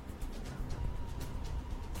all.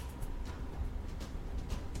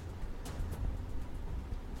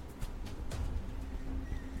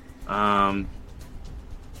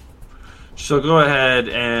 She'll go ahead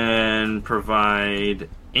and provide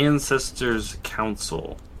Ancestors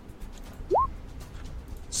Council.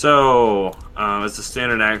 So, As a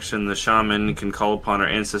standard action, the shaman can call upon our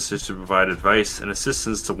ancestors to provide advice and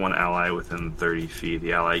assistance to one ally within 30 feet.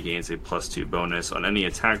 The ally gains a +2 bonus on any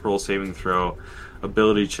attack roll, saving throw,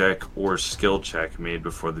 ability check, or skill check made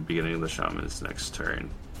before the beginning of the shaman's next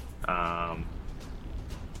turn. And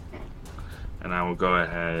I will go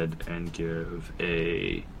ahead and give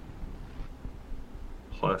a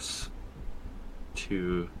 +2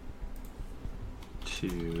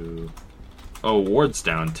 to... Oh, ward's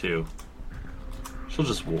down too. She'll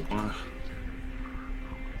just...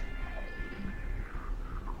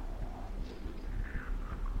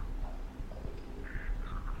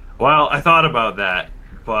 Well, I thought about that,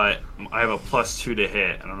 but I have a +2 to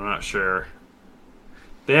hit, and I'm not sure.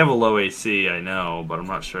 They have a low AC, I know, but I'm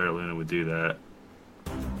not sure Luna would do that.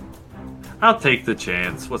 I'll take the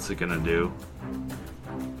chance. What's it gonna do?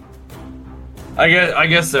 I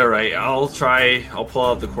guess they're right. I'll pull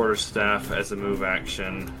out the quarterstaff as a move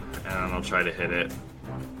action, and I'll try to hit it.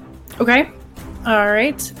 Okay. All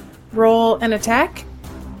right. Roll an attack.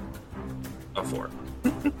 A 4.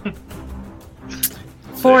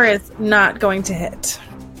 4 is not going to hit.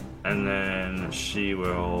 And then she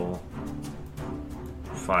will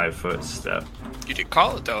 5-foot step You did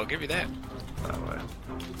call it, though. I'll give you that. that way.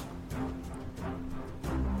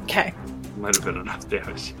 Okay. Might have been enough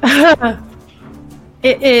damage.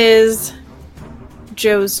 It is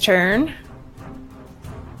Joe's turn.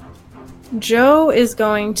 Joe is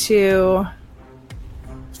going to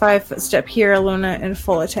 5-foot step here, Luna, and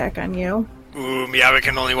full attack on you. Ooh, Miyabi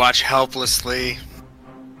can only watch helplessly.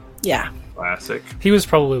 Yeah. Classic. He was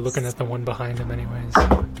probably looking at the one behind him anyways.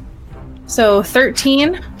 So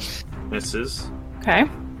 13. Misses. Okay.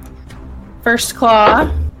 First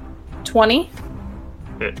claw, 20.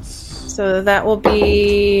 Hits. So that will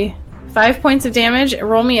be 5 points of damage.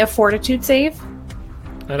 Roll me a fortitude save.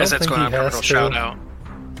 I don't As that's think going he on, has Criminal to. shout out.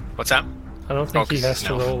 What's that? I don't think he has to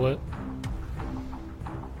no. roll it.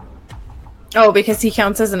 Oh, because he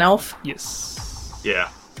counts as an elf? Yes. Yeah.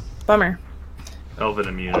 Bummer. Elven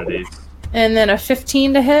immunities. And then a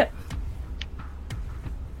 15 to hit.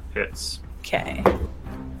 Hits. Okay.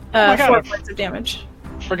 my God. 4 points of damage.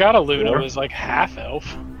 Forgot Aluna 4? was like half elf.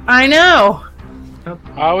 I know! I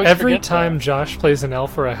always Every forget time Josh plays an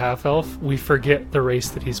elf or a half elf, we forget the race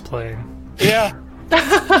that he's playing. that.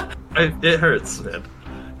 Yeah. It hurts, man.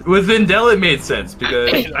 With Vendel, it made sense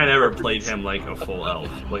because I never played him like a full elf.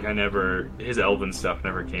 Like his elven stuff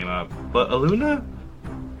never came up. But Aluna,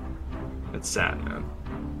 it's sad, man.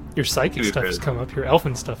 Your psychic To be stuff fair. has come up. Your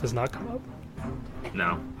elfin stuff has not come up.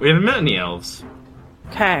 No, we haven't met any elves.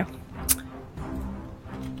 Okay.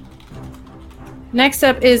 Next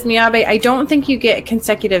up is Miyabe. I don't think you get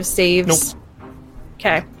consecutive saves. Nope.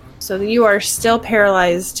 Okay. So you are still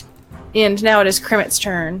paralyzed. And now it is Krimit's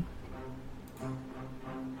turn.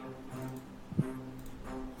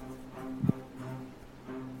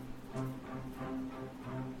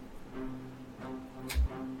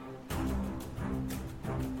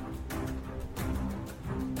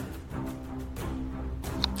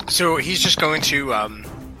 So he's just going to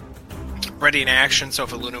ready an action, so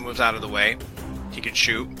if Aluna moves out of the way, he can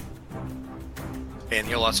shoot. And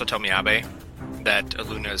he'll also tell Miyabe that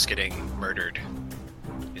Aluna is getting murdered.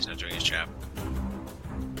 He's not doing his job.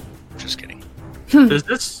 Just kidding.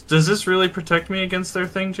 Does this really protect me against their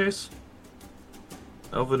thing, Jace?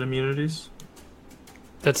 Elven immunities?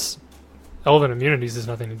 That's elven immunities has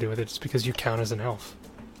nothing to do with it. It's because you count as an elf.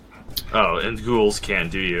 Oh, and ghouls can't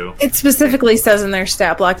do you. It specifically says in their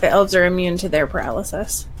stat block that elves are immune to their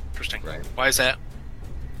paralysis. Interesting. Why is that?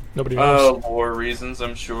 Nobody knows. Lore reasons,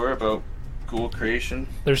 I'm sure, about ghoul creation.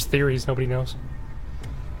 There's theories. Nobody knows.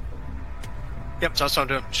 Yep, so that's what I'm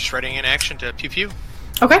doing. Just readying an action to pew pew.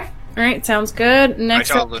 Okay. Alright, sounds good. I Next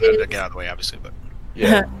tell up, Aluna to is... get out of the way, obviously, but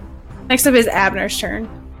Next up is Abner's turn.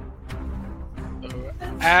 So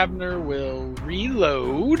Abner will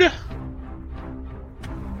reload.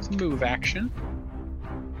 It's a move action.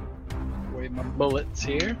 Away my bullets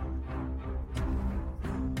here.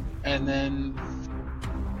 And then...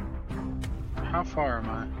 How far am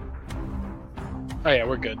I? Oh yeah,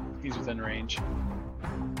 we're good. He's within range.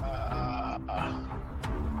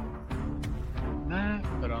 That,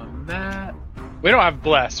 but on that... We don't have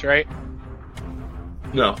Bless, right?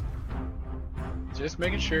 No. Just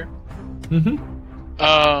making sure. Mm-hmm.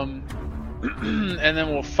 And then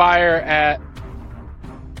we'll fire at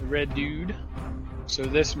the red dude. So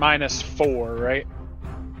this -4, right?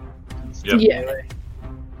 Yep. Yeah.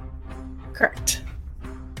 Correct.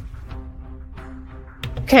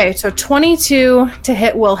 Okay, so 22 to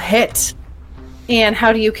hit will hit. And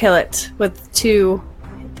how do you kill it? With 2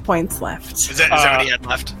 points left. is that what he had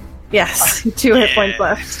left? Yes, 2 hit points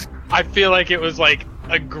left. I feel like it was like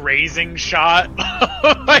a grazing shot.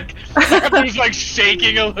 Like he's like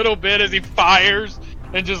shaking a little bit as he fires,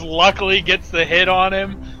 and just luckily gets the hit on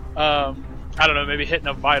him. I don't know, maybe hitting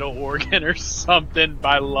a vital organ or something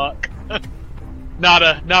by luck. Not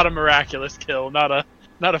a miraculous kill, not a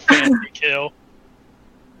fancy kill.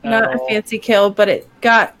 Not a fancy kill, but it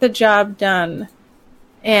got the job done.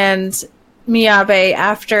 And Miyabe,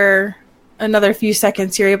 after another few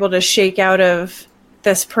seconds, you're able to shake out of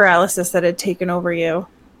this paralysis that had taken over you.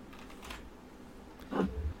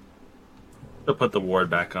 They'll put the ward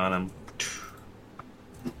back on him.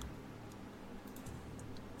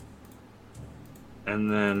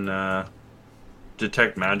 And then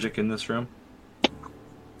detect magic in this room.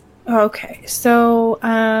 Okay, so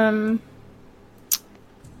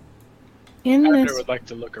in I this would like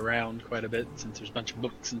to look around quite a bit since there's a bunch of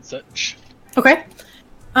books and such. Okay.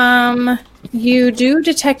 You do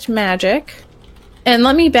detect magic. And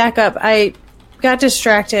let me back up. I got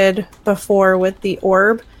distracted before with the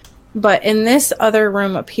orb, but in this other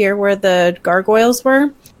room up here where the gargoyles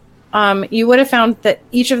were, you would have found that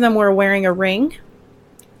each of them were wearing a ring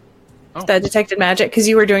that detected magic, because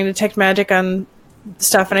you were doing detect magic on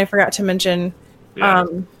stuff, and I forgot to mention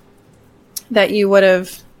that you would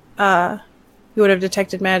have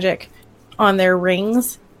detected magic on their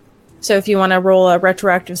rings. So if you want to roll a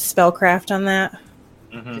retroactive spellcraft on that.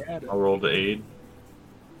 Mm-hmm. I'll roll the aid.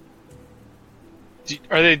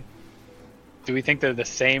 Do we think they're the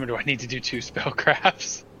same, or do I need to do 2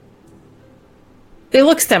 spellcrafts? They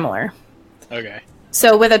look similar. Okay.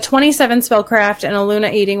 So with a 27 spellcraft and Aluna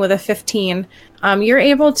aiding with a 15, you're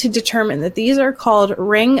able to determine that these are called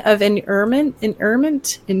Ring of Inurement.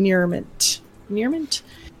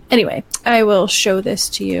 Anyway, I will show this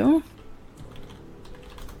to you.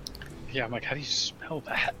 Yeah, I'm like, how do you spell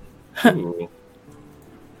that? Ooh.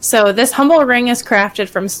 So this humble ring is crafted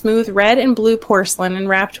from smooth red and blue porcelain and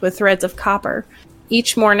wrapped with threads of copper.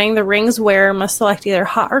 Each morning, the ring's wearer must select either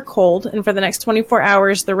hot or cold, and for the next 24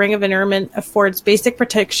 hours, the Ring of Inurement affords basic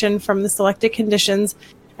protection from the selected conditions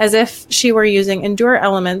as if she were using Endure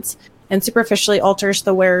elements, and superficially alters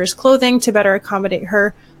the wearer's clothing to better accommodate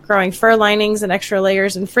her, growing fur linings and extra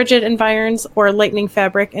layers in frigid environs or lightning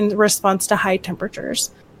fabric in response to high temperatures.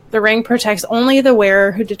 The ring protects only the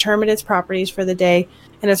wearer who determined its properties for the day,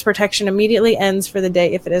 and its protection immediately ends for the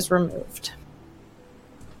day if it is removed.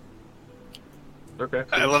 Okay.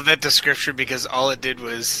 I love that description because all it did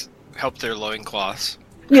was help their loincloths.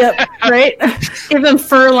 Yep, right? Give them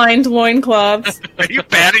fur-lined loincloths. Are you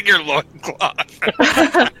patting your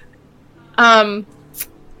loincloth? And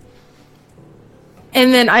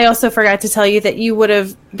then I also forgot to tell you that you would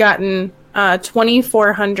have gotten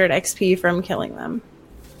 2,400 XP from killing them.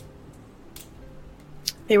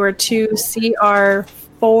 They were 2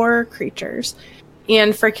 CR4 creatures.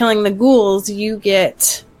 And for killing the ghouls, you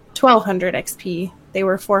get 1,200 XP. They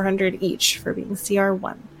were 400 each for being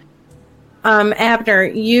CR1. Abner,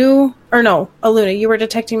 Aluna, you were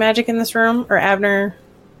detecting magic in this room? Or Abner?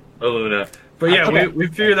 Aluna. But yeah, Okay. we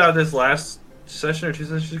figured out this last session or 2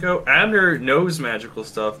 sessions ago. Abner knows magical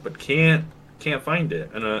stuff, but can't find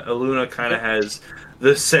it. And Aluna kind of has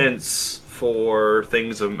the sense for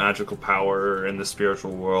things of magical power in the spiritual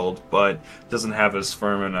world, but doesn't have as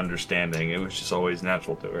firm an understanding. It was just always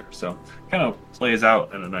natural to her. So kind of plays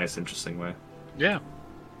out in a nice, interesting way. Yeah.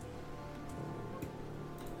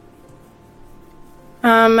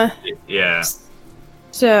 Yeah.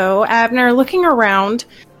 So, Abner, looking around,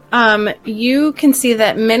 you can see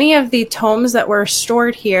that many of the tomes that were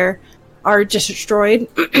stored here are destroyed.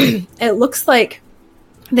 It looks like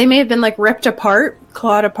they may have been ripped apart,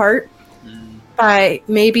 clawed apart by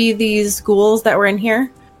maybe these ghouls that were in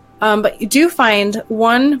here. But you do find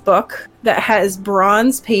one book that has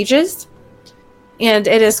bronze pages, and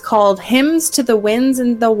it is called Hymns to the Winds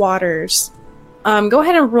and the Waters. Go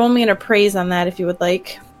ahead and roll me an appraise on that if you would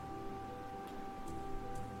like.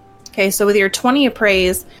 Okay, so with your 20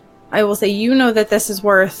 appraise, I will say you know that this is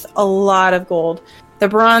worth a lot of gold. The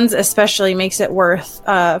bronze especially makes it worth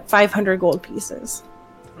 500 gold pieces.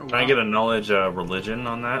 Can I get a knowledge religion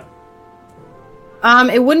on that?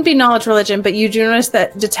 It wouldn't be knowledge religion, but you do notice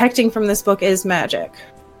that detecting from this book is magic.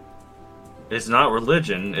 It's not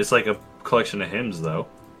religion. It's like a collection of hymns, though.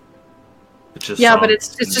 It's just Yeah, but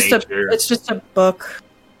it's nature. just a book.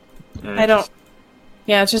 Yeah, I don't.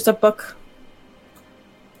 Yeah, it's just a book.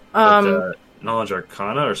 Knowledge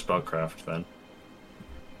Arcana or Spellcraft, then?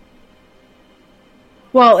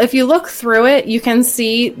 Well, if you look through it, you can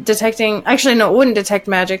see detecting... Actually, no, it wouldn't detect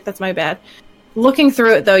magic. That's my bad. Looking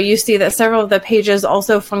through it, though, you see that several of the pages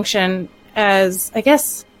also function as... I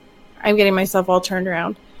guess I'm getting myself all turned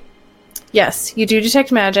around. Yes, you do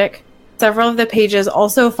detect magic. Several of the pages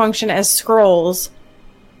also function as scrolls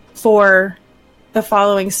for the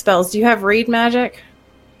following spells. Do you have read magic?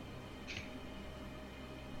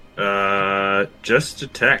 Just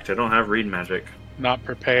detect. I don't have read magic. Not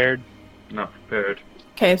prepared. Not prepared.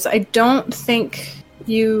 Okay, so I don't think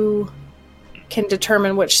you can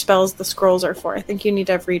determine which spells the scrolls are for. I think you need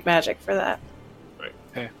to have read magic for that.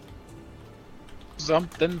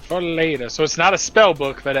 Something for later. So it's not a spell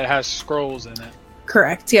book, but it has scrolls in it.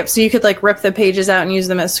 Correct. Yep. So you could like rip the pages out and use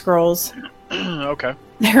them as scrolls. Okay.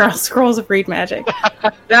 They're all scrolls of read magic.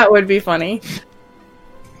 That would be funny.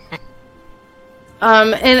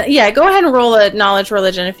 And yeah, go ahead and roll a knowledge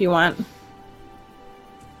religion if you want.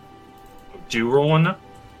 Do you roll one now?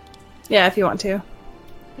 Yeah, if you want to.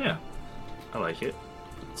 Yeah. I like it.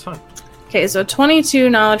 It's fun. Okay, so 22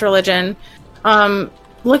 knowledge religion.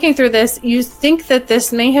 Looking through this, you think that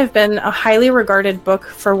this may have been a highly regarded book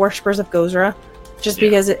for worshippers of Gozra, just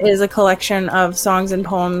because it is a collection of songs and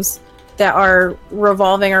poems that are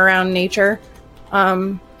revolving around nature.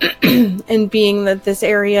 And being that this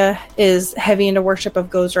area is heavy into worship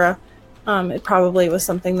of Gozra, it probably was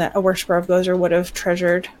something that a worshipper of Gozra would have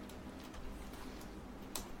treasured.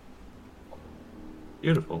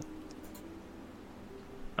 Beautiful.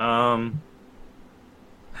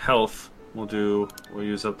 Health. We'll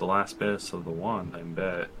use up the last bits of the wand, I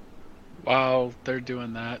bet. While they're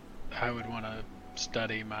doing that, I would want to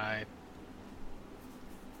study my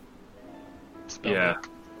spell Yeah. book.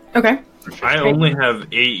 Okay. I only have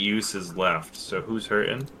 8 uses left, so who's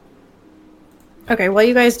hurting? Okay, while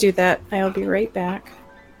you guys do that, I'll be right back.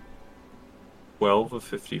 12 of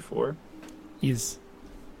 54. He's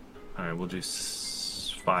Alright, we'll do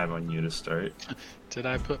 5 on you to start. Did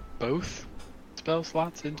I put both spell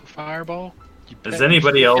slots into Fireball? Is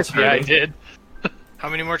anybody else Yeah, I hurting? did. How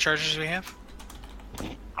many more charges do we have?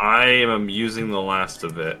 I am using the last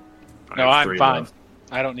of it. I No, have I'm 3 fine. left.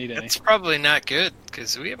 I don't need any. It's probably not good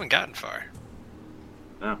because we haven't gotten far.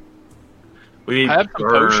 We I have some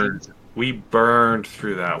potions. burned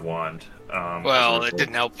through that wand. As Well, a it result.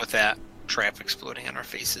 didn't help with that trap exploding on our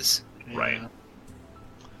faces. Right.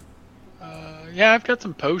 Yeah, I've got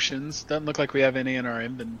some potions. Doesn't look like we have any in our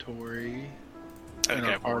inventory. In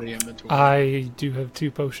Okay. our party inventory. I do have 2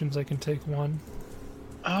 potions. I can take one.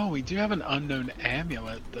 Oh, we do have an unknown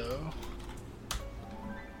amulet, though.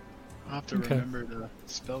 I'll have to Okay. remember to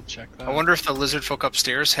spell check that. I wonder if the lizard folk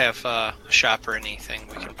upstairs have a shop or anything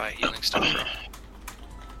we can buy healing stuff from.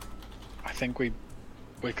 I think we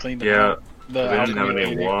cleaned it Yeah, up. The they didn't have alchemy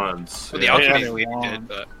any lady. wands. Well, the Yeah. alchemy Yeah, we wand. did,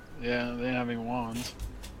 but Yeah, they didn't have any wands.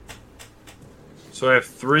 So I have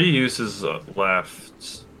 3 uses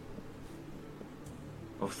left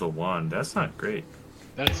of the wand. That's not great.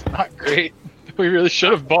 That's not great. We really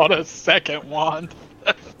should have bought a second wand.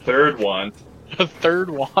 3rd wand. A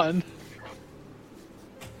third wand.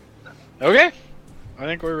 Okay. I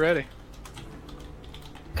think we're ready.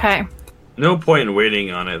 Okay. No point in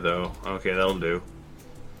waiting on it though. Okay, that'll do.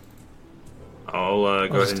 I'll go I'll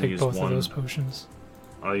ahead just and take use both one. of those potions.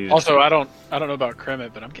 I'll use. Also, I don't know about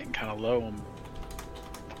Kremet, but I'm getting kind of low on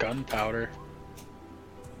gunpowder.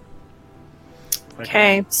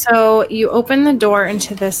 Okay, so you open the door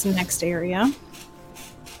into this next area.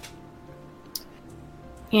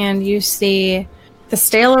 And you see the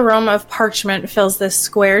stale aroma of parchment fills this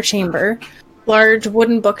square chamber. Large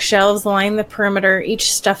wooden bookshelves line the perimeter,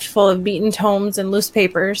 each stuffed full of beaten tomes and loose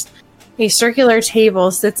papers. A circular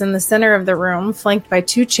table sits in the center of the room, flanked by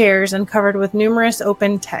 2 chairs and covered with numerous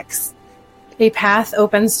open texts. A path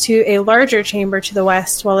opens to a larger chamber to the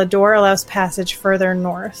west, while a door allows passage further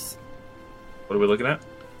north. What are we looking at?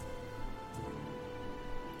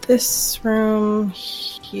 This room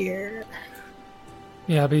here.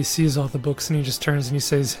 Yeah, but he sees all the books and he just turns and he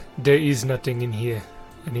says, "There is nothing in here,"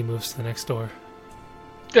 and he moves to the next door.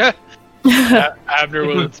 Abner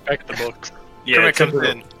will inspect the books. Kermit except comes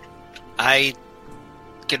for- in. I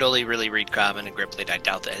can only really read Common and Gripplet. I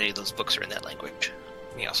doubt that any of those books are in that language.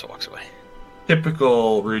 He also walks away.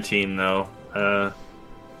 Typical routine though.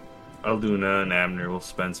 Aluna and Abner will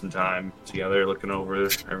spend some time together looking over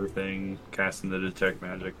everything, casting the detect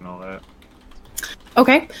magic and all that.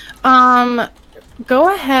 Okay.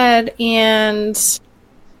 Go ahead and...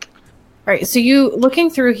 Alright, so you, looking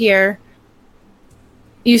through here,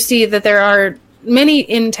 you see that there are many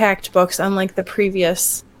intact books, unlike the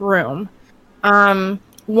previous room.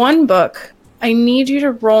 One book, I need you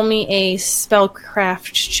to roll me a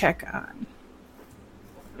spellcraft check on.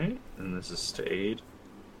 Right? And this is to aid.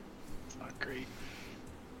 It's not great.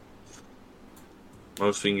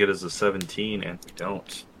 Most we can get is a 17, and we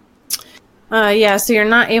don't. Yeah, so you're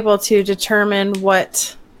not able to determine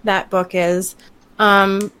what that book is.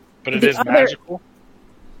 But it is magical.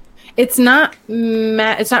 It's not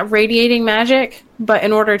it's not radiating magic, but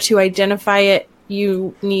in order to identify it,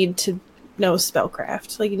 you need to know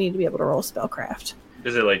spellcraft. Like, you need to be able to roll spellcraft.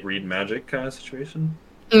 Is it like read magic kind of situation?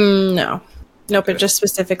 No. Nope, Okay. it just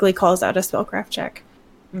specifically calls out a spellcraft check.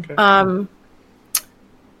 Okay.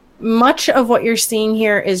 Much of what you're seeing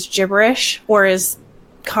here is gibberish or is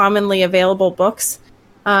commonly available books.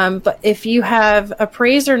 But if you have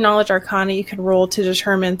appraise or knowledge arcana, you can roll to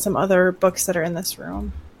determine some other books that are in this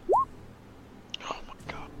room. Oh my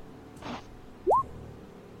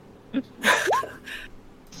god.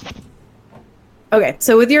 Okay,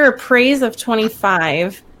 so with your appraise of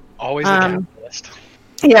 25, Always a capitalist.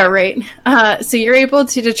 yeah, right. So you're able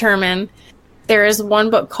to determine there is one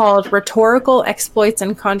book called Rhetorical Exploits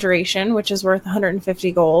and Conjuration, which is worth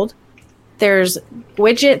 150 gold. There's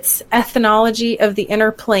Widget's Ethnology of the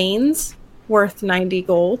Inner Planes, worth 90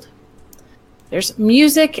 gold. There's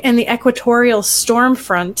Music and the Equatorial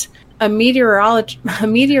Stormfront, a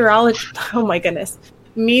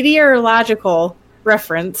meteorological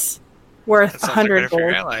reference, worth That sounds like 100 right up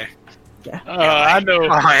your gold. alley.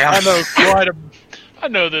 I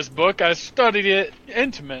know this book. I studied it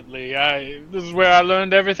intimately. This is where I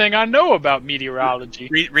learned everything I know about meteorology.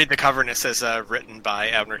 Read the cover, and it says written by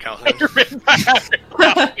Abner Calhoun.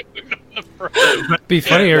 Be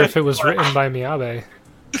funnier if it was written by Miyabe.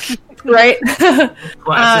 Right? Classic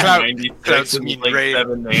 96 that's with mean, like right.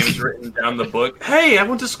 7 names written down the book. Hey, I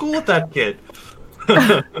went to school with that kid.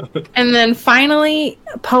 And then finally,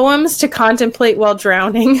 Poems to Contemplate While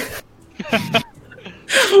Drowning,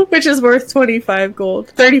 which is worth 35 gold.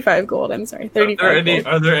 35 gold, I'm sorry. 35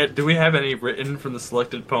 gold. Do we have any written from the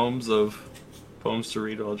selected poems of Poems to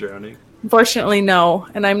Read While Drowning? Unfortunately, no.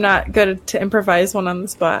 And I'm not good to improvise one on the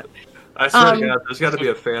spot. I swear to God, there's got to be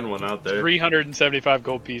a fan one out there. 375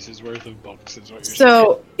 gold pieces worth of books is what you're saying.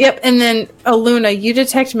 So, yep. And then, Aluna, you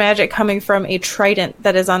detect magic coming from a trident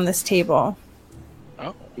that is on this table.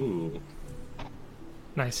 Oh. Ooh.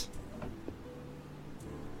 Nice.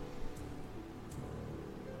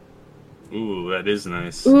 Ooh, that is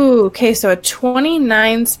nice. Ooh, okay. So a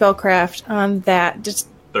 29 spellcraft on that. Just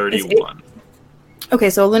 31. Okay,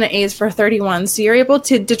 so Aluna A is for 31. So you're able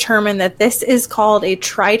to determine that this is called a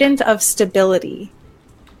Trident of Stability.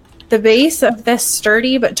 The base of this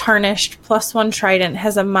sturdy but tarnished +1 trident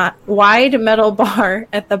has a wide metal bar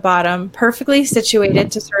at the bottom, perfectly situated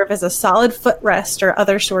to serve as a solid footrest or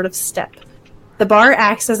other sort of step. The bar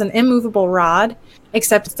acts as an immovable rod,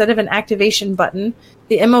 except instead of an activation button,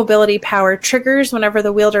 the immobility power triggers whenever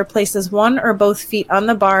the wielder places one or both feet on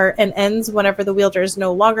the bar and ends whenever the wielder is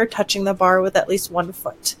no longer touching the bar with at least 1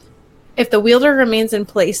 foot. If the wielder remains in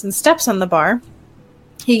place and steps on the bar,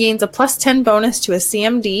 he gains a +10 bonus to a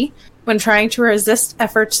CMD when trying to resist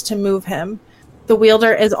efforts to move him. The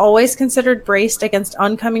wielder is always considered braced against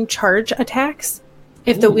oncoming charge attacks.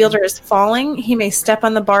 If the wielder is falling, he may step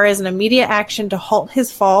on the bar as an immediate action to halt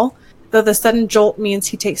his fall, though the sudden jolt means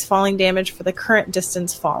he takes falling damage for the current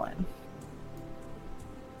distance fallen.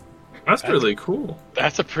 That's really cool.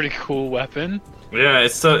 That's a pretty cool weapon. Yeah,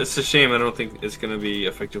 it's a shame. I don't think it's going to be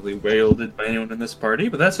effectively wielded by anyone in this party,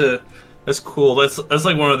 but that's cool. That's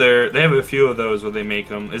like one of their. They have a few of those where they make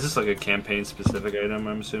them. Is this like a campaign specific item?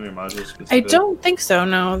 I'm assuming module specific. I don't think so.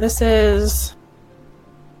 No, this is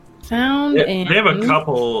found in. They have a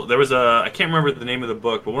couple. There was I can't remember the name of the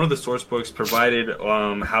book, but one of the source books provided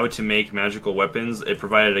how to make magical weapons. It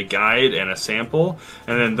provided a guide and a sample,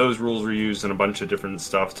 and then those rules were used in a bunch of different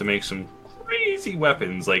stuff to make some crazy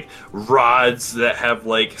weapons, like rods that have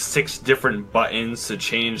like 6 different buttons to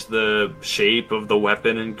change the shape of the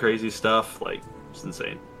weapon and crazy stuff. Like, it's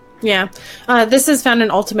insane. Yeah, this is found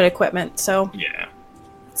in Ultimate Equipment, so Yeah.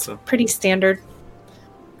 it's pretty standard.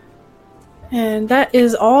 And that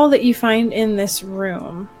is all that you find in this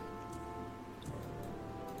room.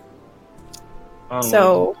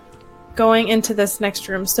 So, going into this next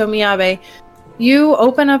room. So, Miyabe, you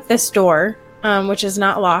open up this door, which is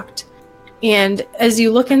not locked. And as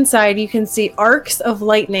you look inside, you can see arcs of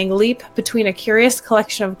lightning leap between a curious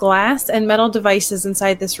collection of glass and metal devices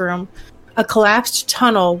inside this room. A collapsed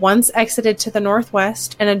tunnel once exited to the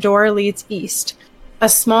northwest, and a door leads east. A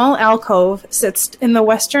small alcove sits in the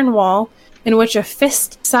western wall, in which a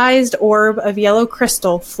fist-sized orb of yellow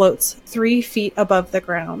crystal floats 3 feet above the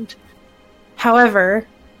ground. However,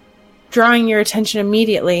 drawing your attention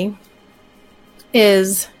immediately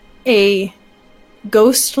is a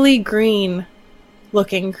ghostly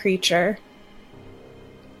green-looking creature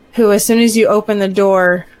who, as soon as you open the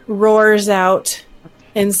door, roars out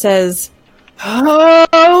and says,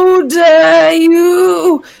 "How dare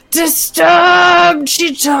you disturbed,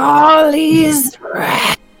 Chitali's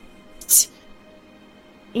rest.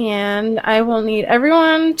 And I will need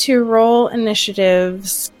everyone to roll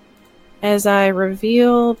initiatives as I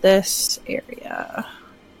reveal this area.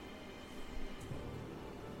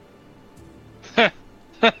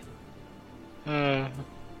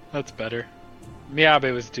 That's better.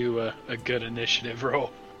 Miyabe was due a good initiative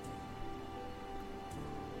roll.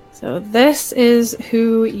 So this is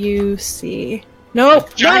who you see. No,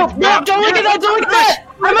 don't look at that! Don't look at that!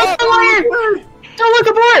 I'm up the wire! Don't look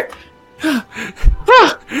aboard!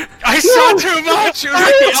 I saw too much! It was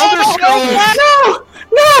like the Elder Scrolls!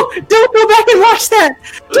 No! Don't go back and watch that!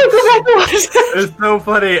 Don't go back and watch that! It's so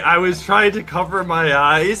funny. I was trying to cover my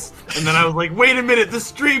eyes, and then I was like, "Wait a minute, the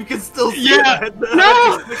stream can still see that." I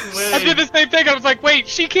did the same thing. I was like, "Wait,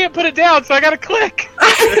 she can't put it down, so I gotta click."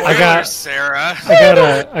 I got Sarah.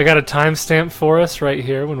 I got a timestamp for us right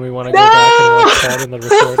here when we want to go back and watch that in the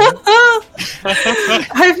recording.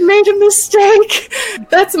 I've made a mistake.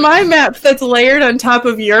 That's my map that's layered on top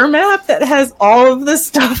of your map that has all of the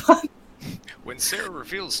stuff on. When Sarah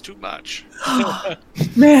reveals too much.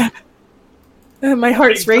 Man. My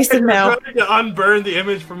heart's racing now. I'm trying to unburn the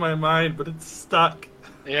image from my mind, but it's stuck.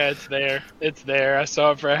 Yeah, it's there. It's there. I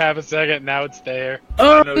saw it for a half a second. Now it's there.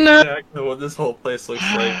 Oh, I know no. exactly what this whole place looks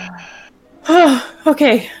like.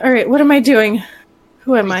 Okay. All right. What am I doing?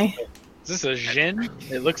 Who am I? Is this a Jin?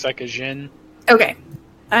 It looks like a Jin. Okay.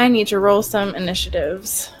 I need to roll some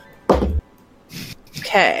initiatives.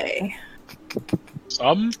 Okay.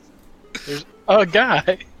 There's a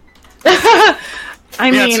guy. I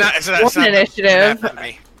mean, it's one not initiative.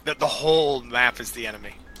 The whole map is the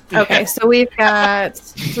enemy. Okay, so we've got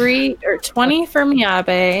 20 for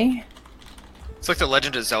Miyabe. It's like the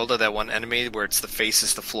Legend of Zelda, that one enemy where it's the face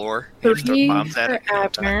is the floor. 3 bombs at for it. You know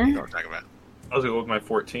what Abner. we're talking about. I was gonna go with my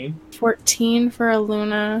 14. 14 for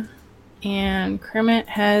Aluna. And Kermit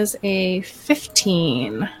has a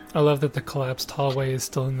 15. I love that the collapsed hallway is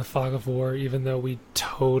still in the fog of war, even though we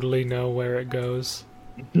totally know where it goes.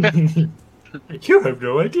 You have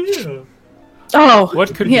no idea. Oh,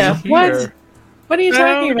 What could yeah. be here? What are you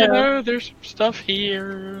talking about? There's stuff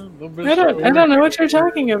here. I don't know what you're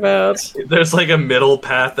talking about. There's like a middle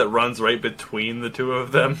path that runs right between the two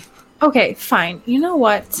of them. Okay, fine. You know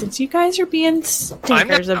what? Since you guys are being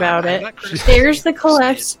stinkers about I'm it, not criticizing. there's the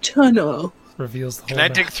collapsed tunnel. Reveals the whole Can I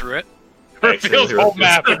map. dig through it? Reveals whole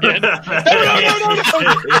map again.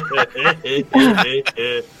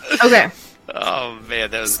 Okay. Oh man,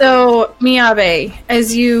 that was So, Miyabe,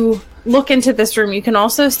 as you look into this room, you can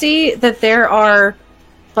also see that there are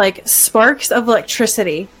like sparks of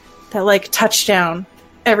electricity that like touch down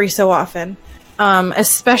every so often,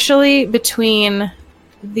 especially between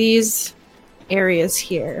these areas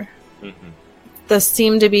here. Mm-hmm. This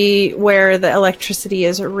seem to be where the electricity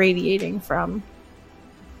is radiating from.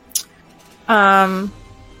 And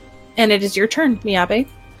it is your turn, Miyabe.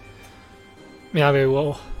 Miyabe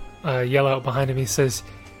will yell out behind him. He says,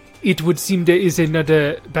 "It would seem there is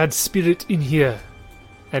another bad spirit in here."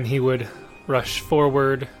 And he would rush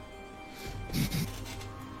forward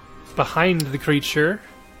behind the creature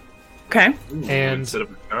Okay. and Instead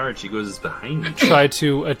of a charge, he goes behind me. try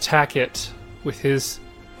to attack it with his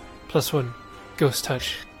 +1 ghost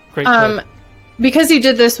touch. Great club. Because you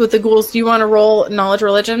did this with the ghouls, do you want to roll knowledge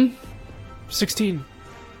religion? 16.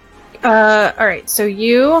 Alright, so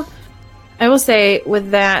I will say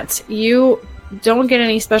with that, you don't get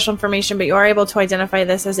any special information, but you are able to identify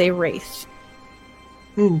this as a wraith.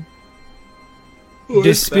 The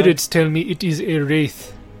spirits tell me it is a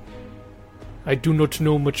wraith. I do not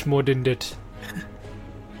know much more than that.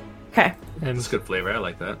 Okay. And That's good flavor. I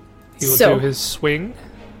like that. he will So- do his swing.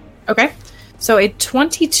 Okay. So a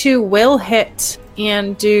 22 will hit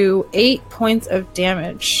and do 8 points of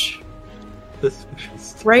damage This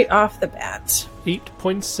right off the bat. 8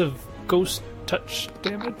 points of ghost touch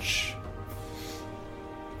damage.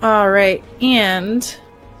 Alright, and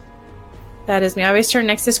that is Miyabe's turn.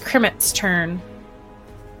 Next is Krimit's turn.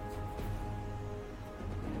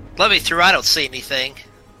 Let me through. I don't see anything.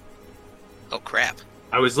 Oh crap!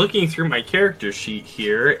 I was looking through my character sheet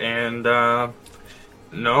here, and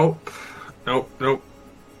nope.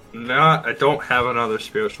 I don't have another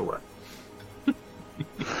spiritual weapon.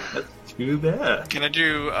 That's too bad. Can I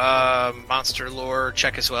do monster lore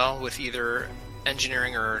check as well with either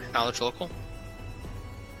engineering or knowledge local?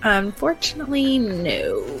 Unfortunately,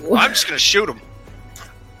 no. I'm just gonna shoot him.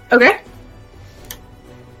 Okay.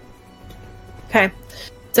 Okay.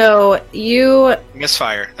 So you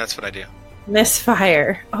Misfire. That's what I do.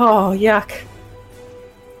 misfire. Oh, yuck.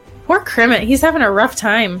 Poor Krimit. He's having a rough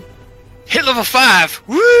time. Hit level 5.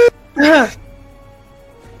 Woo! Ugh.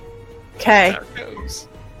 Okay. There it goes.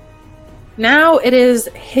 Now it is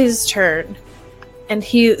his turn. And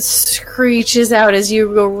he screeches out as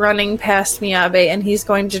you go running past Miyabe, and he's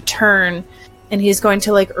going to turn, and he's going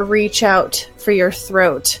to, like, reach out for your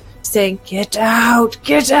throat, saying, "Get out!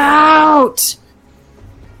 Get out!"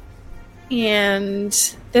 And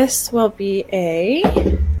this will be a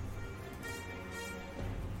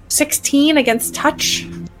 16 against touch.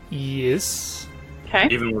 Yes. Okay.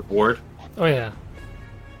 Even with Ward? Oh yeah.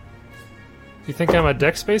 You think I'm a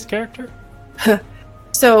dex-based character?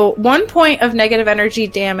 So 1 point of negative energy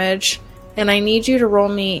damage, and I need you to roll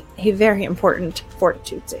me a very important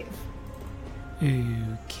fortitude save.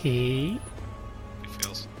 Okay. It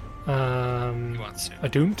feels he I wants to.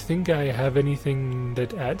 don't think I have anything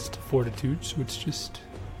that adds to fortitude, so it's just...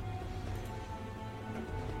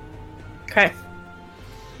 Okay.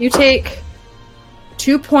 You take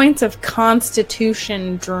 2 points of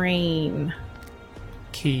constitution drain.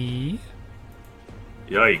 Key.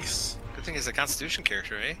 Yikes. Good thing he's a Constitution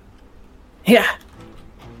character, eh? Yeah.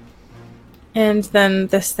 And then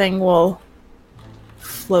this thing will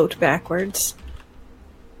float backwards.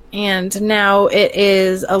 And now it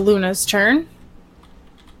is Aluna's turn.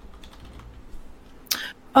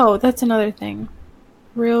 Oh, that's another thing.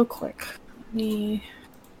 Real quick. Let me...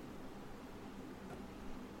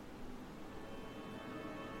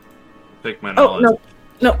 Pick my Oh, knowledge. no.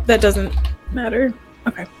 No, that doesn't matter.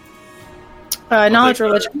 Okay. Knowledge take that.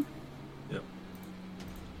 religion.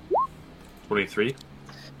 23.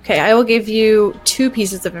 Okay, I will give you 2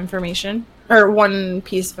 pieces of information. Or 1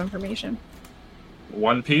 piece of information.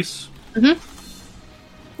 One piece.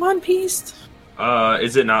 1 piece.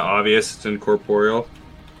 Is it not obvious it's incorporeal?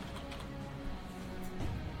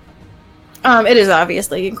 It is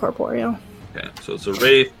obviously incorporeal. Okay, so it's a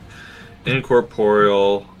wraith,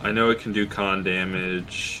 incorporeal. I know it can do con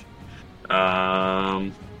damage.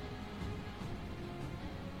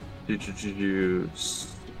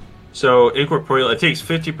 So incorporeal, it takes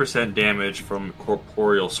 50% damage from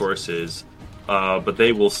corporeal sources, but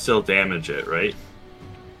they will still damage it, right?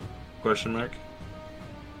 Question mark.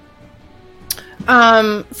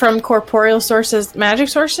 From corporeal sources, magic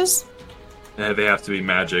sources? They have to be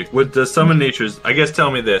magic. With the summon nature's, I guess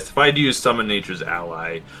tell me this: if I use summon nature's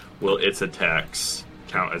ally, will its attacks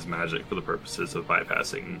count as magic for the purposes of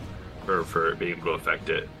bypassing, or for being able to affect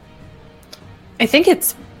it? I think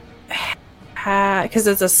it's because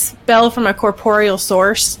it's a spell from a corporeal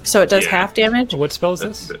source, so it does Yeah. half damage. What spell is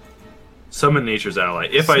That's this? it. Summon nature's ally.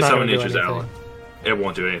 If It's I not summon gonna do nature's ally, anything. it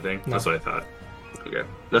won't do anything. No. That's what I thought. Okay,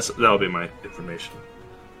 that'll be my information.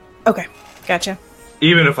 Okay, gotcha.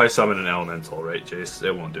 Even if I summon an elemental, right, Jace,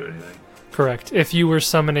 it won't do anything. Correct. If you were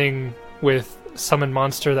summoning with summon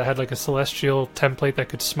monster that had like a celestial template that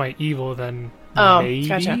could smite evil, then Oh, maybe.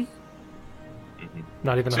 gotcha.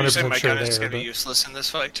 Not even So you're 100% saying my sure gun is there. going to be But... useless in this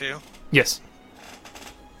fight, too? Yes.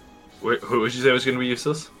 Wait, who would you say was going to be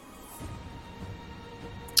useless?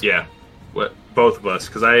 Yeah, what? Both of us,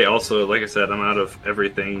 because I also, like I said, I'm out of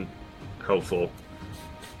everything helpful,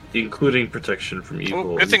 including protection from evil.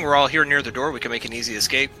 Well, good thing we're all here near the door. We can make an easy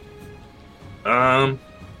escape. Yeah.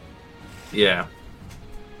 I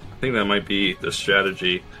think that might be the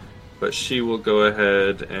strategy. But she will go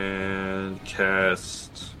ahead and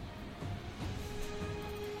cast...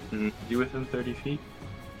 You within 30 feet?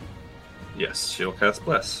 Yes, she'll cast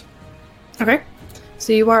Bless. Okay,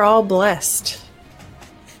 so you are all blessed.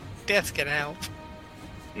 Death can help.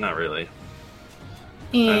 Not really.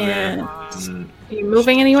 And Mm, are you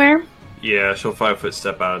moving anywhere? Yeah, she'll 5-foot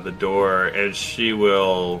step out of the door, and she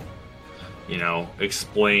will,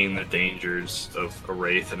 explain the dangers of a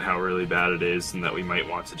wraith and how really bad it is, and that we might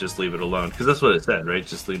want to just leave it alone. Because that's what it said, right?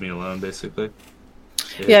 Just leave me alone, basically.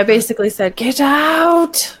 Yeah, I basically said, get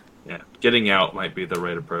out! Yeah, getting out might be the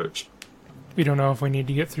right approach. We don't know if we need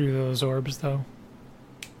to get through those orbs, though.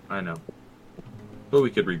 I know. But we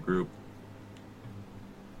could regroup.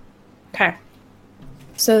 Okay.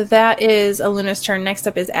 So that is Aluna's turn. Next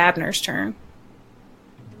up is Abner's turn.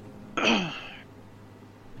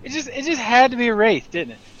 It just had to be a wraith,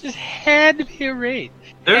 didn't it? Just had to be a wraith.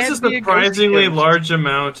 There's Had a to be a ghost surprisingly character. large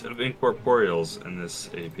amount of incorporeals in this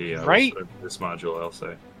AP. Right? This module, I'll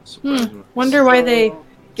say. Surprisingly. Wonder why they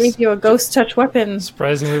gave you a ghost touch weapon.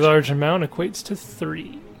 Surprisingly large amount equates to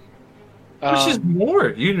 3. Which is more.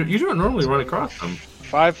 You don't normally run across them.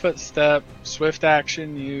 5-foot step, swift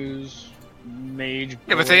action, use mage.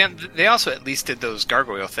 Yeah, but they also at least did those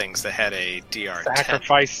gargoyle things that had a DR 10.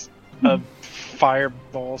 sacrifice a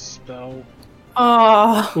fireball spell.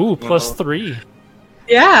 Oh, Ooh, plus Uh-oh. 3.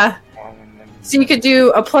 yeah. So you could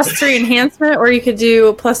do a +3 enhancement, or you could do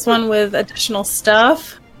a +1 with additional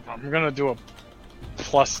stuff. I'm gonna do a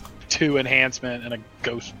plus +2 enhancement and a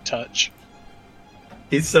ghost touch.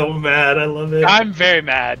 He's so mad. I love it. I'm very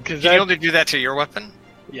mad because Can you only do that to your weapon?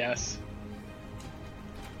 yes.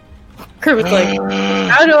 Kermit's like,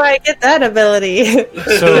 how do I get that ability?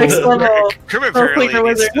 So- Next level. Kermit Roll apparently Clicker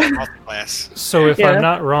needs Wizard. to multi-class. So if Yeah. I'm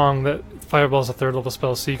not wrong, that Fireball's a 3rd level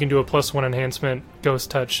spell, so you can do a +1 enhancement, Ghost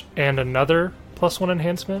Touch, and another +1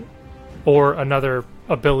 enhancement, or another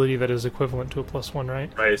ability that is equivalent to a +1,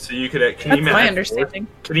 right? Right, so you could. Can That's you my add understanding.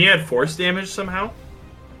 Can you add force damage somehow?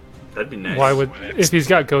 That'd be nice. Why would if he's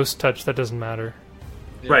got Ghost Touch, that doesn't matter.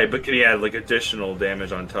 Right, but can he add like additional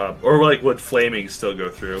damage on top, or like would flaming still go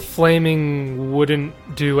through, Flaming wouldn't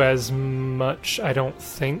do as much, I don't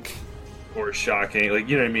think. or shocking? Like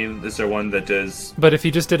you know what I mean? Is there one that does? But if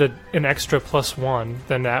he just did an extra +1,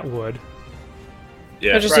 then that would.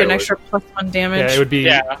 Yeah, I'll just do an probably extra +1 damage. Yeah, it would be.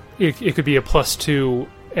 Yeah. It could be a +2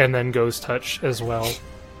 and then Ghost Touch as well.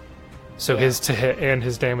 So his to hit and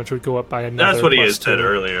his damage would go up by another. That's what he had said +2.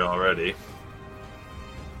 earlier already.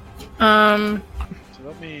 So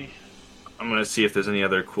let me. I'm gonna see if there's any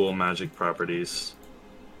other cool magic properties.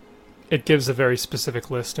 It gives a very specific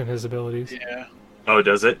list in his abilities. Yeah. Oh,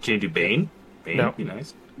 does it? Can you do Bane? Bane No. would be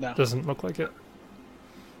nice. No. Doesn't look like it.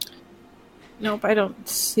 Nope, I don't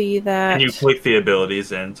see that. Can you click the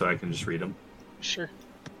abilities in so I can just read them? Sure.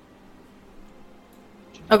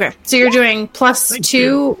 Okay, so you're doing Thank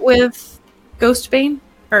 +2 with Ghost Bane?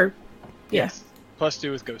 Or, yeah.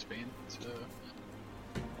 +2 with Ghost Bane. So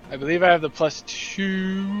I believe I have the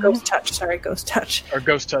 +2 Ghost Touch, sorry, Ghost Touch. or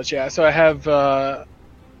Ghost Touch. Yeah. So I have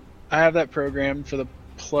that programmed for the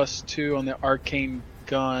 +2 on the arcane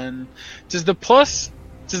gun. Does the +2?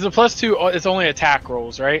 It's only attack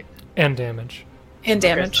rolls, right? And damage. And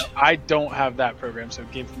damage. Okay, so I don't have that program, so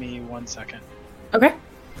give me 1 second. Okay.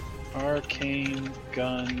 Arcane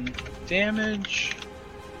gun damage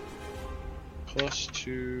 +2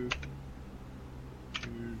 to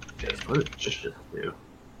What damage. does this do?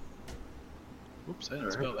 Oops, I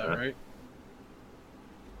didn't spell that right.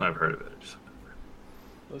 I've heard of it.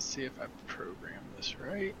 Let's see if I programmed this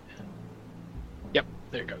right. Yep,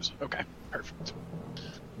 there it goes. Okay, perfect.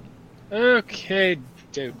 Okay.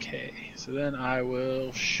 So then I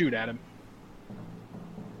will shoot at him.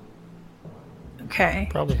 Okay.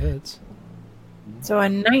 Probably hits. So a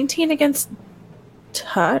 19 against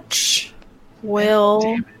touch will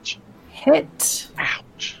Damage. hit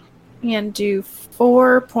Ouch. and do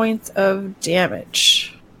 4 points of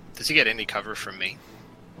damage. Does he get any cover from me?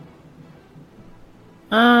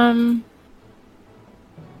 You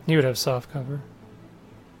would have soft cover.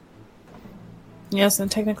 Yes,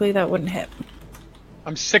 and technically that wouldn't hit.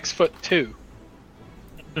 I'm 6'2".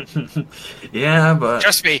 Yeah, but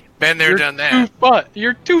Trust me, been there, done that. But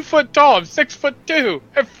you're 2 foot tall. I'm 6'2".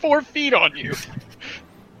 I have 4 feet on you.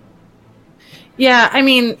 Yeah, I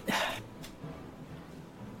mean,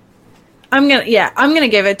 I'm gonna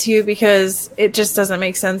give it to you because it just doesn't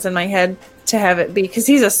make sense in my head to have it be, because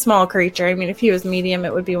he's a small creature. I mean, if he was medium,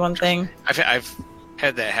 it would be one thing. I've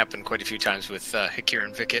had that happen quite a few times with Hakir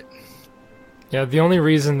and Vicket. Yeah, the only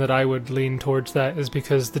reason that I would lean towards that is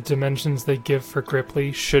because the dimensions they give for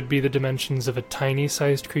Gripply should be the dimensions of a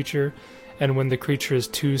tiny-sized creature, and when the creature is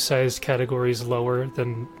 2 sized categories lower,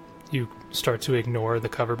 then you start to ignore the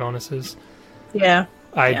cover bonuses. Yeah.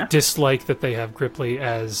 I dislike that they have Gripply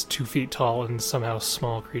as 2 feet tall and somehow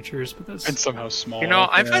small creatures, but that's... And somehow small. You know,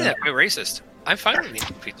 I find that quite racist. I'm fine with being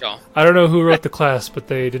 2 feet tall. I don't know who wrote the class, but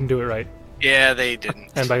they didn't do it right. Yeah, they didn't.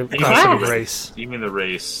 And by class, I mean Wow. race. you mean the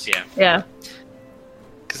race? Yeah, Yeah.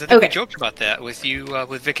 because I think we Okay. joked about that with you.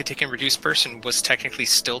 With Vicket taking reduced person was technically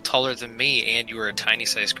still taller than me, and you were a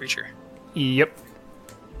tiny-sized creature. Yep.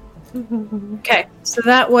 Okay, so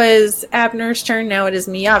that was Abner's turn. Now it is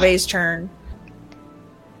Miyabe's turn.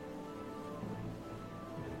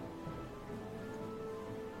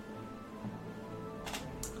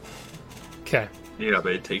 Okay. Yeah,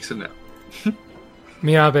 but it takes a nap.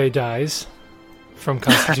 Miyabe dies from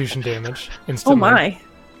constitution damage Oh instantly. my.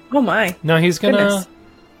 Oh my. No, he's gonna... Goodness.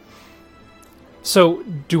 So,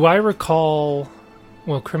 do I recall...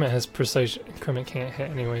 Well, Kermit has precision. Kermit can't hit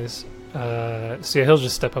anyways. So yeah, he'll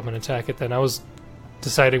just step up and attack it then. I was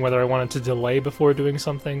deciding whether I wanted to delay before doing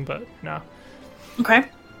something, but no. Okay.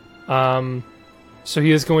 So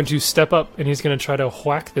he is going to step up and he's going to try to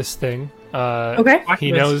whack this thing. Okay.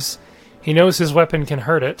 He knows his weapon can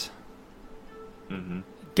hurt it. Mm-hmm.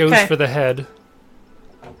 Goes Okay. for the head.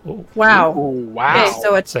 Oh, Wow. Wow. Okay,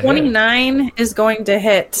 so a It's a hit. 29 is going to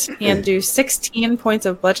hit and do 16 points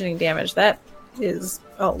of bludgeoning damage. That is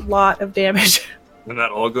a lot of damage. And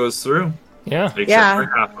that all goes through, yeah. except Yeah. for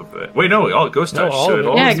half of it. Wait, no, all ghost No, touch. all so of it it.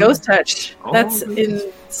 all Yeah, goes Ghost Touch. Oh, That's goodness.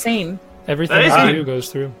 insane. Everything That is I good. do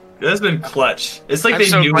goes through. That's been clutch. It's like I'm they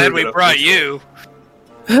so knew glad we we were brought gonna- you.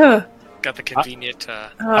 All Got the convenient.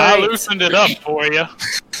 I right. loosened it up for you.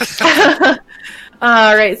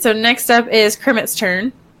 All right. So next up is Kermit's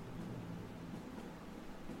turn.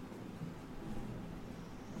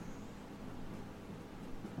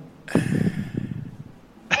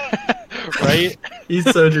 Right? He's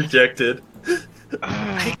so dejected.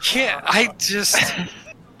 I can't. I just.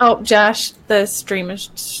 Oh, Josh, the stream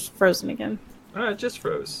is frozen again. It just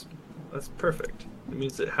froze. That's perfect. It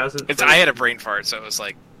means it hasn't. It's. I had a brain fart, so it was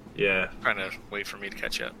like Yeah. trying to wait for me to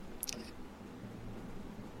catch up.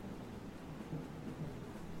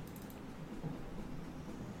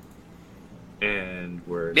 And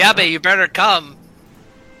we're. Miabe, you better come.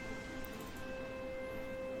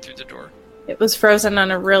 Through the door. It was frozen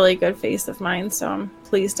on a really good face of mine, so I'm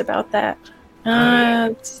pleased about that. yeah.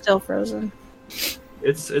 It's still frozen.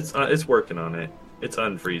 It's working on it. It's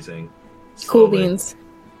unfreezing. Cool Slowly. beans.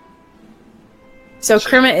 So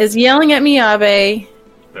Kermit is yelling at Miabe,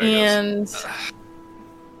 There it and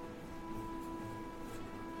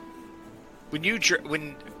When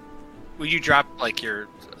you drop like your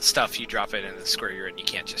stuff, you drop it in the square you're in. You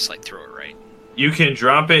can't just like throw it right. You can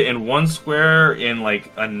drop it in one square in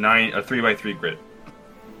like a 3x3 grid.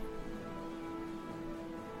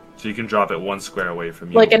 So you can drop it one square away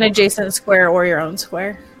from you. like an adjacent square or your own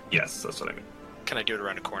square. Yes, that's what I mean. Can I do it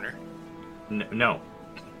around a corner? No.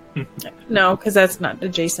 No, because that's not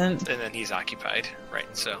adjacent. And then he's occupied, right?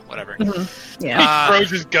 So whatever. Mhm. Yeah. Uh, Throws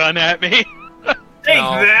his gun at me. Take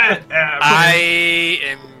No. that! I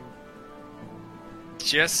am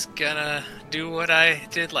just gonna do what I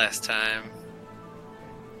did last time.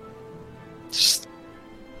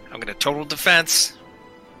 I'm gonna total defense.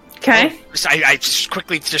 Okay. I just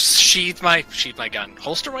quickly just sheathe my gun.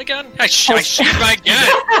 Holster my gun? I sheathe my gun.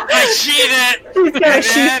 I sheathe it. He's got a And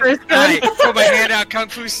sheath then for his gun. I put my hand out kung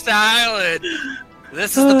fu style, and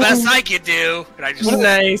this is the best I can do. And I just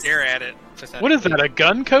Nice. stare at it. What is that, a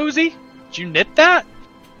gun cozy? Did you knit that?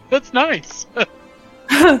 That's nice.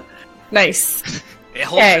 Nice. It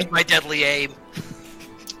holsters Okay. my deadly aim.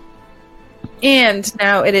 And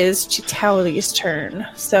now it is Chitauli's turn.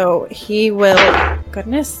 So he will.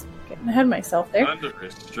 Goodness, getting ahead of myself there.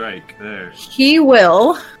 Thunderous strike there. He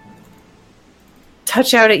will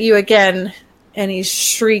touch out at you again, and he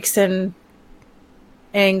shrieks in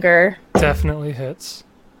anger. Definitely hits.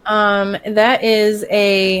 That is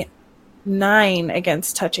a 9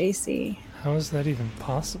 against touch AC How is that even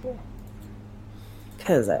possible?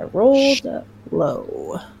 because I rolled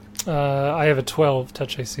low. I have a 12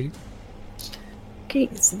 touch AC. Okay,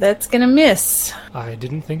 so that's gonna miss. I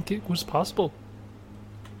didn't think it was possible.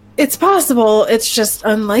 It's possible. It's just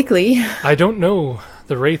unlikely. I don't know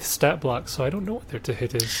the Wraith stat block, so I don't know what their to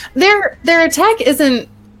hit is. Their attack isn't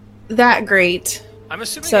that great. I'm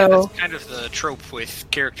assuming So- that's kind of the trope with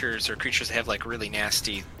characters or creatures that have like really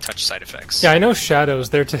nasty touch side effects. Yeah, I know Shadows,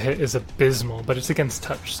 their to hit is abysmal, but it's against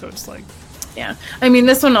touch, so it's like... Yeah, I mean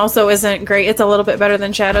this one also isn't great. It's a little bit better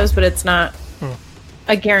than Shadows, but it's not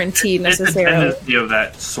a guarantee It's a necessarily. tendency of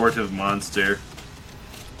that sort of monster.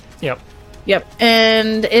 Yep. Yep,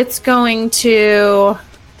 and it's going to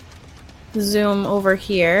zoom over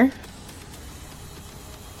here.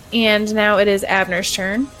 And now it is Abner's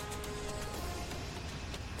turn.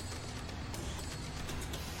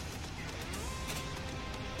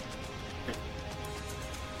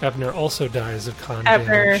 Abner also dies of con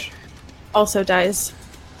Abner damage. also dies.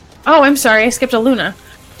 Oh, I'm sorry, I skipped a Luna.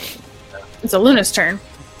 It's a Luna's turn.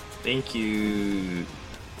 Thank you.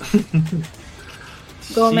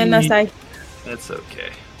 Go Menasai. That's okay.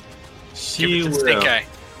 Give She it to the will. stink eye.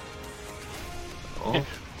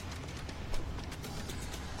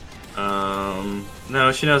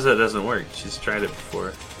 No, she knows that doesn't work. She's tried it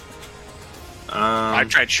before. I've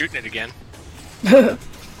tried shooting it again.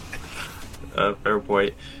 Fair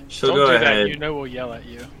point. She'll Don't go do ahead. that. You know we'll yell at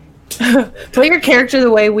you. Play your character the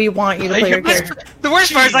way we want you to play your character. The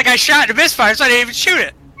worst part is like I shot and it misfired, so I didn't even shoot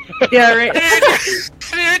it. Yeah, right.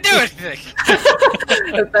 I didn't do anything.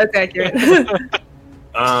 That's accurate.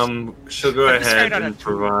 She'll go I'm just ahead right on and it.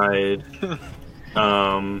 provide,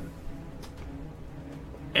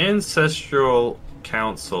 Ancestral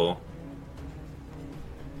Council.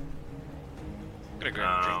 I'm gonna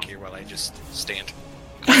grab a drink here while I just stand.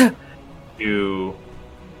 To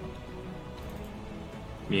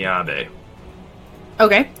Miabe.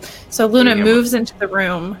 Okay, so Luna Yeah, moves into the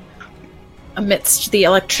room amidst the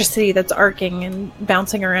electricity that's arcing and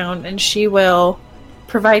bouncing around, and she will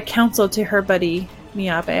provide counsel to her buddy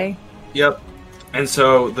Miabe. Yep. And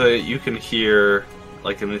so you can hear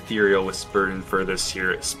like an ethereal whisper and further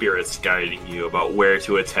spirits guiding you about where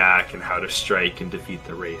to attack and how to strike and defeat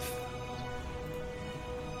the wraith.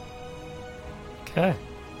 Okay.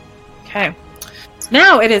 Okay.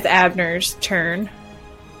 Now it is Abner's turn.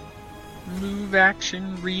 Move,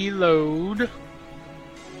 action, reload.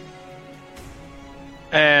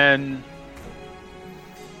 And...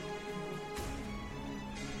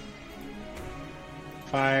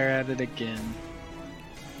 fire at it again.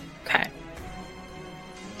 Okay.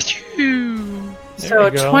 Two. There So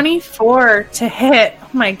we go. 24 to hit. Oh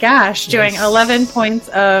my gosh, doing Nice. 11 points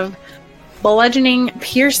of bludgeoning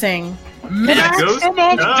piercing. Maximum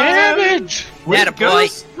Ghost damage! Atta boy.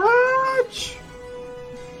 Ghost Touch!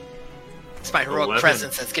 It's my heroic 11.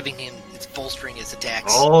 presence that's giving him, it's bolstering his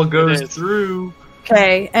attacks. All goes It is. through.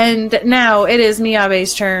 Okay, and now it is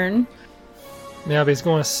Miyabe's turn. Miyabe's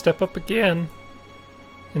going to step up again.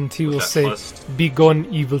 And he will That say, plus- "Be gone,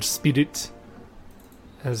 evil spirit."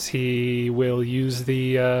 As he will use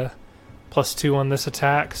the +2 on this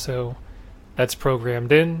attack, so that's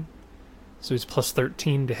programmed in. So he's plus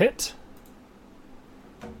 13 to hit.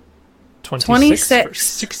 26 for 26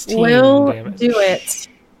 16 will damage. do it.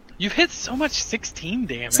 You've hit so much 16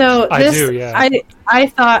 damage. So I this, do, yeah. I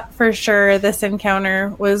thought for sure this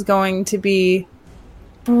encounter was going to be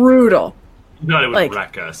brutal. You thought it would Like-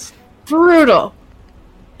 wreck us. Brutal.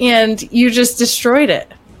 And you just destroyed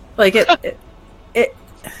it. Like it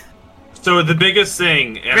So the biggest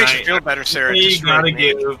thing, and Makes you I feel better, Sarah. really Just gotta right,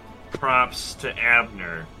 man. give props to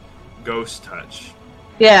Abner, Ghost Touch.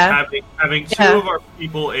 yeah. Having two Yeah. of our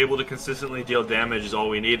people able to consistently deal damage is all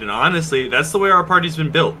we need, and honestly, that's the way our party's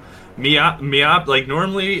been built. Miop, like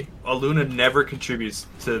normally, Aluna never contributes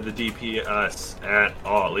to the DPS at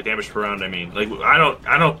all, like damage per round. I mean, like I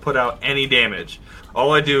don't put out any damage.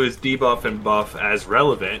 All I do is debuff and buff as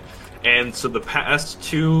relevant. And so the past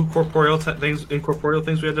two incorporeal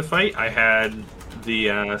things we had to fight, I had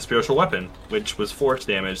the spiritual weapon, which was force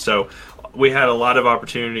damage. So we had a lot of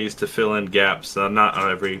opportunities to fill in gaps that not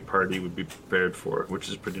every party would be prepared for, which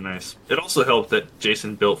is pretty nice. It also helped that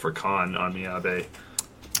Jason built for Khan on Miyabe.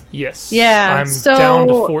 Yes. Yeah, I'm so- down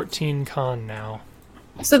to 14 con now.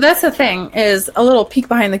 So that's the thing, is a little peek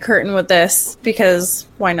behind the curtain with this, because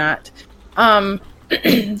why not?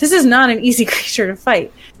 This is not an easy creature to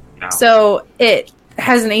fight. Now, So it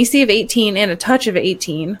has an AC of 18 and a touch of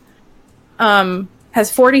 18. Has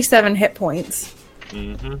 47 hit points.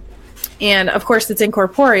 mhm. And of course it's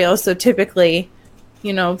incorporeal, so typically,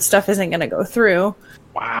 stuff isn't going to go through.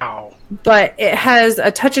 Wow. But it has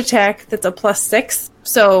a touch attack that's a +6.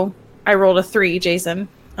 So I rolled a 3, Jason.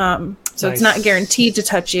 So it's not Nice. guaranteed to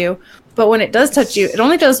touch you. But when it does touch you, it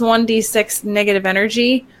only does 1d6 negative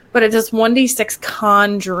energy, but it does 1d6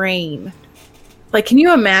 con drain. Like, can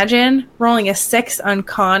you imagine rolling a 6 on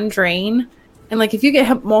con drain? And, like, if you get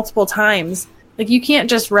hit multiple times, like, you can't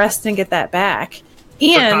just rest and get that back. For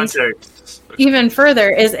And context, even further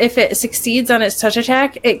is if it succeeds on its touch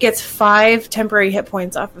attack, it gets 5 temporary hit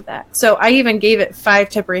points off of that. So I even gave it 5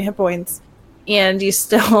 temporary hit points, and you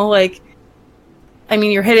still, like... I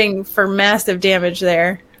mean, you're hitting for massive damage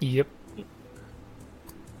there. Yep.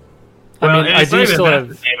 well, I mean, and I it's not do even still massive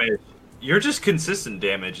have... damage. You're just consistent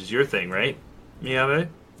damage is your thing, right, Miyabe?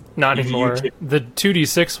 Not You- anymore. you- The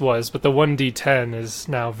 2d6 was, but the 1d10 is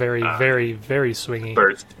now very, very, very swingy.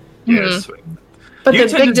 Burst. Mhm. Yeah, swing. But You the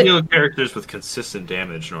tend big to deal with characters with consistent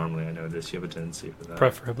damage normally. I notice you have a tendency for that.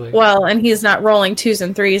 Preferably. well, and he's not rolling 2s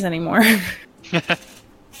and 3s anymore.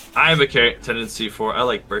 I have a tendency for I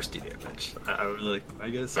like bursty damage. I really like. I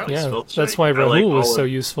guess that Yeah, spell that's strike. why I like Rahul was all so of-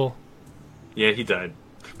 useful. Yeah, he died.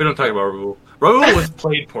 We don't talk about Rahul. Rahul was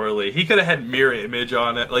played poorly. He could have had mirror image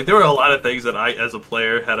on it. Like there were a lot of things that I, as a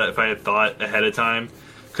player, if I had thought ahead of time,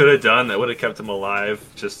 could have done that would have kept him alive.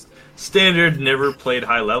 Just standard. Never played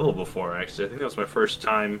high level before. Actually, I think that was my first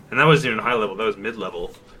time, and that wasn't even high level. That was mid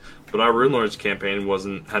level. But our Rune Lords campaign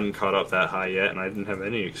hadn't caught up that high yet, and I didn't have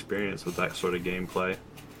any experience with that sort of gameplay.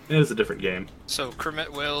 It is a different game. So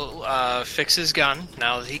Kermit will fix his gun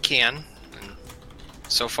now that he can. And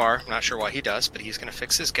so far, I'm not sure why he does, but he's going to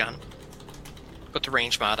fix his gun. Put the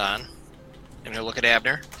range mod on. And he'll look at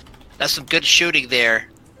Abner. That's some good shooting there.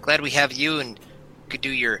 Glad we have you and could do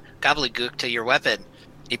your gobbledygook to your weapon.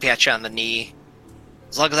 He pats you on the knee.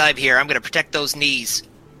 As long as I'm here, I'm going to protect those knees.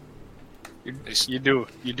 You're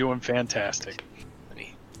doing fantastic. And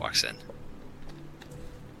he walks in.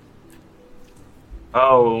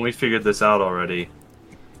 Oh, we figured this out already.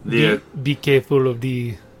 Be careful of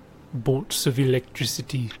the bolts of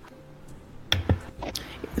electricity.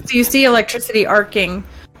 So you see electricity arcing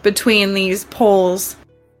between these poles,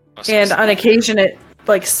 and on occasion it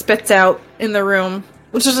like spits out in the room,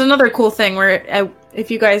 which is another cool thing where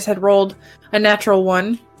if you guys had rolled a natural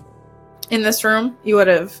 1 in this room, you would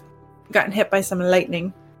have gotten hit by some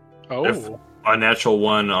lightning. Oh. A natural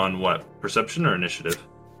 1 on what? Perception or initiative?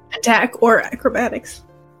 Attack or acrobatics.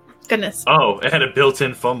 Goodness. Oh, it had a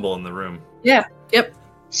built-in fumble in the room. Yeah. Yep.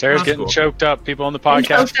 Sarah's That's getting cool. choked up. People on the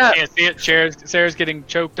podcast choked up. can't see it. Sarah's getting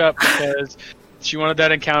choked up because she wanted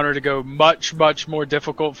that encounter to go much, much more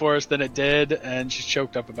difficult for us than it did, and she's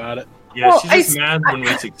choked up about it. Yeah, Well, she's just mad when we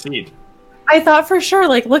succeed. I thought for sure,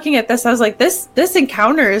 like, looking at this, I was like, this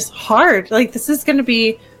encounter is hard. Like, this is going to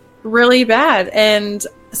be really bad. And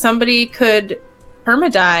somebody could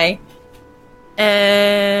permadie.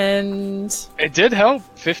 And It did help.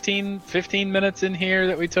 15 minutes in here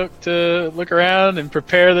that we took to look around and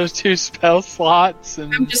prepare those 2 spell slots.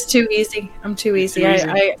 And I'm just too easy. I'm too easy. Too easy.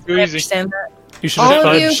 I Too easy. understand that. You should All have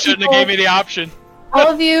of you- fudged. shouldn't have gave me the option. All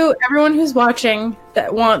of you, everyone who's watching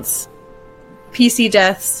that wants PC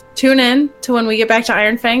deaths, tune in to when we get back to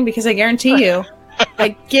Iron Fang, because I guarantee you,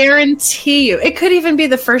 it could even be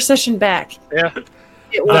the first session back. Yeah.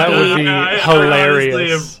 It will That be. would be I hilarious.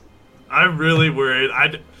 honestly I'm really worried.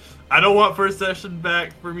 I don't want first session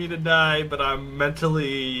back for me to die, but I'm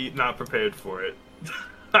mentally not prepared for it.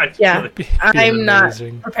 Yeah. Be I'm not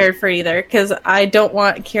amazing. prepared for either, because I don't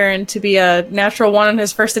want Kieran to be a natural 1 on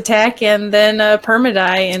his first attack and then a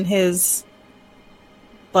permadie in his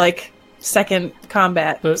second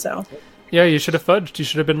combat. But- So Yeah, you should have fudged. You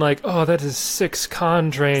should have been like, "Oh, that is 6 con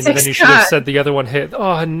drain," and 6 then you should have con. said the other one hit.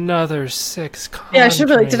 Oh, another 6 con. yeah, I should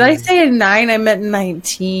be like, did I drain." say 9? I meant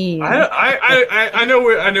 19. I know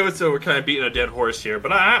we're kind of beating a dead horse here,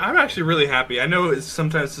 but I'm actually really happy. I know it's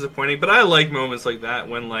sometimes disappointing, but I like moments like that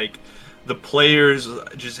when the players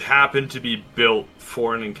just happen to be built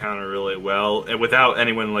for an encounter really well, and without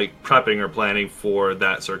anyone prepping or planning for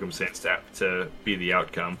that circumstance to be the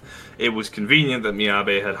outcome. It was convenient that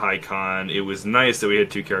Miyabe had high con. It was nice that we had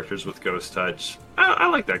 2 characters with ghost touch. I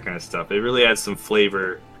like that kind of stuff. It really adds some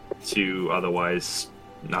flavor to otherwise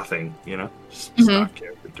nothing, just stock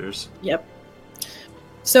characters. Yep.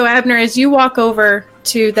 So, Abner, as you walk over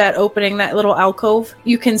to that opening, that little alcove,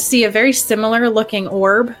 you can see a very similar looking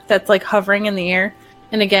orb that's hovering in the air.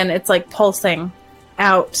 And again, it's pulsing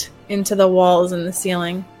out into the walls and the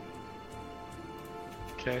ceiling.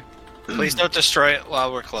 Okay. Please don't destroy it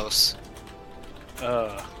while we're close.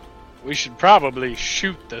 We should probably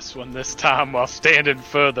shoot this one this time while standing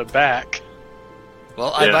further back.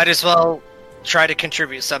 Well, I Yeah. might as well try to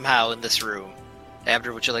contribute somehow in this room.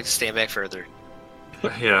 Abner, would you like to stand back further?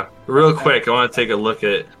 Yeah, real quick, I want to take a look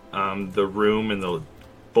at the room and the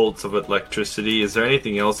bolts of electricity. Is there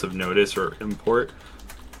anything else of notice or import?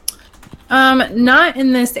 Not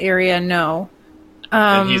in this area, no.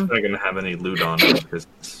 And he's not going to have any loot on him because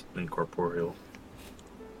it's incorporeal.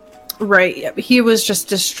 Right, yeah, he was just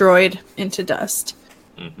destroyed into dust.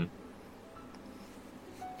 Mm-hmm.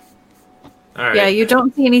 All right, Yeah, you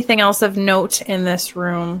don't see anything else of note in this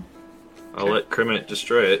room. I'll let Krimmit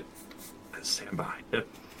destroy it and stand behind it.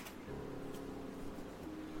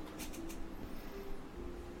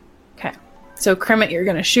 Okay. So, Krimmit, you're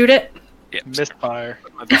going to shoot it? Yep. Misfire.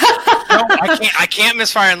 No, I can't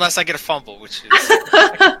misfire unless I get a fumble, which is...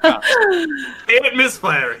 Can't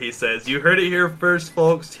misfire, he says. You heard it here first,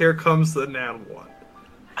 folks. Here comes the nat 1.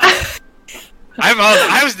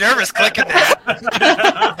 I was nervous clicking that.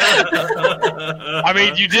 I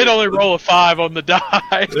mean, you did only roll a 5 on the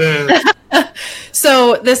die.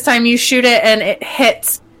 So this time you shoot it and it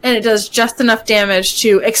hits and it does just enough damage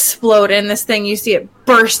to explode. And this thing, you see it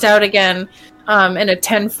burst out again in a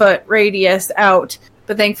 10-foot radius out.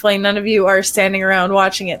 But thankfully, none of you are standing around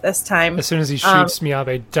watching it this time. As soon as he shoots,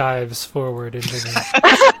 Miyabe dives forward into me.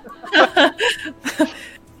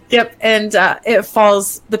 Yep, and it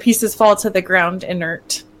falls. The pieces fall to the ground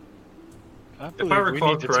inert. I I believe we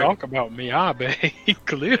recall need to correct- talk about Miyabe. He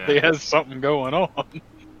clearly Yeah. has something going on.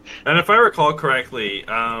 And if I recall correctly,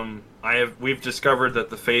 we've discovered that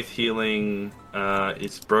the faith healing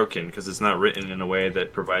is broken because it's not written in a way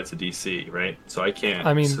that provides a DC, right? So I can't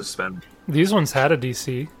suspend. These ones had a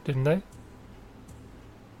DC, didn't they?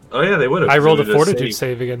 Oh yeah, they would have. I rolled a fortitude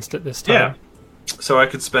save against it this time. Yeah, so I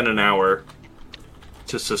could spend an hour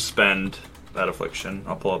to suspend that affliction.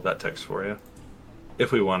 I'll pull up that text for you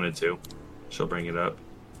if we wanted to. She'll bring it up.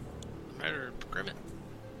 Or Grimmett.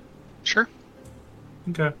 Sure.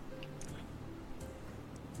 Okay.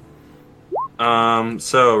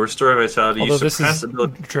 So restore vitality. Although this suppress is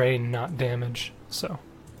ability. drain, not damage. So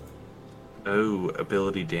Oh,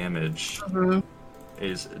 ability damage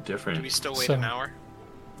is different. Do we still wait So- an hour?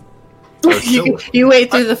 Oh, it's still You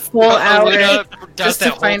wait through the full hour Elena does just that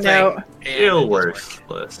to whole find thing, out. and Still it doesn't work.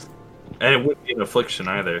 worthless. And it wouldn't be an affliction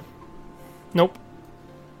either. nope.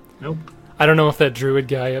 Nope. I don't know if that druid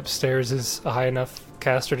guy upstairs is a high enough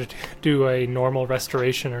caster to do a normal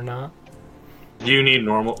restoration or not. You need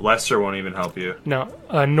normal. Lester won't even help you. No,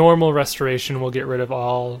 a normal restoration will get rid of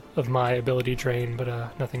all of my ability drain, but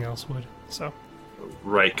nothing else would. So.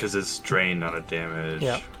 Right, because it's drain, not a damage.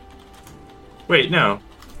 Yeah. Wait, no.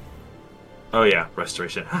 Oh yeah,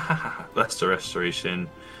 restoration. That's the restoration.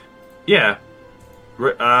 Yeah.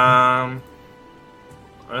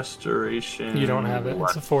 Restoration. You don't have it.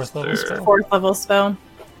 It's a 4th level spell. 4th level spell.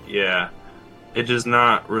 Yeah. It does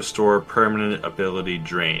not restore permanent ability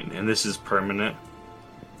drain, and this is permanent.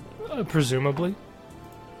 Presumably.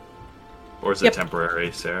 Or is it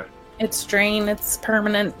temporary, Sarah? It's drain. It's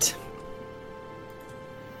permanent.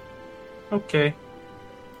 Okay.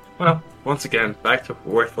 Well, once again, back to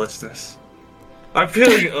worthlessness. I'm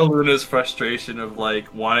feeling Aluna's frustration of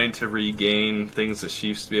like wanting to regain things that she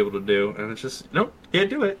used to be able to do, and it's just nope, can't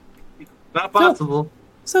do it. Not possible.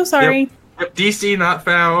 So sorry. Yep, DC not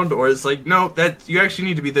found, or it's like no, that you actually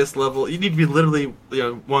need to be this level. You need to be literally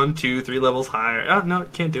 1, 2, 3 levels higher. Oh no,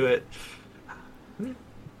 can't do it.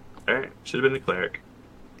 All right, should have been the cleric.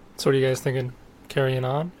 So what are you guys thinking? Carrying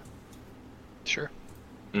on? Sure.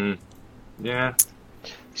 Yeah.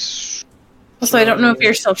 So I don't know if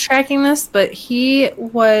you're still tracking this, but he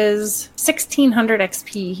was 1600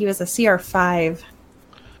 XP. He was a CR5.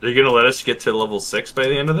 Are you gonna let us get to level 6 by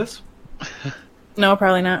the end of this? No,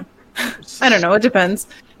 probably not. I don't know. It depends.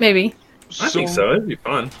 Maybe. I think so. It'd be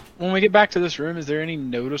fun. When we get back to this room, is there any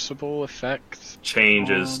noticeable effects?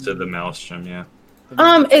 Changes to the Maelstrom, yeah.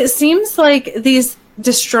 It seems like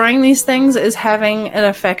destroying these things is having an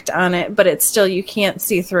effect on it, but it's still, you can't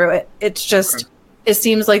see through it. It's just, It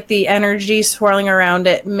seems like the energy swirling around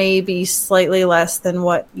it may be slightly less than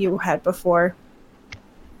what you had before.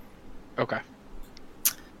 Okay.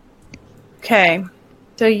 Okay.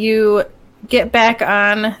 So you get back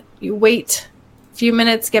on, you wait a few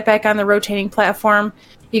minutes, get back on the rotating platform.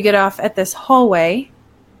 You get off at this hallway,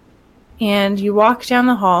 and you walk down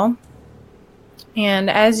the hall. And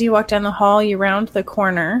as you walk down the hall, you round the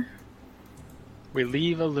corner. We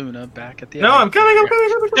leave Aluna back at the. No, I'm coming.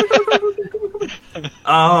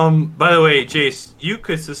 By the way, Jace, you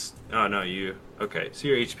could just. Oh no, you. Okay, so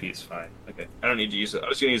your HP is fine. Okay, I don't need to use it. I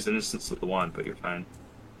was gonna use an instance of the one, but you're fine.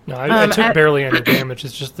 No, I took barely any damage.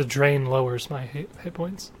 It's just the drain lowers my hit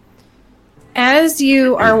points. As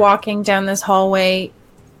you are walking down this hallway,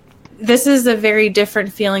 this is a very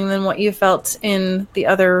different feeling than what you felt in the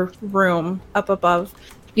other room up above.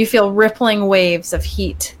 You feel rippling waves of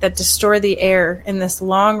heat that distort the air in this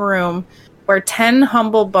long room where 10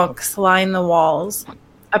 humble bunks line the walls.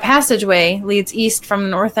 A passageway leads east from the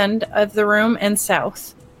north end of the room and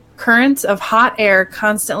south. Currents of hot air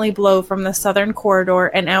constantly blow from the southern corridor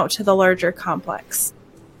and out to the larger complex.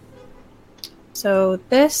 So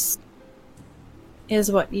this is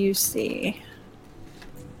what you see.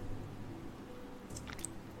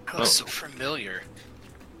 Oh, so familiar.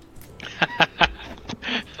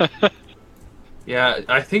 Yeah,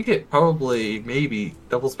 I think it probably maybe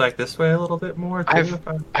doubles back this way a little bit more. Too,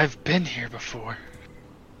 I've been here before.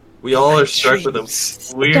 We all are struck with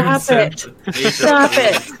a weird sense. Stop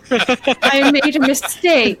it! I made a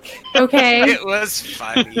mistake. Okay. It was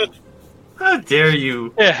funny. How dare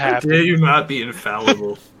you? How dare you not be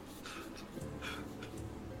infallible?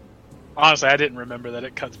 Honestly, I didn't remember that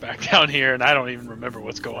it cuts back down here, and I don't even remember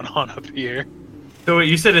what's going on up here. So wait,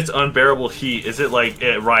 you said it's unbearable heat. Is it like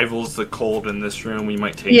it rivals the cold in this room? We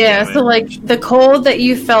might take damage? So like the cold that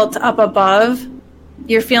you felt up above,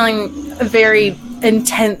 you're feeling a very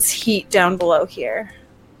intense heat down below here.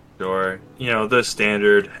 Sure. The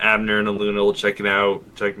standard. Abner and Aluna will check it out,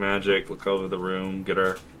 check magic, look over the room, get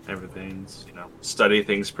our everything's, study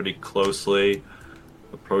things pretty closely,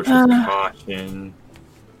 approach with caution.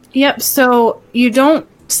 Yep, so you don't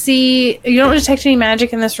detect any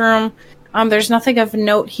magic in this room. There's nothing of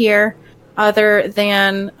note here other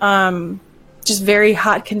than just very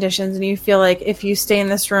hot conditions, and you feel like if you stay in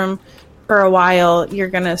this room for a while, you're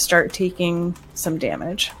going to start taking some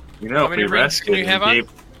damage. How many rings can you have on?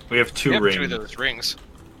 We have 2 rings. 2 of those rings.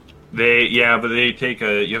 But they take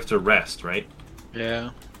you have to rest, right? Yeah.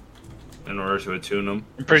 In order to attune them.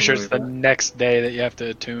 I'm pretty sure it's the next day that you have to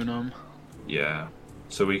attune them. Yeah.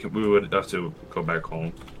 So we would have to go back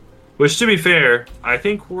home. Which, to be fair, I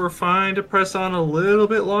think we're fine to press on a little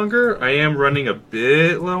bit longer. I am running a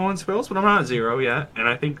bit low on spells, but I'm not 0 yet, and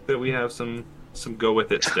I think that we have some go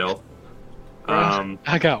with it still.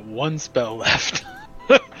 I got 1 spell left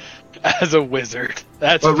as a wizard.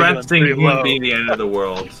 That's but resting wouldn't be the end of the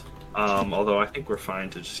world. Although I think we're fine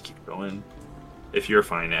to just keep going. If you're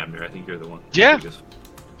fine, Abner, I think you're the one. Yeah.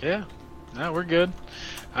 Yeah. No, we're good.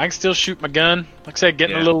 I can still shoot my gun. Like I said,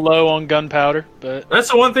 getting a little low on gunpowder, but That's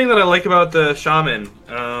the one thing that I like about the shaman.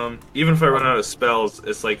 Even if I run out of spells,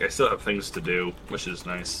 it's like I still have things to do, which is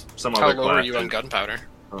nice. How low are you on gunpowder?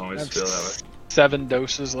 I always feel that way. 7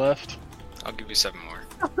 doses left. I'll give you 7 more.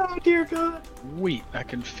 Oh dear God! Sweet, I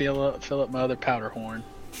can fill up my other powder horn.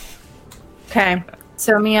 Okay,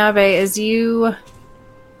 so Miyabe, as you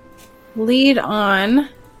lead on,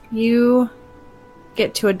 you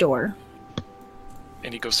get to a door.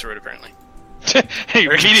 And he goes through it, apparently. He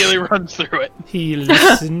immediately runs through it. He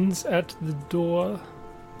listens at the door.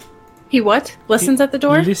 He what? Listens at the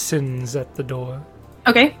door? Listens at the door.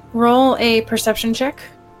 Okay, roll a perception check.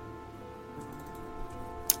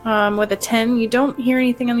 With a 10, you don't hear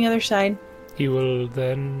anything on the other side. He will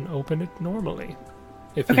then open it normally.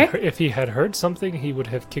 Okay. If he had heard something, he would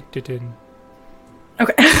have kicked it in.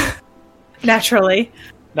 Okay. Naturally.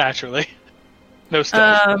 No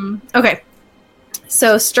stuff. Okay.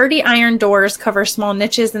 So, sturdy iron doors cover small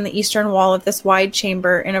niches in the eastern wall of this wide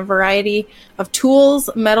chamber in a variety of tools,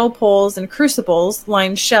 metal poles, and crucibles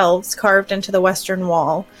line shelves carved into the western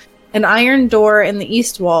wall. An iron door in the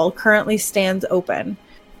east wall currently stands open.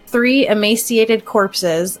 3 emaciated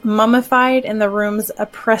corpses, mummified in the room's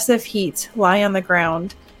oppressive heat, lie on the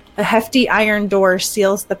ground. A hefty iron door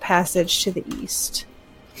seals the passage to the east.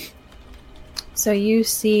 So you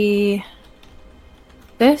see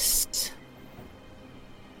this,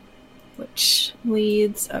 which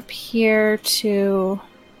leads up here to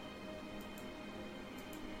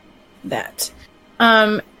that.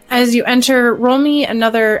 As you enter,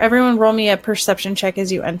 everyone roll me a perception check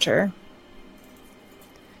as you enter.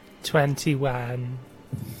 21.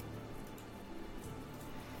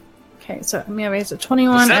 Okay, so Miyabe is a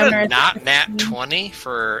 21. Is that Abner a is not nat 20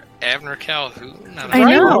 for Abner Calhoun? I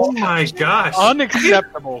know. Oh my gosh!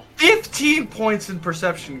 Unacceptable. 15 points in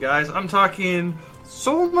perception, guys. I'm talking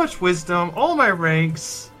so much wisdom, all my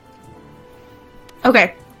ranks.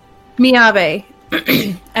 Okay, Miyabe,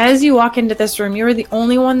 as you walk into this room, you're the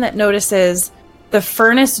only one that notices the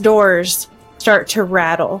furnace doors start to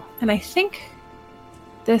rattle. And I think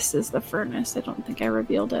this is the furnace. I don't think I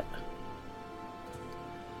revealed it.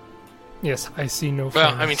 Yes, I see no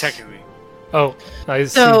Well, furnace. I mean, technically. Oh, I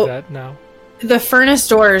see that now. The furnace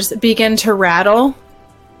doors begin to rattle,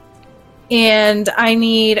 and I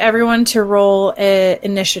need everyone to roll an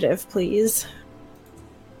initiative, please.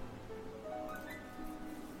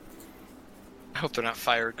 I hope they're not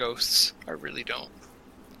fire ghosts. I really don't.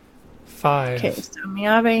 5. Okay, so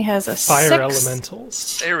Miyabe has a Fire 6.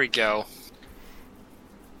 elementals. There we go.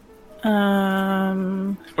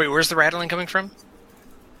 Wait, where's the rattling coming from?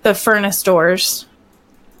 The furnace doors.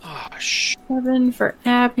 Oh, 7 for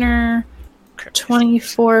Abner,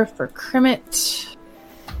 24 for Krimmit,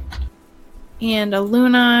 and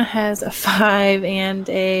Aluna has a 5 and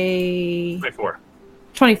a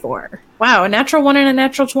 24. Wow, a natural 1 and a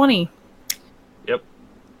natural 20. Yep.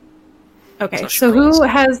 Okay, so who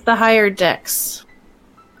has the higher dex?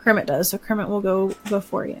 Krimmit does, so Krimmit will go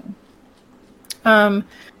before you.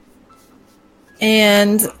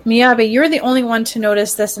 And Miyabe, you're the only one to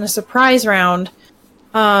notice this in a surprise round.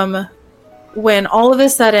 When all of a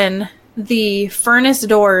sudden the furnace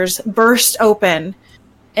doors burst open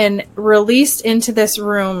and released into this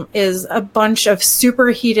room is a bunch of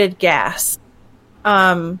superheated gas.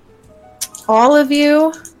 All of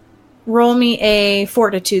you, roll me a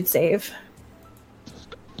fortitude save.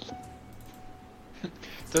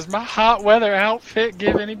 Does my hot weather outfit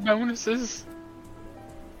give any bonuses?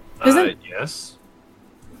 Yes.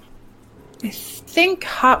 I think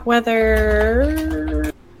hot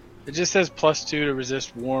weather... It just says +2 to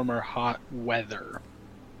resist warm or hot weather.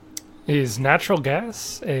 Is natural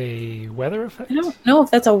gas a weather effect? I don't know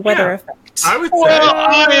if that's a weather effect. I would say. Well,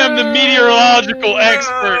 I am the meteorological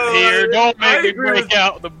expert here. Don't make me break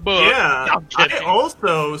out the book. Yeah, I'm kidding. I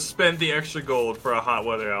also spend the extra gold for a hot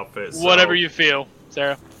weather outfit. So. Whatever you feel.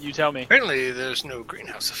 Sarah, you tell me. Apparently, there's no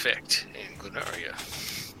greenhouse effect in Glenaria.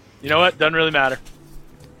 You know what? Doesn't really matter.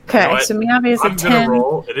 Okay, You know what? so Miyabe is a I'm 10. gonna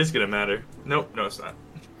roll. It is gonna matter. Nope, no, it's not.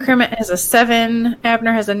 Krimmit has a 7.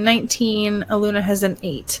 Abner has a 19. Aluna has an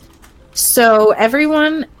 8. So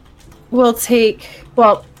everyone will take...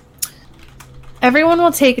 Well, everyone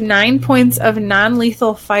will take 9 points of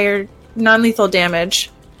non-lethal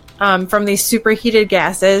damage from these superheated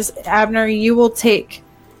gases. Abner, you will take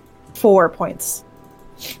 4 points.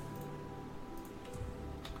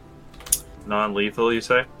 Non-lethal, you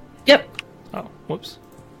say? Yep. Oh, whoops.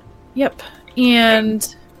 Yep.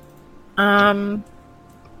 And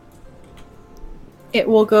it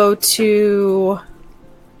will go to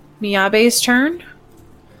Miyabe's turn.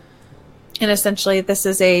 And essentially this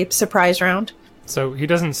is a surprise round. So he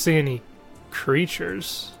doesn't see any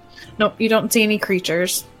creatures. Nope, you don't see any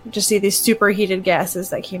creatures. You just see these superheated gases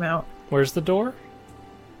that came out. Where's the door?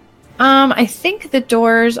 I think the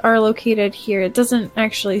doors are located here. It doesn't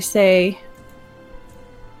actually say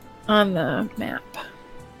on the map.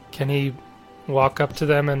 Can he walk up to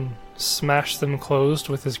them and smash them closed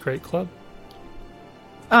with his great club?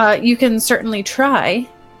 You can certainly try.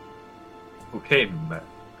 Okay,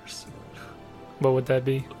 What would that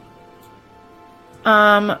be?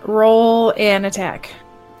 Roll and attack.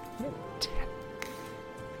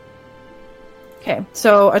 Okay,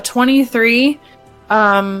 so a 23.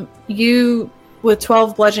 You, with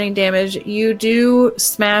 12 bludgeoning damage, you do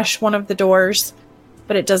smash one of the doors,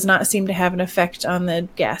 but it does not seem to have an effect on the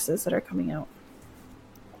gases that are coming out.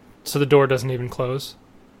 So the door doesn't even close?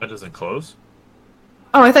 That doesn't close?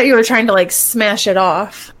 Oh, I thought you were trying to, swmash it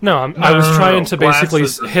off. No, I was trying to basically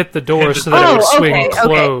hit the door so that it would swing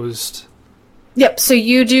closed. Okay. Yep, so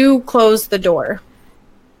you do close the door.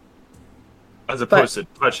 As opposed to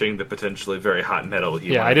touching the potentially very hot metal.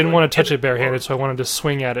 Yeah, I didn't want to touch it barehanded, so I wanted to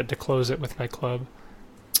swing at it to close it with my club.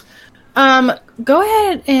 Go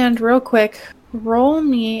ahead and real quick, roll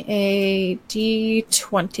me a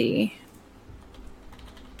d20.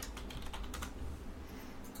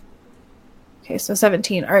 Okay, so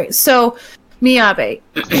 17. All right, so Miyabe,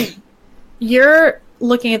 you're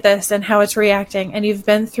looking at this and how it's reacting, and you've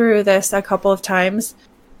been through this a couple of times.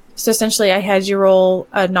 So essentially, I had you roll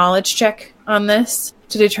a knowledge check on this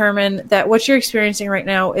to determine that what you're experiencing right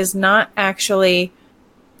now is not actually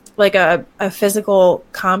like a physical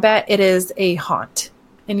combat. It is a haunt.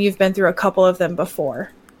 And you've been through a couple of them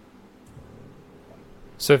before.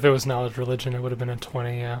 So if it was knowledge religion, it would have been a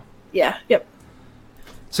 20, yeah. Yeah, yep.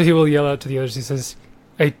 So he will yell out to the others. He says,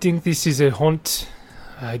 I think this is a haunt.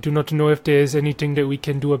 I do not know if there is anything that we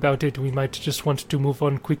can do about it. We might just want to move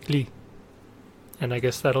on quickly. And I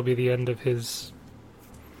guess that'll be the end of his...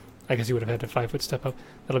 I guess he would have had to 5-foot step up.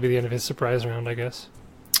 That'll be the end of his surprise round, I guess.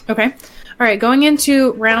 Okay. All right, going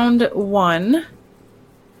into round 1.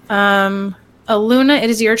 Aluna, it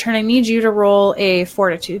is your turn. I need you to roll a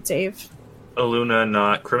fortitude save. Aluna,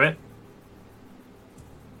 not Crimit?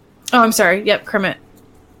 Oh, I'm sorry. Yep, Crimit.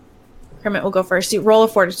 Crimit will go first. You roll a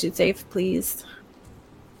fortitude save, please.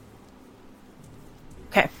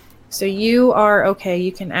 Okay. So you are okay.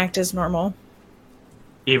 You can act as normal.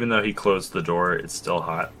 Even though he closed the door, it's still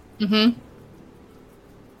hot. Mm-hmm.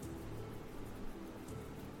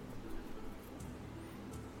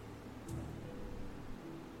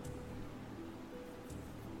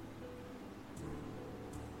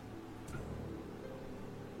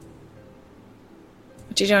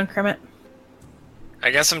 What you doing, Crimit?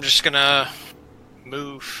 I guess I'm just gonna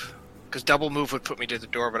move, because double move would put me to the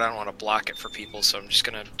door, but I don't want to block it for people, so I'm just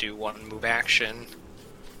gonna do one move action.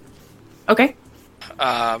 Okay.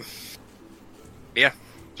 Yeah,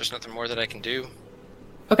 there's nothing more that I can do.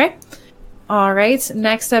 Okay. All right.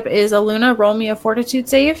 Next up is Aluna. Roll me a fortitude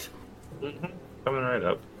save. Mm-hmm. Coming right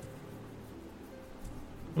up.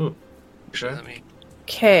 Ooh. Okay.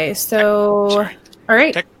 Okay, so... Sorry. All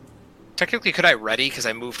right. Technically, could I ready, because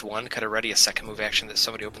I moved one, could I ready a second move action that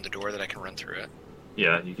somebody opened the door that I can run through it?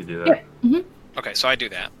 Yeah, you could do that. Yeah. Mm-hmm. Okay, so I do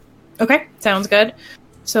that. Okay, sounds good.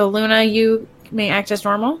 So, Luna, you may act as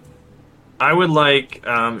normal. I would like...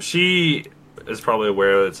 she is probably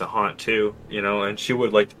aware that it's a haunt, too, and she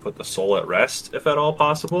would like to put the soul at rest, if at all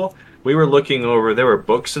possible. We were looking over... There were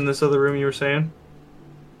books in this other room, you were saying?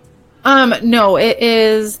 No, it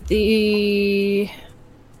is the...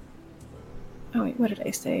 Oh, wait, what did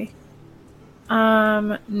I say?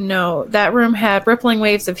 No. That room had rippling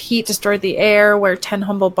waves of heat destroyed the air, where 10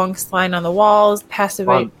 humble bunks line on the walls, passive...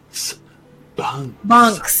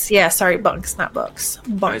 Bunks. Yeah, sorry, bunks, not books.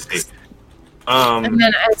 Bunks. And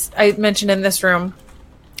then, as I mentioned in this room,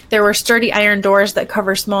 there were sturdy iron doors that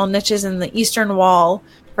cover small niches in the eastern wall.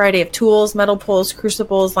 A variety of tools, metal poles,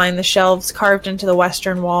 crucibles line the shelves carved into the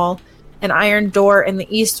western wall. An iron door in the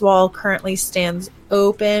east wall currently stands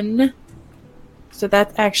open. So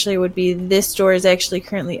that actually would be, this door is actually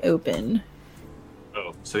currently open.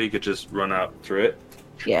 Oh, so he could just run out through it?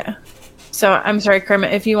 Yeah. So, I'm sorry,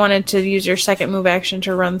 Kermit, if you wanted to use your second move action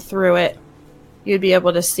to run through it, you'd be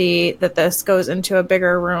able to see that this goes into a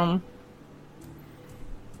bigger room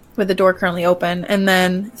with the door currently open. And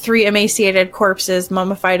then 3 emaciated corpses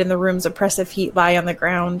mummified in the room's oppressive heat lie on the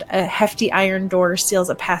ground. A hefty iron door seals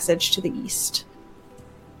a passage to the east.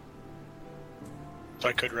 So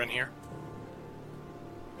I could run here?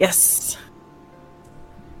 Yes.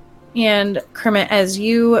 And Kermit, as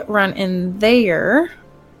you run in there,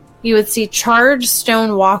 you would see charred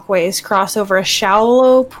stone walkways cross over a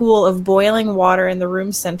shallow pool of boiling water in the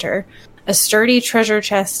room center. A sturdy treasure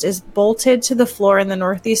chest is bolted to the floor in the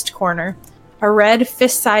northeast corner. A red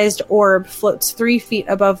fist-sized orb floats 3 feet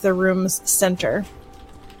above the room's center.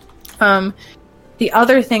 The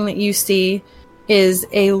other thing that you see is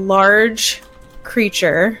a large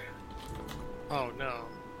creature. Oh no.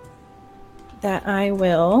 That I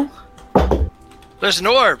will... There's an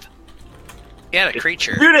orb! Yeah, a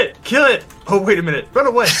creature. Shoot it! Kill it! Oh, wait a minute. Run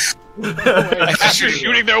away! As you're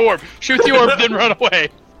shooting the orb. Shoot the orb, then run away.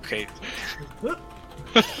 Okay.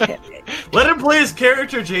 Let him play his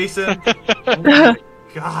character, Jason. Oh my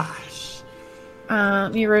gosh.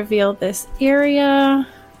 Let me reveal this area.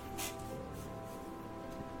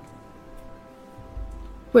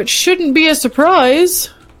 Which shouldn't be a surprise.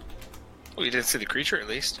 Well, you didn't see the creature, at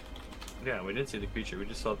least. Yeah, we didn't see the creature. We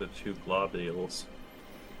just saw the 2 globules.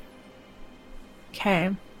 Okay.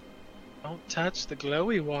 Don't touch the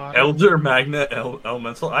glowy water. Elder Magna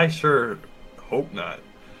Elemental? I sure hope not.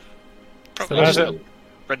 Probably So just that's a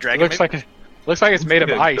red It dragon. looks like it's made of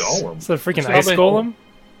Like a ice golem. It's a freaking It's ice probably-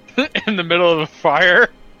 golem. in the middle of a fire.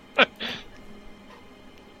 I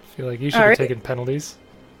feel like you should All have right. taken penalties.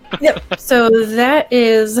 Yep. So that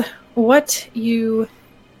is what you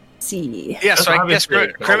see. Yeah, so I guess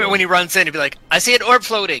Obviously, Kermit, golem. when he runs in, he'd be like, I see an orb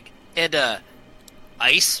floating. And,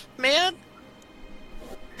 Ice Man?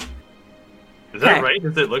 Is that Okay. right?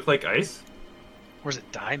 Does it look like ice? Or is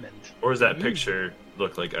it diamond? Or does that picture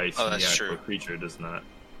look like ice? Oh, and that's the actual true. creature does not.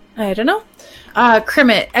 I don't know.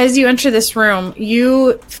 Kermit, as you enter this room,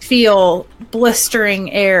 you feel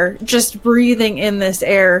blistering air. Just breathing in this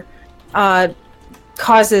air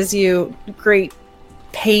causes you great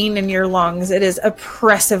pain in your lungs. It is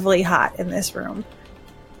oppressively hot in this room.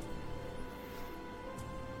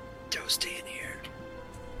 Toasty in here.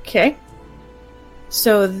 Okay.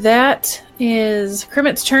 So that is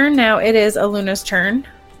Kermit's turn. Now it is Aluna's turn.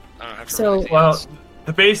 I don't have to So- roll anything Well, else.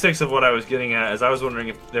 the basics of what I was getting at is I was wondering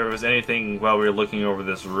if there was anything while we were looking over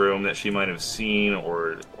this room that she might have seen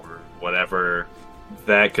or whatever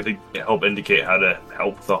that could help indicate how to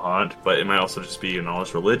help the haunt, but it might also just be a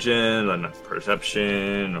knowledge religion, a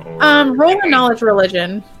perception, or... Roll a knowledge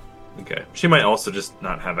religion. Okay. She might also just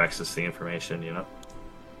not have access to the information, you know?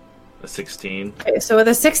 A 16. Okay, so with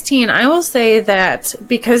a 16, I will say that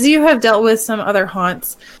because you have dealt with some other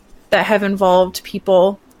haunts that have involved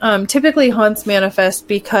people, typically haunts manifest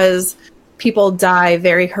because people die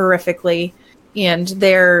very horrifically and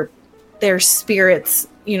their spirits,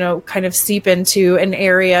 kind of seep into an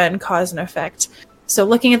area and cause an effect. So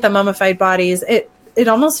looking at the mummified bodies, it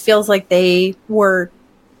almost feels like they were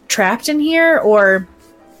trapped in here or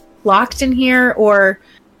locked in here, or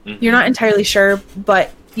you're not entirely sure,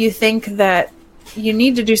 but you think that you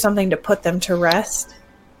need to do something to put them to rest.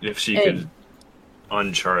 If she could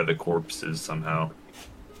unchar the corpses somehow.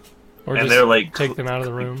 Or And just they're like... take them out of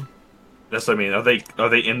the room. That's what I mean. Are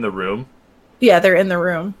they in the room? Yeah, they're in the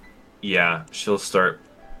room. Yeah, she'll start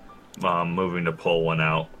moving to pull one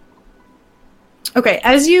out. Okay,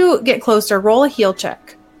 as you get closer, roll a heal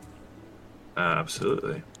check.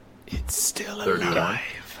 Absolutely. It's still 31.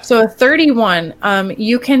 So a 31,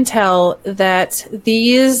 you can tell that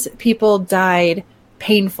these people died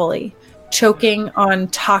painfully, choking on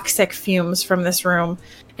toxic fumes from this room,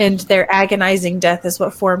 and their agonizing death is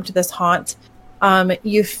what formed this haunt.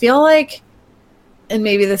 You feel like, and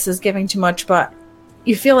maybe this is giving too much, but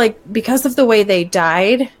you feel like because of the way they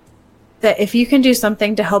died, that if you can do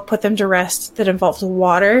something to help put them to rest that involves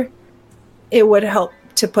water, it would help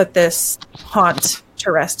to put this haunt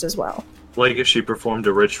to rest as well. Like if she performed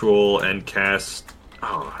a ritual and cast...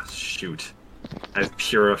 Oh, shoot. I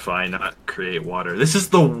purify, not create water. This is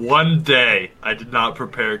the one day I did not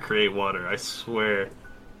prepare create water. I swear.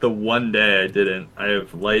 The one day I didn't. I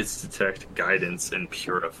have lights, detect, guidance, and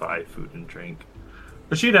purify food and drink.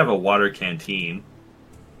 But she'd have a water canteen.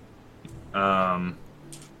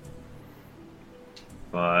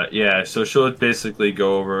 But yeah, so she'll basically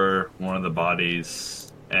go over one of the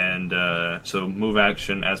bodies, and so move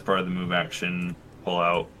action, as part of the move action, pull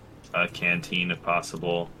out a canteen if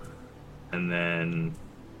possible, and then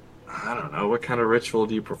I don't know, what kind of ritual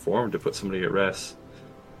do you perform to put somebody at rest?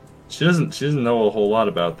 She doesn't know a whole lot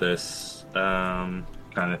about this kind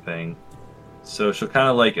of thing, so she'll kind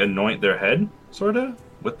of like anoint their head, sort of,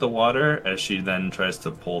 with the water as she then tries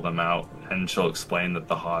to pull them out, and she'll explain that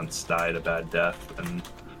the haunts died a bad death, and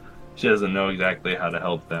she doesn't know exactly how to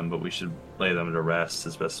help them, but we should lay them to rest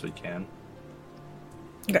as best we can.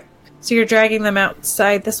 Okay. So you're dragging them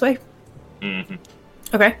outside this way? Mm-hmm.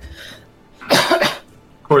 Okay.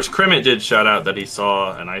 Of course, Kermit did shout out that he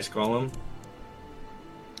saw an ice golem.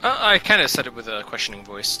 I kind of said it with a questioning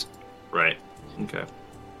voice. Right. Okay.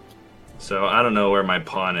 So I don't know where my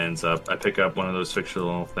pawn ends up. I pick up one of those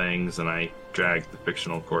fictional things and I drag the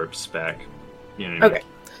fictional corpse back. You know what I mean? Okay.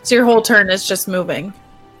 So your whole turn is just moving.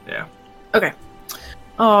 Yeah. Okay.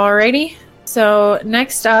 Alrighty. So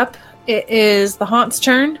next up, it is the Haunt's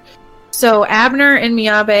turn. So Abner and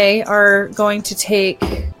Miyabe are going to take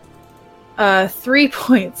 3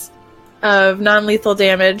 points of non-lethal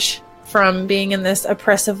damage from being in this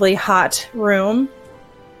oppressively hot room.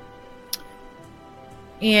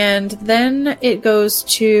 And then it goes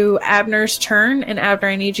to Abner's turn. And Abner,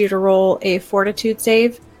 I need you to roll a fortitude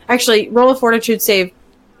save. Actually, roll a fortitude save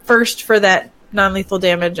first for that non-lethal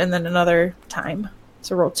damage and then another time.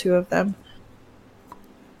 So roll 2 of them.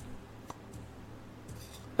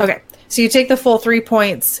 Okay. So you take the full 3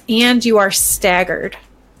 points and you are staggered.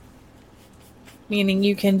 Meaning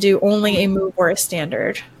you can do only a move or a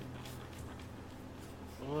standard.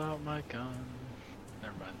 Pull out my gun.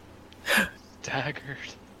 Never mind. Staggered.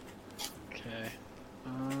 Okay.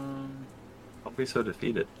 Don't be so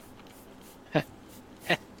defeated.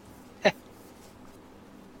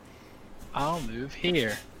 I'll move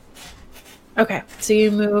here. Okay, so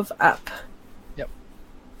you move up. Yep.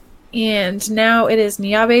 And now it is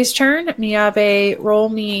Miyabe's turn. Miyabe, roll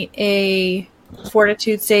me a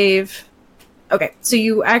fortitude save. Okay, so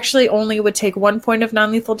you actually only would take 1 point of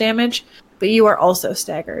non-lethal damage, but you are also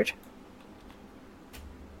staggered.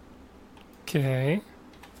 Okay.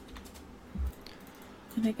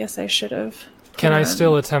 And I guess I should have... Can I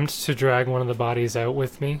still attempt to drag one of the bodies out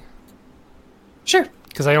with me? Sure.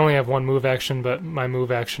 Because I only have 1 move action, but my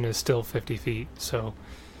move action is still 50 feet, so...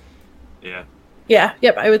 Yeah. Yeah,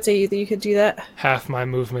 yep, I would say that you could do that. half my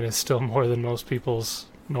movement is still more than most people's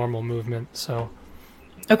normal movement, so...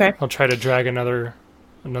 Okay. I'll try to drag another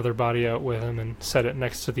body out with him and set it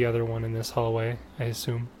next to the other one in this hallway, I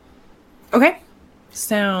assume. Okay.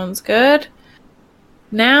 Sounds good.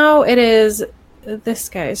 Now it is this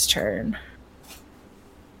guy's turn.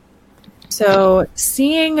 So,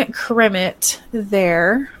 seeing Krimmit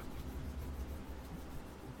there,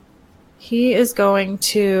 he is going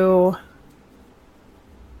to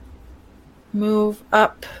move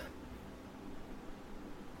up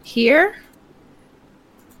here.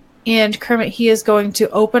 And Krimmit, he is going to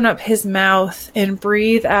open up his mouth and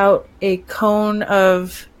breathe out a cone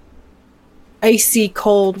of icy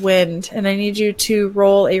cold wind. And I need you to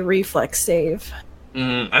roll a reflex save.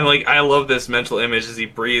 I love this mental image as he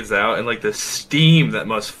breathes out and like the steam that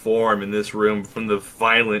must form in this room from the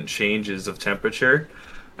violent changes of temperature.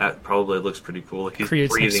 That probably looks pretty cool. Like he's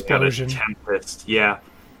Creates an breathing out a explosion. tempest. Yeah.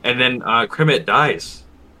 And then Krimmit dies.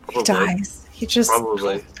 He dies. He just...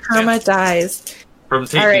 Probably. Karma dies. From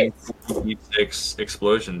taking Alright. 6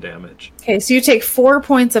 explosion damage. Okay, so you take 4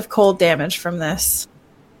 points of cold damage from this.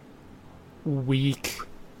 Weak.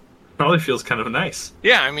 Probably feels kind of nice.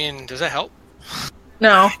 Yeah, I mean, does that help?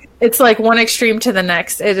 No, it's like one extreme to the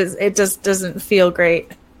next. It just doesn't feel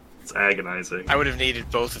great. It's agonizing. I would have needed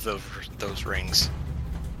both of those rings.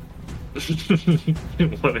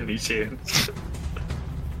 What any chance?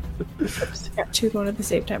 Oops, got 2 going at the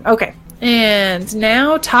same time. Okay, and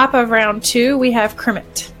now top of round 2, we have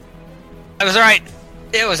Krimmit. I was alright.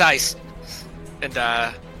 It was ice. And,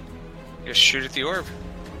 just shoot at the orb.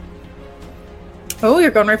 Oh,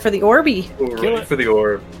 you're going right for the Orby. Kill it. for the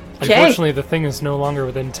orb. Okay. Unfortunately, the thing is no longer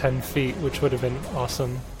within 10 feet, which would have been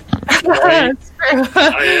awesome. That's true.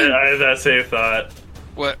 I had that same thought.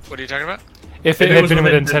 What are you talking about? If If it it had was been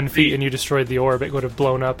within within 10 10 feet feet. and you destroyed the orb, it would have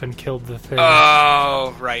blown up and killed the thing.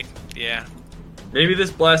 Oh, right. Yeah. Maybe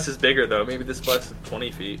this blast is bigger though. Maybe this blast is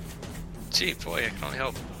 20 feet. Gee, boy, I can only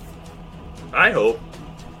hope. I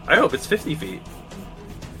hope it's 50 feet.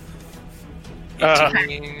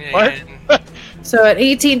 What? So an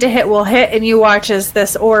 18 to hit will hit, and you watch as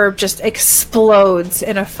this orb just explodes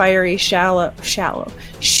in a fiery shower.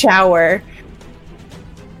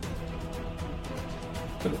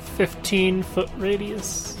 15-foot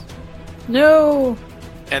radius. No.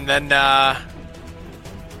 And then,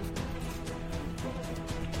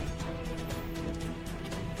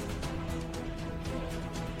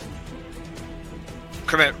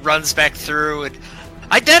 Kermit runs back through and...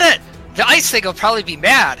 I did it! The ice thing will probably be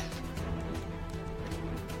mad.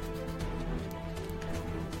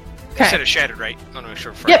 You said Okay. it shattered, right? I want to make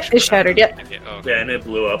sure. Yep, it shattered, yep. Oh, okay. Yeah, and it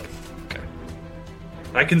blew up. Okay.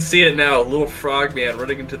 I can see it now. A little frogman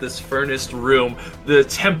running into this furnace room. The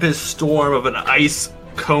tempest storm of an ice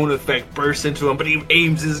cone effect bursts into him, but he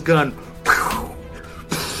aims his gun.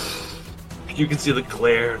 You can see the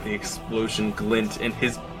glare of the explosion glint in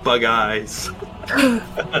his bug eyes.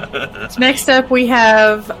 Next up, we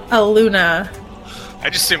have Aluna. I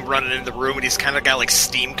just see him running into the room, and he's kind of got like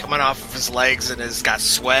steam coming off of his legs, and has got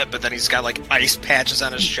sweat, but then he's got like ice patches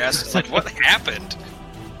on his chest. It's like, what happened?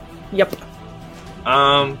 Yep.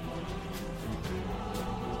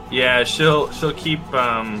 Yeah, she'll keep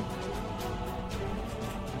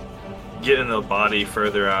getting the body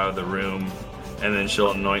further out of the room, and then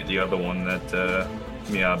she'll anoint the other one that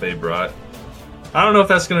Miyabe brought. I don't know if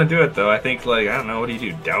that's gonna do it though. I think I don't know, what do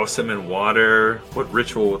you do? Douse him in water? What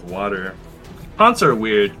ritual with water? Haunts are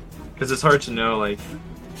weird because it's hard to know.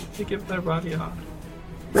 They give their body a haunt.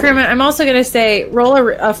 Kermit, I'm also going to say, roll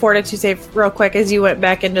a fortitude save real quick as you went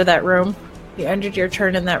back into that room. You ended your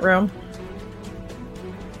turn in that room.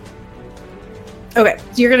 Okay,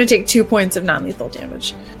 so you're going to take 2 points of non-lethal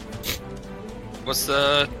damage. What's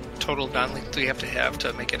the total non-lethal you have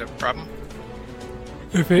to make it a problem?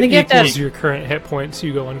 If it equals your current hit points,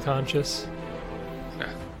 you go unconscious.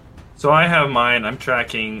 So I have mine. I'm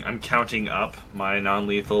counting up my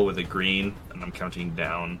non-lethal with a green, and I'm counting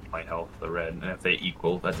down my health, the red. And if they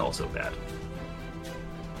equal, that's also bad.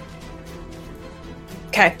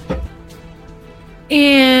 Okay.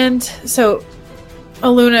 And so,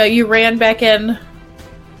 Aluna, you ran back in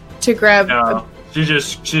to grab... No, she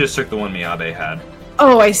just took the one Miyabe had.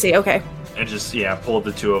 Oh, I see. Okay. And just, pulled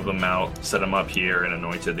the two of them out, set them up here, and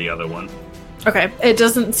anointed the other one. Okay. It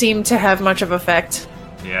doesn't seem to have much of effect.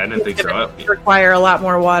 Yeah, I didn't think so. Require a lot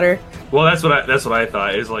more water. Well, that's what I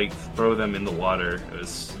thought. Is throw them in the water.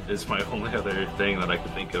 Is my only other thing that I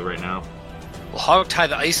could think of right now. We'll hog tie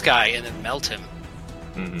the ice guy and then melt him.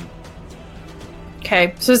 Mm-hmm.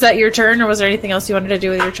 Okay, so is that your turn, or was there anything else you wanted to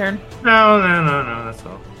do with your turn? No, that's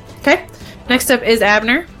all. Okay. Next up is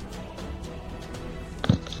Abner.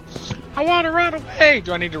 I want to run away.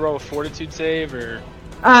 Do I need to roll a fortitude save or?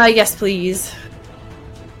 Yes, please.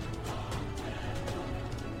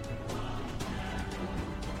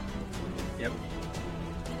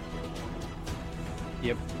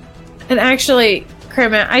 Yep. And actually,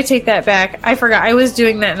 Kermit, I take that back. I forgot. I was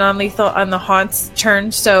doing that non-lethal on the Haunt's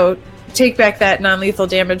turn, so take back that non-lethal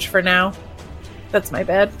damage for now. That's my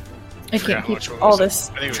bad. I can't keep all this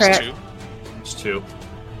track. It was 2.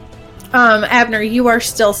 Abner, you are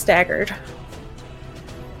still staggered.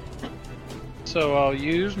 So I'll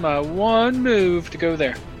use my one move to go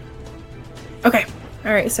there. Okay.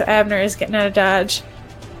 Alright, so Abner is getting out of dodge.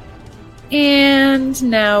 And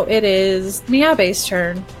now it is Miyabe's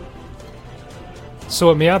turn. So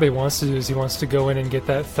what Miyabe wants to do is he wants to go in and get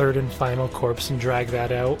that third and final corpse and drag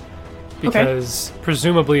that out. Because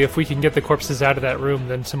presumably if we can get the corpses out of that room,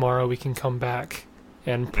 then tomorrow we can come back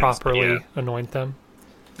and properly anoint them.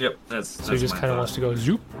 Yep, so he just kind of wants to go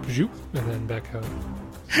zoop, zoop, and then back out.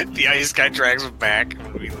 The ice guy drags him back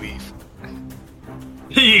and we leave.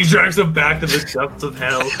 He drags him back to the depths of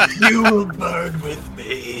hell. You will burn with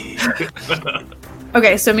me.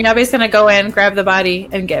 Okay, so Miyabe's gonna go in, grab the body,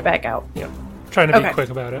 and get back out. Yep. Trying to be quick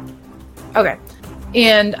about it. Okay.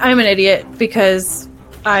 And I'm an idiot because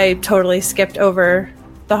I totally skipped over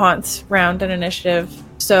the Haunts round and initiative.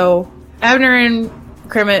 So Abner and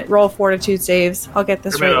Kermit roll fortitude saves. I'll get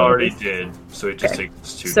this Kermit right. Already did, so he just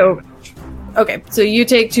takes 2 damage. Okay, so you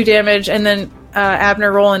take 2 damage, and then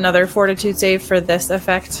Abner, roll another fortitude save for this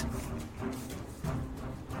effect.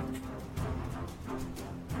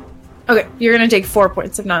 Okay, you're going to take 4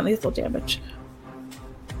 points of non-lethal damage.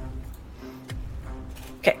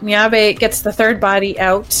 Okay, Miyabe gets the third body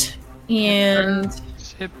out, and...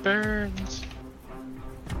 It burns.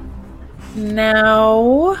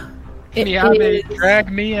 Now... Miyabe,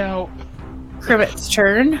 drag me out. Kermit's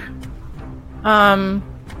turn.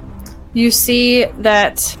 You see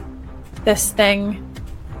that this thing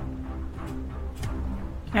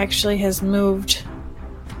actually has moved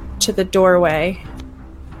to the doorway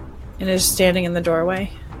and is standing in the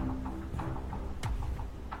doorway.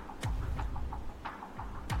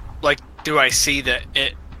 Like, do I see that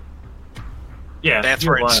it... Yeah. That's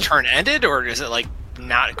where its turn ended, or is it, like,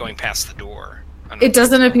 not going past the door? It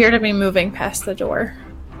doesn't appear to be moving past the door.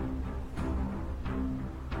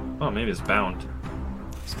 Oh, maybe it's bound.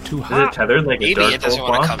 It's too hot. Is it tethered like maybe a dark it doesn't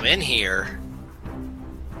want to come in here.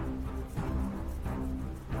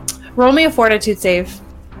 Roll me a fortitude save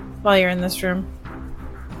while you're in this room.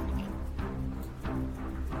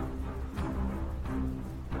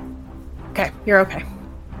 Okay, you're okay.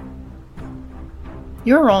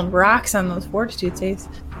 You were rolling rocks on those fortitude saves.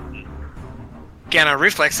 Again, on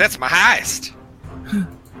reflex, that's my highest.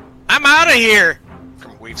 I'm out of here!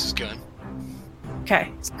 From waves his gun. Okay,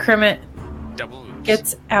 so Kermit Double moves.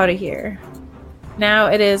 gets out of here. Now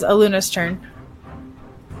it is Aluna's turn.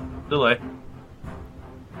 Delay.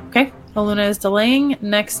 Okay, Aluna is delaying.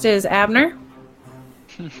 Next is Abner.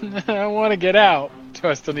 I want to get out. Do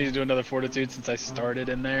I still need to do another fortitude since I started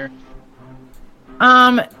in there?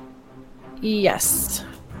 Yes.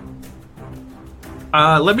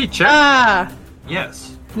 Let me check. Ah,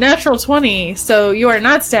 Yes. natural 20. So you are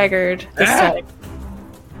not staggered this time.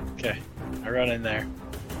 Okay, I run in there.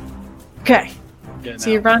 Okay. Getting So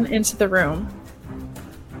you out. run into the room.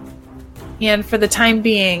 And for the time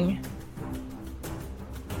being,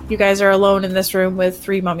 you guys are alone in this room with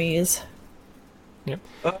 3 mummies.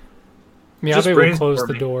 Miyabe will close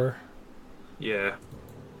the brainstorming. door. Yeah.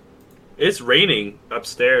 It's raining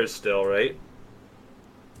upstairs still, right?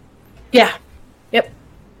 Yeah. Yep.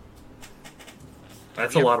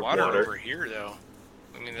 That's We a have lot of water water. over here, though.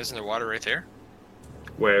 I mean, isn't there water right there?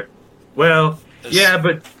 Where? Well, There's- yeah,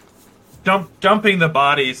 but dumping the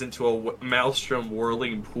bodies into a maelstrom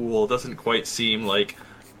whirling pool doesn't quite seem like.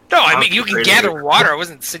 No, I mean you can Concentrated. gather water. I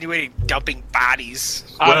wasn't insinuating dumping bodies.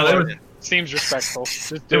 Well, I it love was- it. Seems respectful.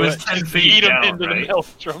 Just It do was it. 10 Just feet eat 'em down, into right? the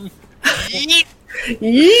maelstrom. Yeet.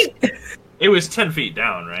 Yeet. It was 10 feet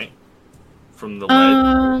down, right? From the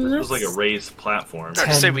ledge. It was like a that's- raised platform. No,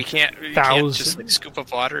 just say we can't. You can't just 10,000. like scoop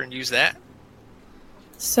up water and use that.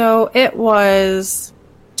 So it was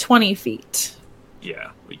 20 feet.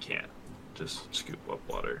 Yeah, we can't just scoop up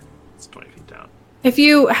water. It's 20 feet down. If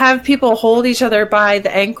you have people hold each other by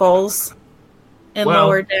the ankles and Well-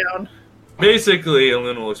 lower down. Basically,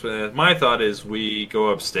 Aluna will explain it. My thought is we go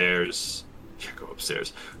upstairs.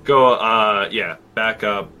 Go, back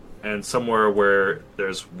up, and somewhere where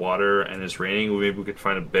there's water and it's raining, maybe we could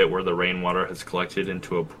find a bit where the rainwater has collected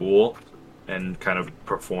into a pool and kind of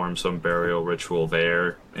perform some burial ritual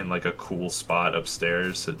there in like a cool spot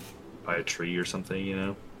upstairs by a tree or something, you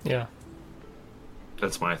know? Yeah.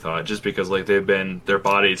 That's my thought. Just because like their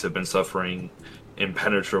bodies have been suffering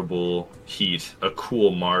impenetrable heat, a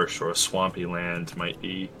cool marsh or a swampy land might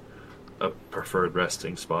be a preferred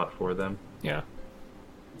resting spot for them. Yeah.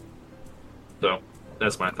 So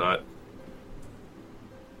that's my thought.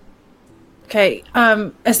 Okay.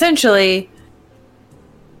 Essentially,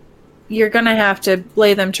 you're gonna have to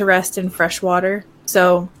lay them to rest in fresh water.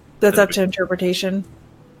 So that's up to interpretation.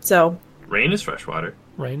 So Rain is fresh water.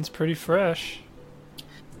 Rain's pretty fresh.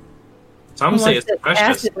 So I'm gonna say unless it's precious.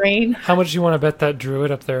 acid rain. How much do you want to bet that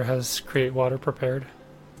druid up there has create water prepared?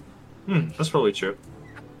 That's probably true.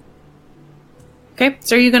 Okay.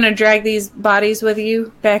 So are you gonna drag these bodies with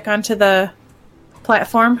you back onto the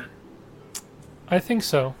platform? I think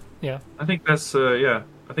so. Yeah. I think that's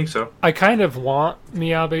I think so. I kind of want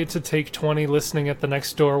Miyabe to take 20 listening at the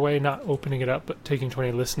next doorway, not opening it up, but taking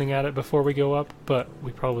 20 listening at it before we go up. But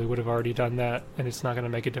we probably would have already done that, and it's not going to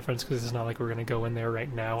make a difference because it's not like we're going to go in there right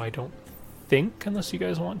now, I don't think, unless you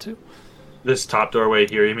guys want to. This top doorway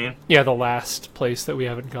here, you mean? Yeah, the last place that we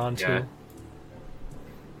haven't gone Yeah. to.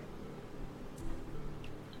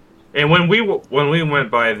 And when we went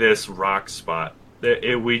by this rock spot,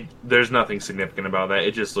 there's nothing significant about that.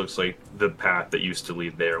 It just looks like the path that used to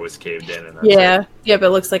lead there was caved in. And that's Yeah. Yep. It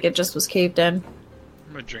looks like it just was caved in.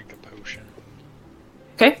 I'm gonna drink a potion.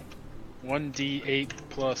 Okay. 1d8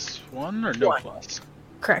 plus 1 or no One. plus?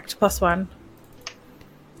 Correct. +1.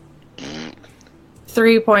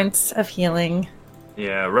 3 points of healing.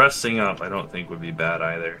 Yeah, resting up I don't think would be bad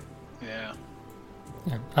either. Yeah.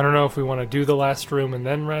 Yeah. I don't know if we want to do the last room and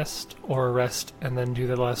then rest, or rest and then do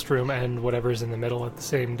the last room and whatever's in the middle at the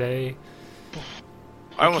same day.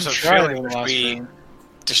 I almost have a Try feeling the if last we room.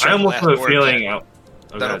 destroy I the almost last have a board, feeling out.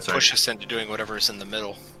 Oh, go that'll ahead, sorry. push us into doing whatever's in the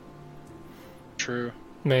middle. True.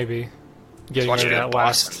 Maybe. Getting watch rid of it that get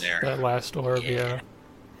boss last, in there. that last orb, yeah.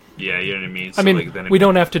 Yeah, you know what I mean. I So, mean, like, then we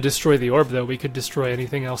don't have to destroy the orb, though. We could destroy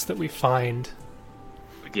anything else that we find.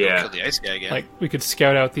 We can Yeah. kill the ice guy again. Like, we could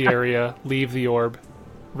scout out the area, leave the orb,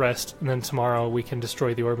 rest, and then tomorrow we can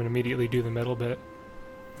destroy the orb and immediately do the middle bit.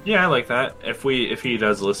 Yeah, I like that. If he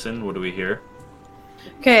does listen, what do we hear?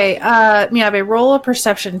 Okay. Miyabe, roll a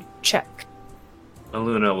perception check.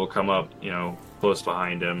 Aluna will come up, close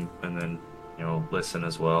behind him, and then, listen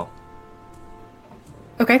as well.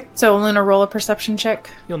 Okay. So Luna, roll a perception check.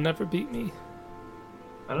 You'll never beat me.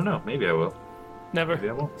 I don't know. Maybe I will. Never. Maybe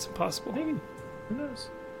I won't. It's impossible. Maybe. Who knows?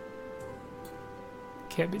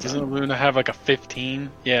 Can't be Doesn't done. Luna have like a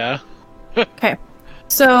 15? Yeah. Okay.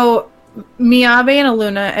 So, Miyabe and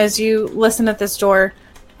Aluna, as you listen at this door,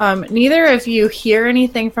 neither of you hear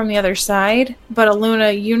anything from the other side, but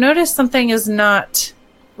Aluna, you notice something is not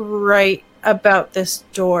right about this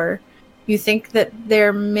door. You think that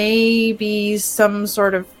there may be some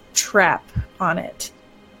sort of trap on it.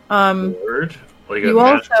 Word? Like a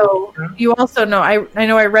You also know, I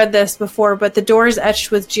know I read this before, but the door is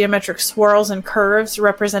etched with geometric swirls and curves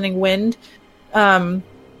representing wind. And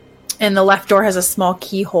And the left door has a small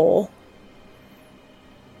keyhole.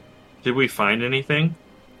 Did we find anything?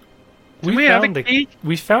 We have a key?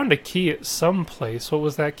 We found a key at some place. What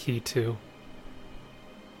was that key to?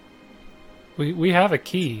 We have a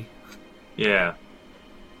key. Yeah.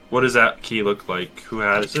 What does that key look like? Who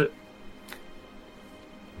has it?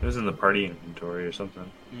 It was in the party inventory or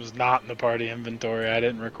something. It was not in the party inventory. I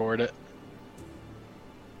didn't record it.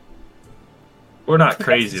 We're not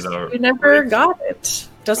crazy, though. We never got it.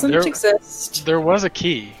 Doesn't exist. There was a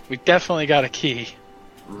key. We definitely got a key.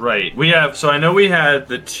 Right. We have... So I know we had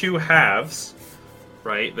the 2 halves,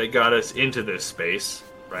 right, that got us into this space,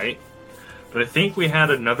 right? But I think we had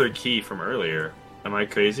another key from earlier. Am I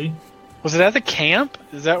crazy? Was it at the camp?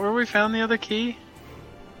 Is that where we found the other key?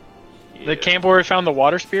 Yeah. The camp where we found the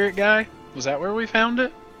water spirit guy? Was that where we found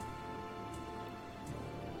it?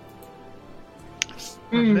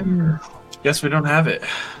 Guess we don't have it.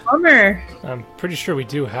 Bummer. I'm pretty sure we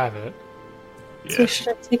do have it. So we should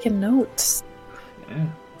have taken notes. Yeah.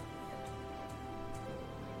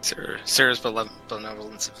 Sarah's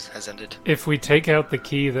benevolence has ended. If we take out the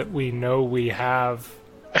key that we know we have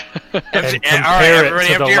and Yeah, compare it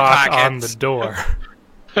to the lock on the door.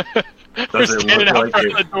 We're standing out front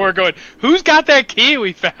of the door going, who's got that key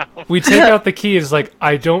we found? We take out the key, it's like,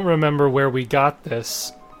 I don't remember where we got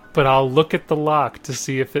this, but I'll look at the lock to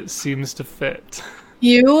see if it seems to fit.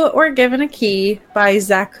 You were given a key by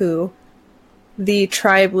Zaku, the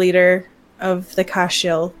tribe leader of the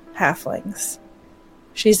Kashil halflings.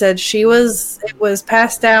 She said it was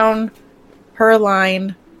passed down her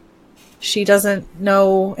line. She doesn't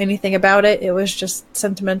know anything about it. It was just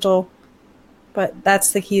sentimental. But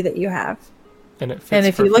that's the key that you have. And it fits And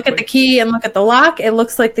if you look at the key and look at the lock, it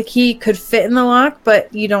looks like the key could fit in the lock,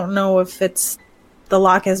 but you don't know if the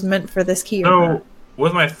lock is meant for this key or not. So,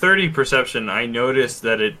 with my 30 perception, I noticed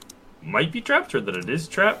that it might be trapped or that it is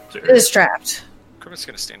trapped. It is trapped. Kermit's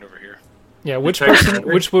gonna stand over here. Yeah, which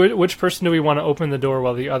person do we want to open the door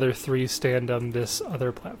while the other 3 stand on this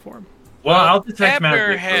other platform? Well, I'll detect Abner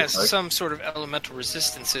magic. has some sort of elemental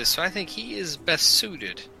resistances, so I think he is best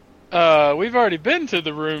suited. We've already been to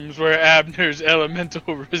the rooms where Abner's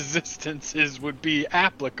elemental resistances would be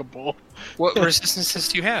applicable. What resistances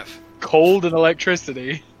do you have? Cold and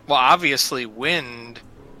electricity. Well, obviously, wind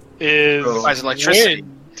is electricity.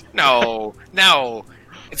 wind. No.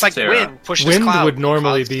 It's like Sarah. wind pushes Wind cloud. would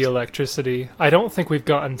normally Clouds. be electricity. I don't think we've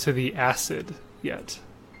gotten to the acid yet.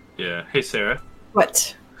 Yeah. Hey, Sarah.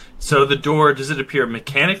 What? So the door, does it appear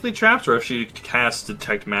mechanically trapped, or if she casts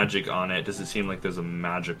detect magic on it, does it seem like there's a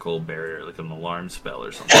magical barrier, like an alarm spell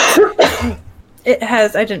or something? It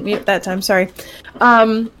has... I didn't mute that time, sorry.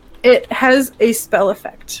 It has a spell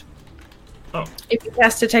effect. Oh. If you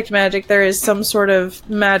cast Detect Magic, there is some sort of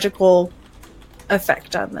magical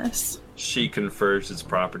effect on this. She confers its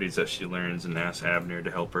properties that she learns and asks Abner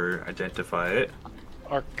to help her identify it.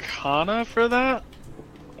 Arcana for that?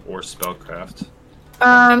 Or spellcraft.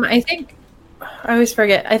 I think... I always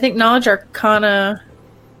forget. I think Knowledge Arcana...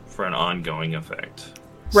 For an ongoing effect.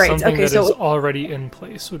 Right, Something okay, that so... is already in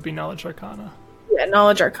place would be Knowledge Arcana. Yeah,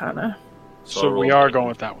 Knowledge Arcana. So we are going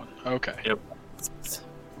with that one. Okay. Yep.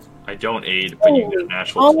 I don't aid, but you get a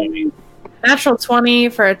natural 20. Natural 20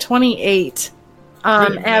 for a 28.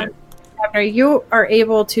 Abner, you are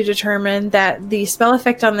able to determine that the spell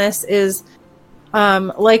effect on this is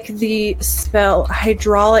like the spell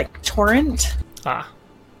Hydraulic Torrent.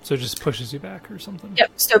 So it just pushes you back or something.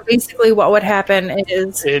 Yep, so basically what would happen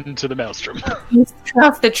is... Into the maelstrom. you throw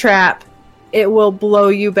off the trap, it will blow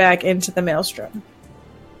you back into the maelstrom.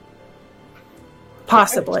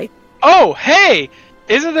 Possibly. Oh, hey!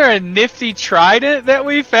 Isn't there a nifty trident that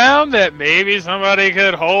we found that maybe somebody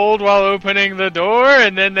could hold while opening the door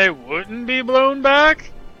and then they wouldn't be blown back?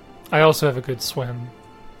 I also have a good swim.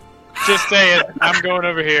 Just saying, I'm going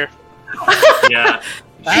over here. Yeah.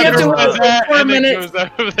 You have to wait 4 minutes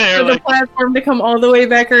over for there, the platform to come all the way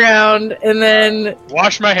back around, and then...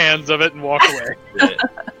 wash my hands of it and walk away.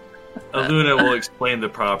 Aluna will explain the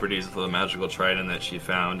properties of the magical trident that she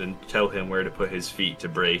found and tell him where to put his feet to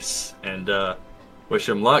brace. And wish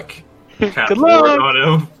him luck. Cast Good a ward luck! on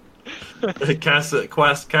him. cast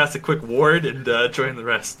a quick ward and join the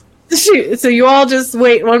rest. Shoot, so you all just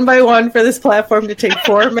wait one by one for this platform to take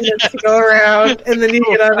 4 minutes to go around, and then you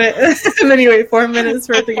get on it, and then you wait 4 minutes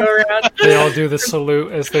for it to go around. They all do the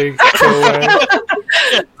salute as they go away.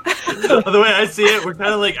 The way I see it, we're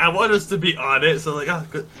kind of like, I want us to be on it, so like, oh,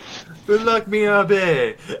 good luck,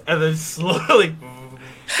 Miyabe. And then slowly...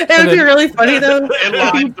 It would be really funny, though.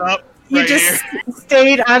 It lines up. You Right just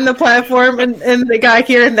stayed on the platform, and the guy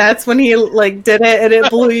here, and that's when he like did it, and it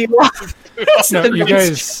blew you off. No, you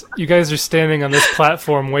guys are standing on this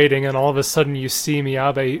platform waiting, and all of a sudden you see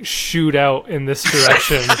Miyabe shoot out in this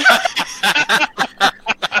direction.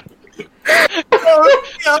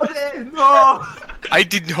 No. I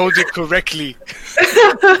didn't hold it correctly.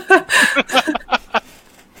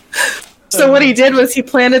 So what he did was he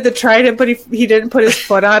planted the trident, but he didn't put his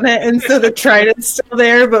foot on it, and so the trident's still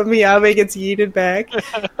there, but Miyabe gets yeeted back.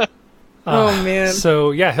 Oh man!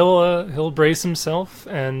 So yeah, he'll brace himself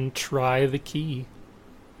and try the key.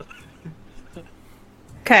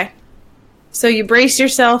 Okay. So you brace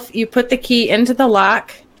yourself. You put the key into the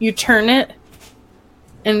lock. You turn it,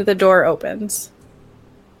 and the door opens.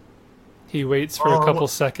 He waits for a couple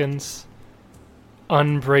seconds,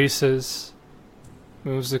 unbraces,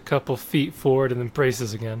 moves a couple feet forward, and then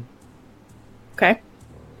braces again. Okay.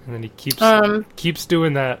 And then he keeps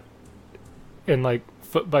doing that in like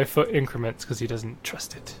foot by foot increments because he doesn't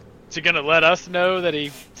trust it. Is he gonna let us know that he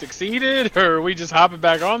succeeded, or are we just hopping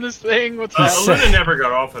back on this thing? What's Luna never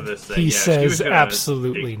got off of this thing. He She says was gonna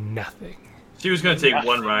absolutely nothing. She was going to take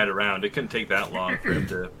one ride around. It couldn't take that long for him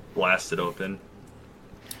to blast it open.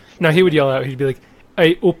 No, he would yell out. He'd be like,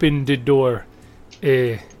 "I opened the door.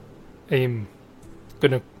 I'm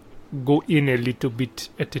gonna go in a little bit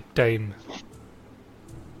at a time."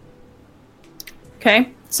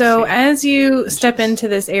 Okay. So as you step into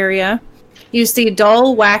this area, you see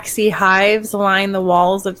dull, waxy hives line the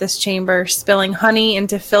walls of this chamber, spilling honey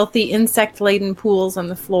into filthy, insect-laden pools on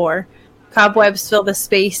the floor. Cobwebs fill the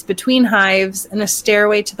space between hives, and a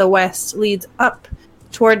stairway to the west leads up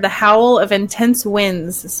toward the howl of intense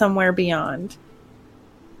winds somewhere beyond.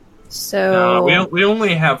 So we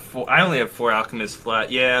only have 4. I only have 4 alchemist flat.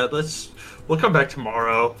 Yeah, we'll come back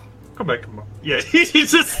tomorrow. Come back tomorrow. Yeah, he's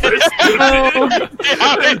just nope.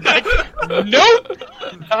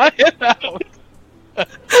 Not out.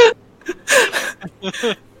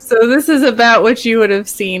 So this is about what you would have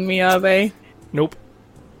seen, Miyabe. Nope.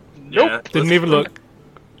 Yeah, Didn't even look.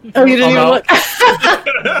 Oh, you didn't even look.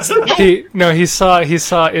 He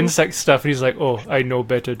saw insect stuff, and he's like, "Oh, I know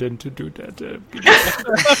better than to do that."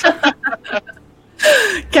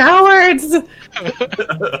 Cowards!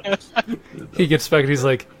 He gets back, and he's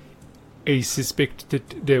like, "I suspect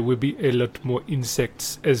that there will be a lot more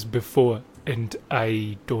insects as before, and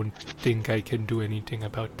I don't think I can do anything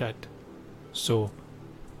about that. So,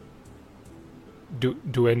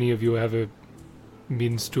 do any of you have a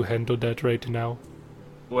means to handle that right now?"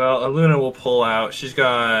 Well, Aluna will pull out. She's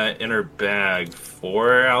got in her bag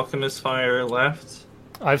 4 alchemist fire left.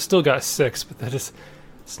 I've still got 6, but it's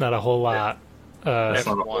not a whole lot. That's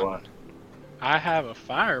not a one. whole lot. I have a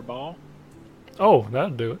fireball. Oh,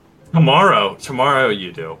 that'll do it. Tomorrow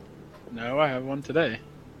you do. No, I have one today.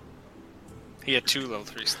 He had 2 level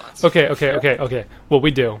 3 slots. Okay. What we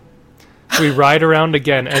do, we ride around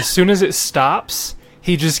again. As soon as it stops,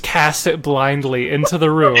 he just casts it blindly into the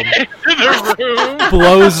room.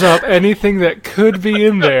 Blows up anything that could be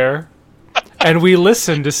in there, and we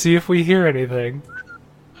listen to see if we hear anything.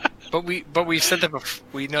 But we've said that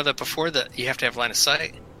we know that before that you have to have line of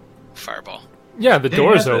sight. Fireball. Yeah, the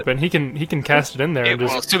door's open. He can cast it in there and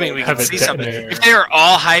Well, just assuming we have can it see something. detonate. If they're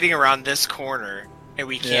all hiding around this corner and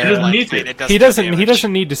we can't have line of sight, it He doesn't.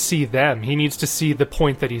 doesn't need to see them. He needs to see the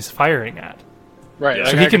point that he's firing at. Right.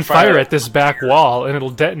 So like he I can fire at this back wall, and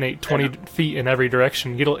it'll detonate 20 feet in every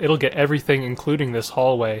direction. It'll get everything, including this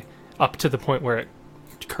hallway, up to the point where it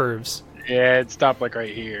curves. Yeah, it stopped like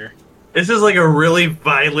right here. This is like a really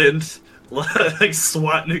violent like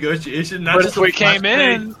SWAT negotiation. Not But just if we came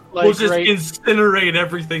in, like, we'll just right- incinerate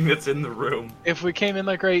everything that's in the room. If we came in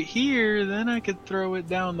like right here, then I could throw it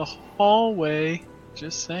down the hallway.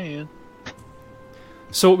 Just saying.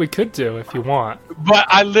 So what we could do, if you want, But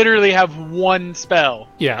I literally have one spell.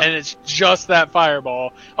 Yeah. And it's just that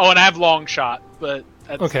fireball. Oh, and I have long shot, but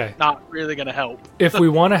that's Okay. not really going to help. if we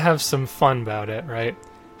want to have some fun about it, right?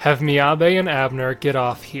 Have Miyabe and Abner get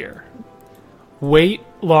off here. Wait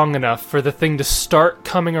long enough for the thing to start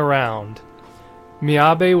coming around.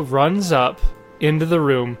 Miyabe runs up into the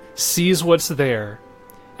room, sees what's there.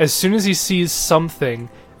 As soon as he sees something,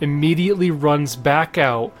 immediately runs back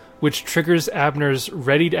out, which triggers Abner's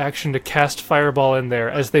readied action to cast Fireball in there,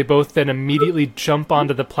 as they both then immediately jump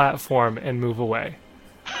onto the platform and move away.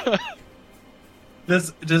 I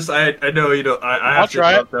know you don't. I I'll have to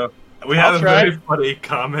try note, it. though. We I'll have a try very funny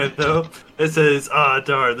comment though. It says,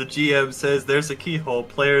 darn, the GM says there's a keyhole.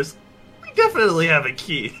 Players, we definitely have a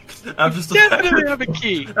key. I'm just Definitely have a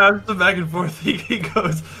key. I'm just back and forth. He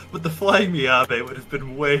goes, but the flying Miyabe would have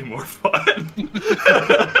been way more fun.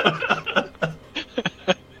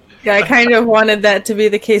 Yeah, I kind of wanted that to be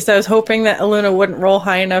the case. I was hoping that Aluna wouldn't roll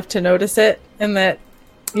high enough to notice it, and that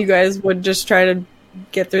you guys would just try to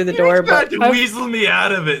get through the door, tried but to weasel me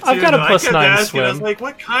out of it. Too, I've got a though. plus I kept 9 asking, swim. I was like,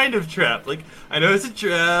 "What kind of trap?" Like, I know it's a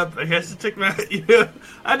trap. I guess to take my.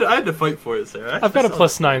 I had to fight for it, Sarah. I've got a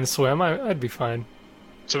plus 9 swim. I'd be fine.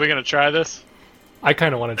 So we're gonna try this. I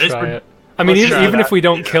kind of want to It's try pretty- it. I mean, Let's even, try even that. if we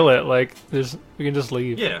don't kill it, like, we can just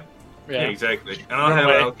leave. Yeah. Yeah. Exactly. I don't Run have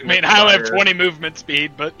away. alchemy I mean, I only have fire. 20 movement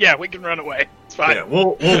speed, but yeah, we can run away. It's fine. Yeah,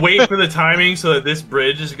 we'll wait for the timing so that this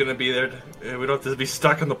bridge is going to be there. We don't have to be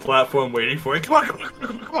stuck on the platform waiting for it. Come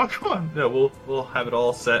on. No, we'll have it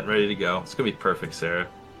all set and ready to go. It's going to be perfect, Sarah.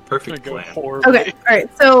 Perfect It's gonna plan. go horribly. okay. All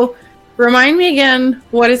right. So, remind me again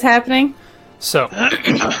what is happening. So,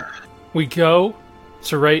 we go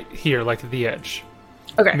to right here, like at the edge.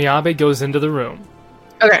 Okay. Miyabe goes into the room,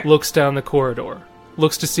 Okay. looks down the corridor,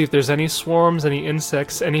 looks to see if there's any swarms, any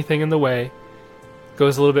insects, anything in the way,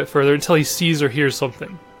 goes a little bit further until he sees or hears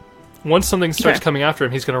something. Once something starts Okay. coming after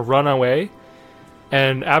him, he's going to run away,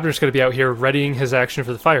 and Abner's going to be out here readying his action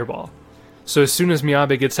for the fireball. So as soon as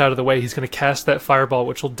Miyabe gets out of the way, he's going to cast that fireball,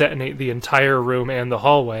 which will detonate the entire room and the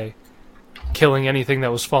hallway, killing anything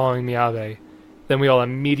that was following Miyabe. Then we all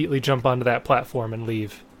immediately jump onto that platform and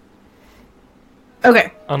leave.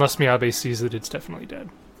 Okay. Unless Miyabe sees that it's definitely dead.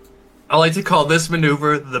 I like to call this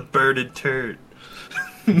maneuver the birded turd.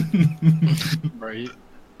 Right.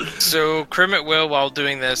 So, Kermit will, while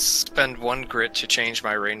doing this, spend 1 grit to change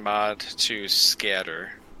my rain mod to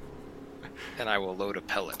scatter. And I will load a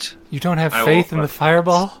pellet. You don't have I faith will- in the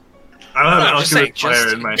fireball? I don't have I'm just alchemy saying, fire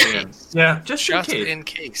just in my in hand. case. Yeah, just Just in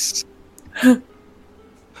case. in case.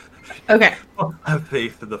 Okay. Have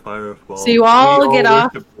faith in the fireball. So you all get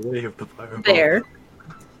off worship the way of the fireball. There.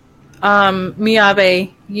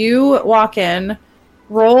 Miyabe, you walk in.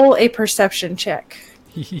 Roll a perception check.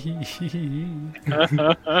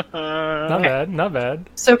 Not bad, not bad.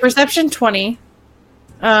 So perception 20.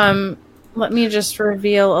 Let me just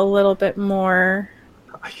reveal a little bit more.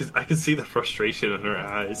 I can see the frustration in her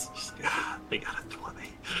eyes. She's like, they got a 20.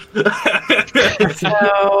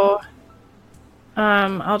 So,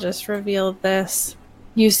 I'll just reveal this.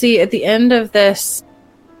 You see at the end of this,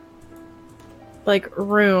 like,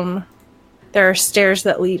 room, there are stairs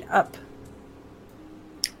that lead up.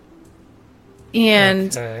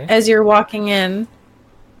 And Okay. as you're walking in,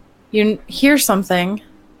 you hear something,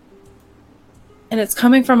 and it's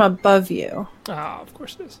coming from above you. Ah, of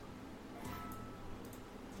course it is.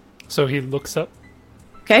 So he looks up.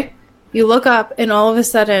 Okay? You look up, and all of a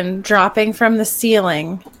sudden, dropping from the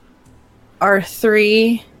ceiling are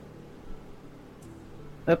 3.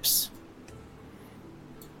 Oops.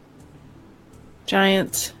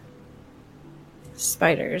 Giant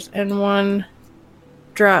spiders, and one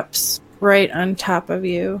drops right on top of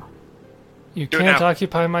you. You Do it can't now.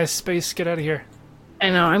 occupy my space. Get out of here. I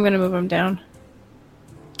know, I'm gonna move him down.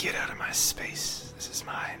 Get out of my space. This is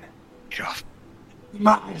mine. Get off.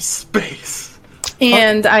 My space.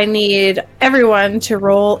 And I need everyone to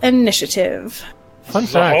roll initiative. Fun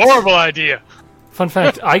It's a fact. horrible idea. Fun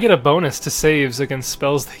fact. I get a bonus to saves against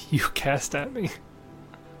spells that you cast at me.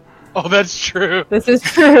 Oh, that's true. This is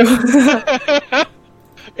true.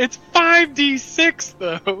 It's 5d6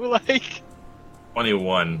 though. Like,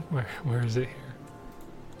 21. Where is it here?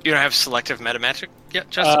 You don't have selective metamagic yet,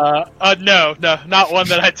 Justin? no, not one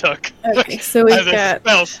that I took. Okay, so we've As a got.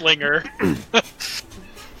 spell slinger.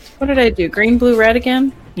 What did I do? Green, blue, red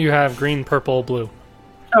again? You have green, purple, blue.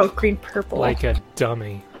 Oh, green, purple. Like a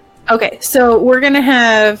dummy. Okay, so we're gonna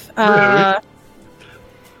have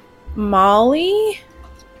Molly,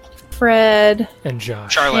 Fred, And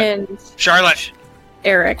Josh. Charlotte. and Charlotte!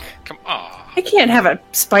 Eric. Come on. I can't have a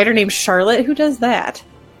spider named Charlotte. Who does that?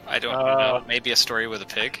 I don't know. Maybe a story with a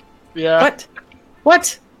pig? Yeah. What?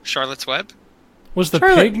 What? Charlotte's Web? Was the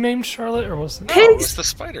Charlotte. pig named Charlotte, or was it? No, it was Pigs, the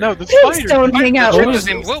spider. No, the pigs spider. don't hang out What with was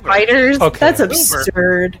in Wilbur? spiders. Okay. That's Wilbur.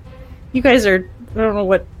 absurd. You guys are. I don't know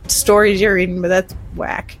what stories you're reading, but that's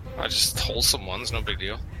whack. Just wholesome ones, no big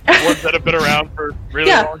deal. Ones that have been around for a really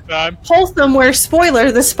Yeah. long time. Wholesome, where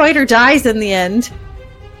spoiler, the spider dies in the end.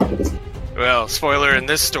 Well, spoiler in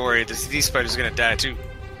this story, these spiders are gonna die too.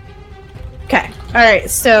 Okay. All right.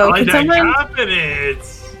 So I can like someone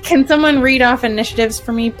confidence. can someone read off initiatives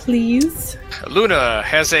for me, please? Luna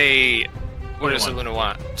has a... What does 21. Luna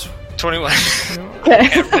want? 21.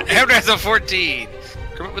 Okay. Abner has a 14.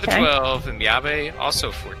 Kermit with a Okay. 12, and Miyabe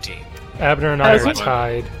also 14. Abner and I Oh, are is it?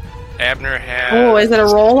 tied. Abner has... Oh, is it a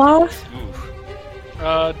roll off?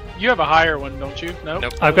 Ooh, You have a higher one, don't you? Nope.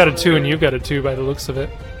 Nope. I've got a 2 and you've got a 2 by the looks of it.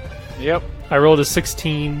 Yep. I rolled a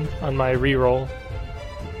 16 on my reroll.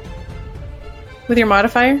 With your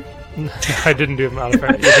modifier? I didn't do a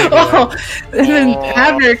modifier. You gave me that. Oh, and then Oh.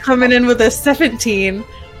 Abner coming in with a 17.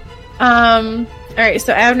 Alright,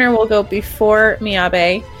 so Abner will go before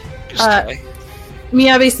Miyabe. Just die.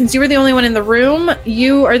 Miyabe, since you were the only one in the room,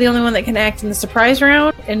 you are the only one that can act in the surprise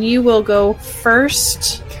round, and you will go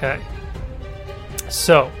first. Okay.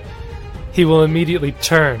 So, he will immediately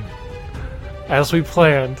turn, as we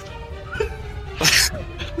planned,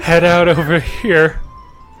 head out over here,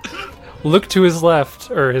 look to his left,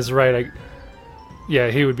 or his right.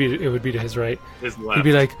 It would be to his right. His left. He'd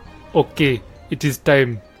be like, okay, it is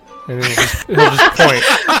time. And then he'll just point.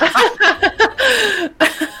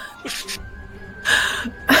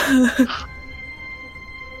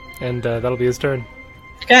 And that'll be his turn.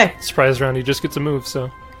 Okay. Surprise round, he just gets a move,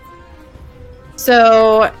 so...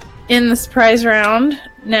 So, in the surprise round,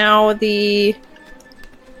 now the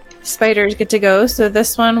spiders get to go. So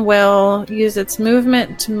this one will use its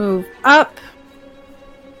movement to move up.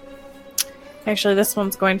 Actually, this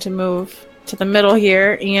one's going to move to the middle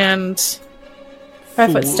here, and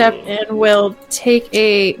 5-foot step and will take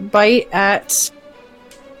a bite at...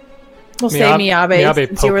 We'll say Miyabe.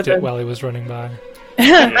 Miyabe poked it while he was running by.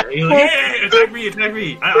 Attack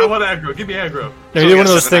me! I want aggro. Give me aggro. No, you do one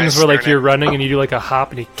of those things where like you're running and you do like a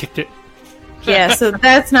hop and he kicked it. Yeah, so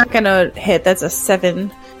that's not gonna hit. That's a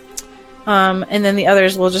 7. And then the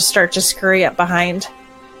others will just start to scurry up behind.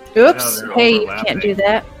 Oops! Hey, you can't do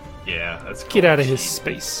that. Yeah, that's cool. Get out of his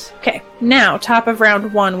space. Okay, now top of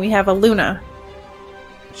round 1, we have Aluna.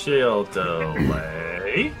 She'll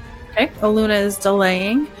delay. Okay, Aluna is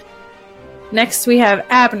delaying. Next, we have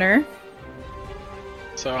Abner.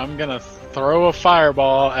 So I'm gonna throw a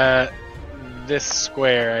fireball at this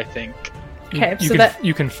square, I think. Okay,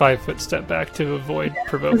 you can 5-foot step back to avoid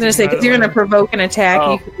provoking. I was gonna say, because you're gonna provoke an attack,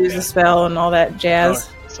 Oh, you could lose the spell and all that jazz.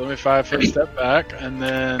 So let me 5-foot step back, and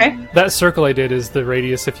then... Okay. That circle I did is the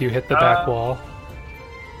radius if you hit the back wall.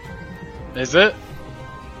 Is it?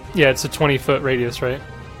 Yeah, it's a 20-foot radius, right?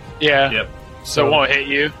 Yeah. Yep. So it won't hit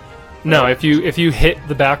you? No, if you hit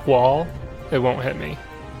the back wall, it won't hit me.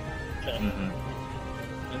 And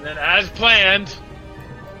then, as planned,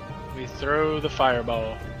 we throw the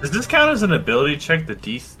fireball. Does this count as an ability check? The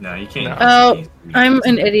DC? No, you can't. Oh, I'm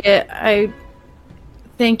an idiot. I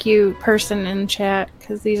thank you, person in chat,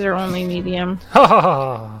 because these are only medium. Ha ha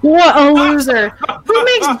ha! What a loser! Who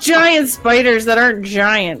makes giant spiders that aren't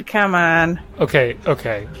giant? Come on. Okay.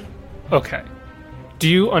 Do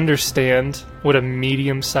you understand what a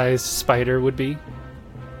medium-sized spider would be?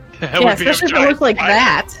 Yeah, especially if it looked like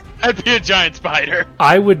that. That'd be a giant spider.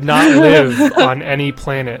 I would not live on any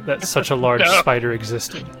planet that such a large spider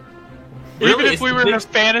existed. Really? Even if we were in a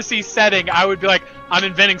fantasy setting, I would be like, I'm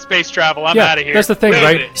inventing space travel. I'm out of here. That's the thing, Wait a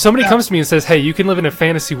right? minute. Somebody comes to me and says, hey, you can live in a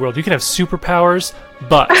fantasy world. You can have superpowers,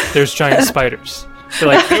 but there's giant spiders. They're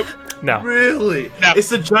like, no. Really? No. It's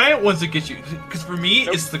the giant ones that get you. Because for me,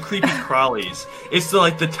 it's the creepy crawlies. It's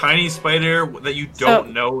the tiny spider that you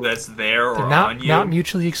don't know that's there or They're on you. not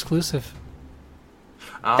mutually exclusive.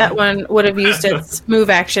 That one would have used its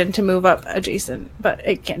move action to move up adjacent, but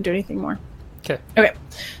it can't do anything more. Okay. Okay.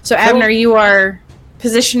 So, Abner, you are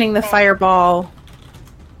positioning the fireball.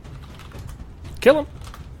 Kill him.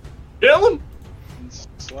 Kill him.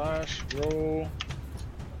 Slash roll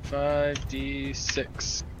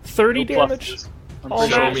 5d6. 30 No damage. pluses. All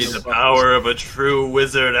Show max. me the power of a true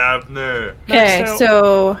wizard, Abner. Okay, Maxed out.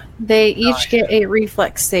 so they each get a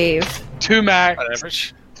reflex save. 2 max,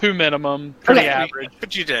 Average. 2 minimum, pretty Okay. average.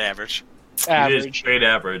 But you did average. It is Average. straight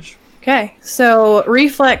average. Okay, so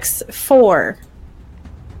reflex 4.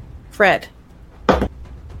 Fred.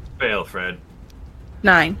 Fail, Fred.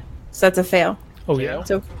 9. So that's a fail. Oh, yeah.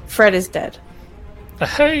 So Fred is dead.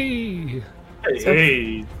 Hey. So-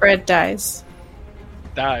 Hey. Fred dies.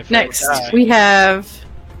 Die. Fred, Next, die. we have...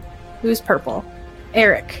 Who's purple?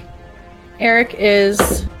 Eric. Eric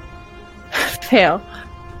is... fail.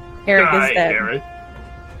 Eric Die, is dead. Eric.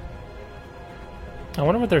 I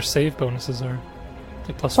wonder what their save bonuses are.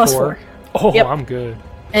 Like plus Plus 4? 4. Oh, Yep. I'm good.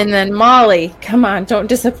 And then Molly. Come on, don't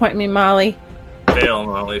disappoint me, Molly. Fail,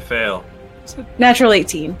 Molly, fail. Natural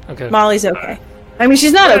 18. Okay. Molly's okay. I mean,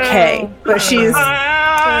 she's not okay, but she's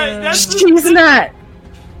not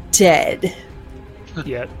dead.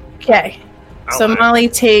 Yet. Okay. So Ouch. Molly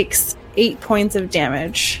takes 8 points of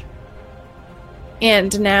damage.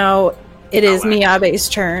 And now it is Ouch. Miyabe's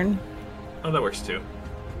turn. Oh, that works too.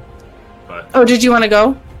 But Oh, did you want to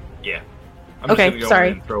go? yeah. I'm Okay, just gonna go sorry.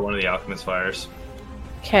 in and throw one of the alchemist fires.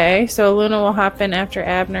 Okay, so Luna will hop in after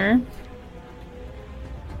Abner.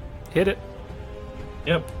 Hit it.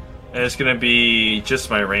 Yep. And it's gonna be just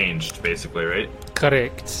my ranged, basically, right?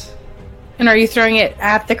 Correct. And are you throwing it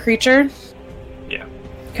at the creature? Yeah.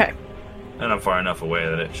 Okay. And I'm far enough away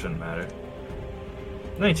that it shouldn't matter.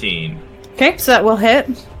 19. Okay, so that will hit.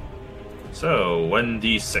 So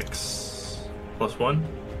 1d6 plus 1.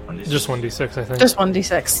 1d6. Just 1d6, I think. Just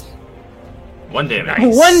 1d6. 1 damage.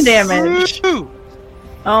 Nice. 1 damage. Woo!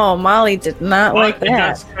 Oh, Molly did not like It that.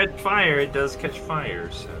 does catch fire. It does catch fire.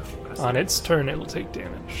 So On its turn, it will take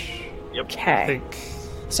damage. I Okay. think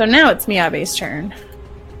So now it's Miyabe's turn.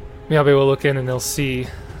 Miyabe will look in and they'll see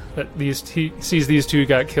that he sees these two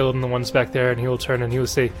got killed and the one's back there, and he will turn and he will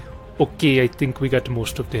say, "Okay, I think we got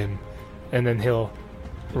most of them," and then he'll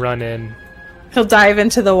run in He'll dive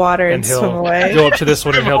into the water and and swim he'll away. go up to this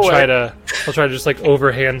one and he'll try to just like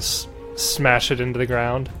overhand smash it into the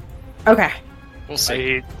ground. Okay. We'll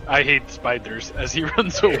see. I hate spiders as he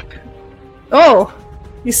runs away. Oh!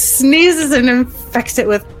 He sneezes and infects it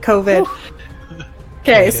with COVID.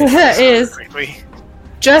 Okay, so that is Quickly.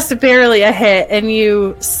 just barely a hit, and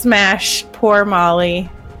you smash poor Molly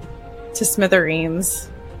to smithereens.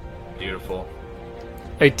 beautiful.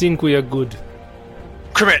 I think we are good.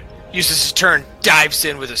 Kermit uses his turn, dives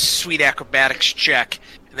in with a sweet acrobatics check,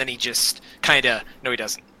 and then he just kind of... No, he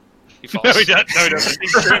doesn't. He falls. No, he doesn't. He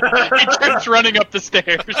trips running up the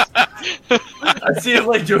stairs. I see him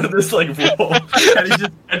like doing this like roll, and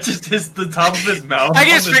he just hits the top of his mouth. I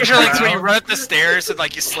can just on the picture like when you ground. run up the stairs and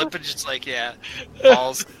like you slip and just like, yeah,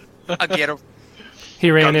 falls. I'll get him. He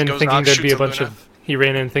ran Gun in goes thinking off, there'd be a shoots bunch Luna. of. He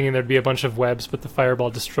ran in thinking there'd be a bunch of webs, but the fireball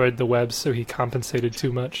destroyed the webs, so he compensated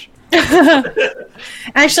too much.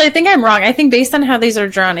 Actually, I think I'm wrong. I think based on how these are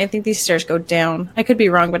drawn, I think these stairs go down. I could be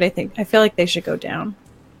wrong, but I feel like they should go down.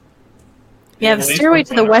 Yeah, the Well, these stairway ones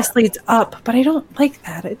to the went west leads up, but I don't like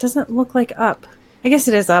that. It doesn't look like up. I guess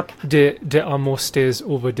it is up. There are more stairs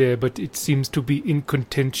over there, but it seems to be in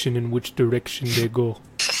contention in which direction they go.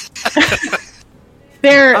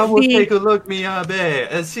 There. I will the- take a look, Miyabe,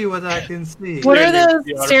 and see what I can see. what are Yeah, those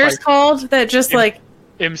you are stairs fighting. called? That just like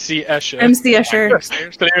MC Escher. MC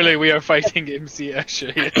Escher. Clearly, we are fighting MC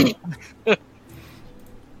Escher.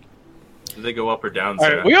 Do they go up or down? All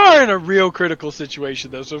Sarah? right, we are in a real critical situation,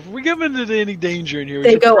 though. So if we get into any danger in here, we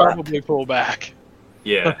They should go up. probably pull back.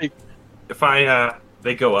 Yeah. Like, If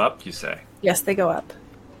they go up, you say. Yes, they go up.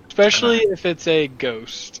 especially if it's a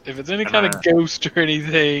ghost. If it's any kind of ghost or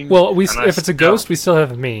anything. Well, And I if it's a ghost, we still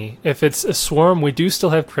have me. If it's a swarm, we do still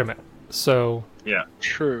have Primit. So Yeah.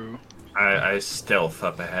 true. I stealth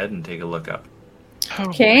up ahead and take a look up. Oh,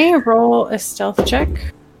 Okay, roll a stealth check.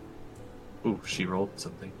 Ooh, she rolled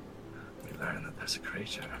something. We learned that there's a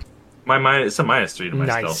creature. It's a -3 to my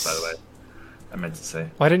Nice. stealth, by the way. I meant to say.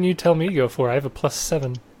 why didn't you tell me to go for it? I have a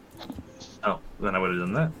 +7. Oh, then I would have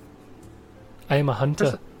done that. I am a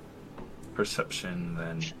hunter. Perception,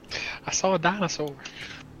 then. I saw a dinosaur.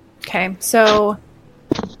 Okay, so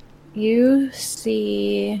you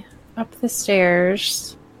see up the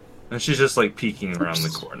stairs. And she's just like peeking around the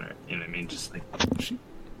corner. You know what I mean? Just like.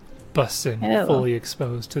 Busts in, Hello. fully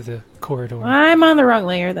exposed to the corridor. I'm on the wrong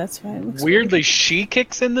layer, that's why it looks Weirdly, she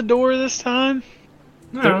kicks in the door this time.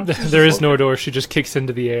 There is no door. She just kicks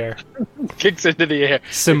into the air, Kicks into the air.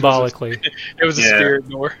 symbolically. It was a Yeah. spirit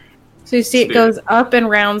door. So you see it goes up and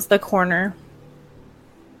rounds the corner.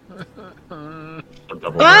 A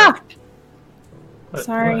double Ah! What?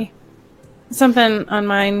 Sorry. Something on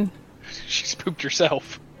mine. She spooked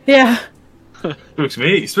herself. Yeah. What? Spooked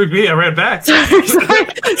me. Spooked me. I ran back. Sorry.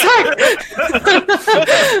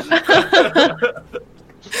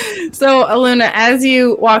 So, Aluna, as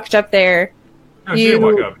you walked up there, No, she didn't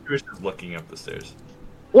walk up. She was just looking up the stairs.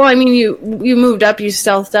 well, I mean, you moved up, you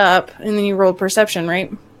stealthed up, and then you rolled perception,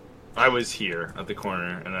 right? I was here at the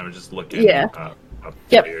corner, and I was just looking. Yeah. Up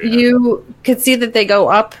Yep. here, yeah. You could see that they go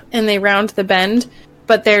up and they round the bend,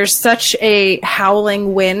 but there's such a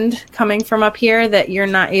howling wind coming from up here that you're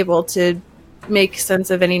not able to make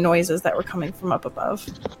sense of any noises that were coming from up above.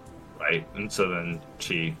 Right, and so then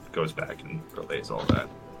she goes back and relays all that.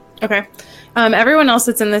 Okay. Everyone else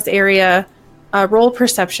that's in this area, roll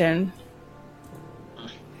perception.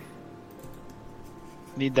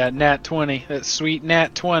 Need that nat 20. That sweet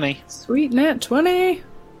nat 20. Sweet nat 20.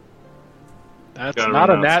 That's Gotta not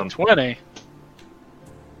a run out nat something. 20.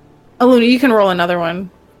 Aluna, you can roll another one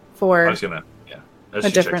I for. was gonna, yeah. As A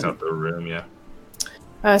she checks different- out the room, yeah.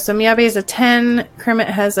 So Miyabe is a 10, Kermit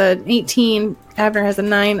has an 18, Abner has a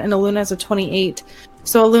 9, and Aluna has a 28.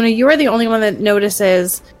 So Aluna, you are the only one that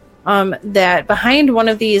notices that behind one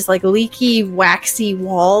of these like leaky, waxy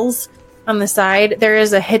walls on the side, there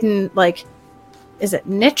is a hidden like, is it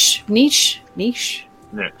niche, Niche,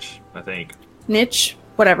 I think.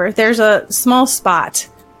 whatever. There's a small spot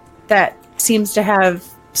that seems to have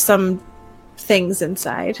some things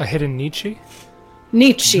inside. A hidden Nietzsche?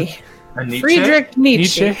 Nietzsche. A Nietzsche? Friedrich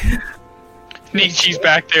Nietzsche. Nietzsche's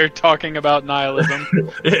back there talking about nihilism.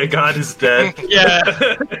 Yeah, God is dead. Yeah.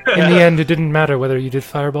 In the end, it didn't matter whether you did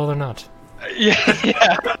fireball or not.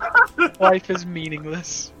 Yeah. Life is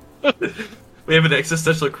meaningless. We have an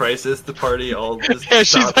existential crisis. The party all just Yeah,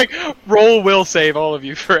 she's stops. like, roll will save all of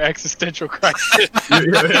you for existential crisis.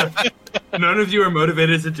 Yeah. None of you are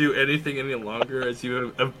motivated to do anything any longer as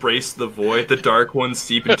you embrace the void. The dark ones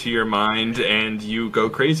seep into your mind, and you go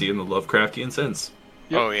crazy in the Lovecraftian sense.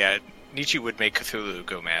 Yep. Oh yeah, Nietzsche would make Cthulhu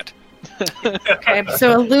go mad. Okay,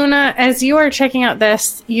 so Luna, as you are checking out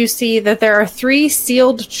this, you see that there are 3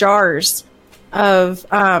 sealed jars of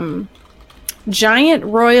giant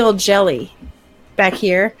royal jelly back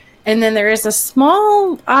here, and then there is a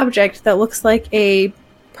small object that looks like a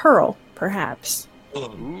pearl, perhaps.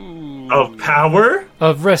 Ooh. Of power?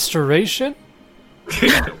 Of restoration?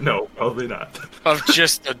 No, probably not. Of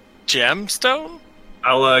just a gemstone?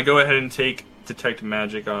 I'll go ahead and take detect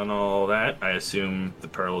magic on all that. I assume the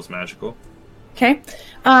pearl is magical. Okay.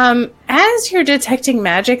 As you're detecting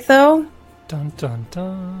magic, though, Dun dun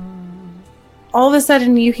dun. all of a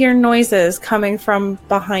sudden you hear noises coming from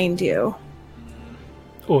behind you.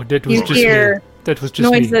 Oh, that was You just hear me. That was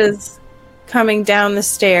just me. noises coming down the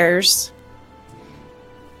stairs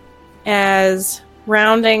as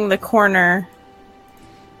rounding the corner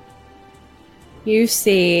you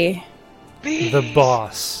see The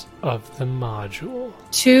boss of the module.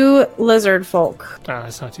 2 lizard folk. Ah,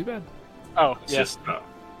 that's not too bad. Oh, It's yeah. just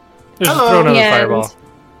Just throw another And fireball.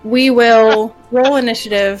 we will roll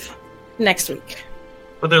initiative next week.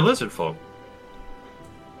 but they're lizard folk.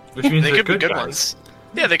 Which means They they're could be good guys. ones.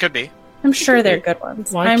 Yeah, they could be. I'm sure they're good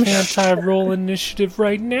ones. Why I'm can't sure, I roll initiative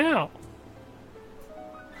right now?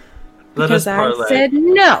 Let us because I parlay. said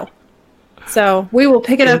no. So we will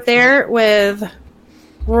pick it up there with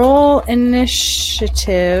roll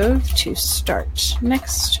initiative to start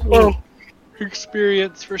next week.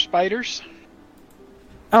 Experience for spiders.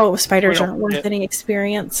 Oh, spiders We don't- aren't worth yeah. any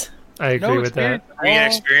experience. I agree with that. Are you gonna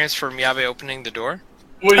experience for Miyabe opening the door?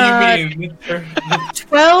 What do you Uh, mean?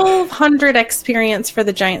 1,200 experience for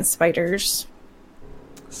the giant spiders.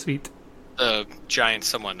 Sweet. The giant,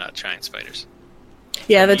 someone, not giant spiders.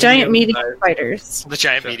 Yeah, the giant Medium medium size. spiders. The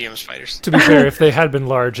giant medium spiders. To be fair, if they had been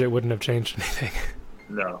large, it wouldn't have changed anything.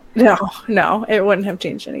 No. No, it wouldn't have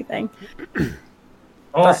changed anything.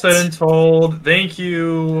 All But- said and told, thank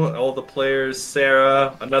you, all the players.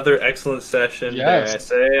 Sarah, another excellent session. Yes. Dare I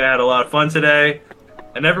say, I had a lot of fun today.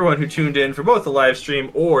 And everyone who tuned in for both the live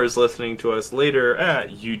stream or is listening to us later at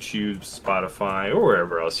YouTube, Spotify, or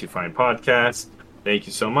wherever else you find podcasts, thank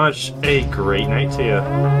you so much. A great night to you.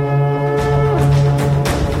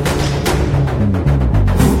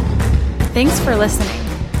 Thanks for listening.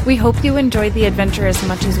 We hope you enjoyed the adventure as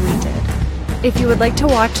much as we did. If you would like to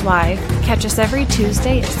watch live, catch us every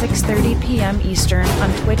Tuesday at 6:30 p.m. Eastern on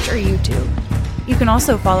Twitch or YouTube. You can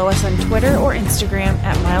also follow us on Twitter or Instagram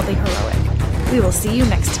at Mildly Heroic. We will see you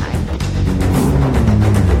next time.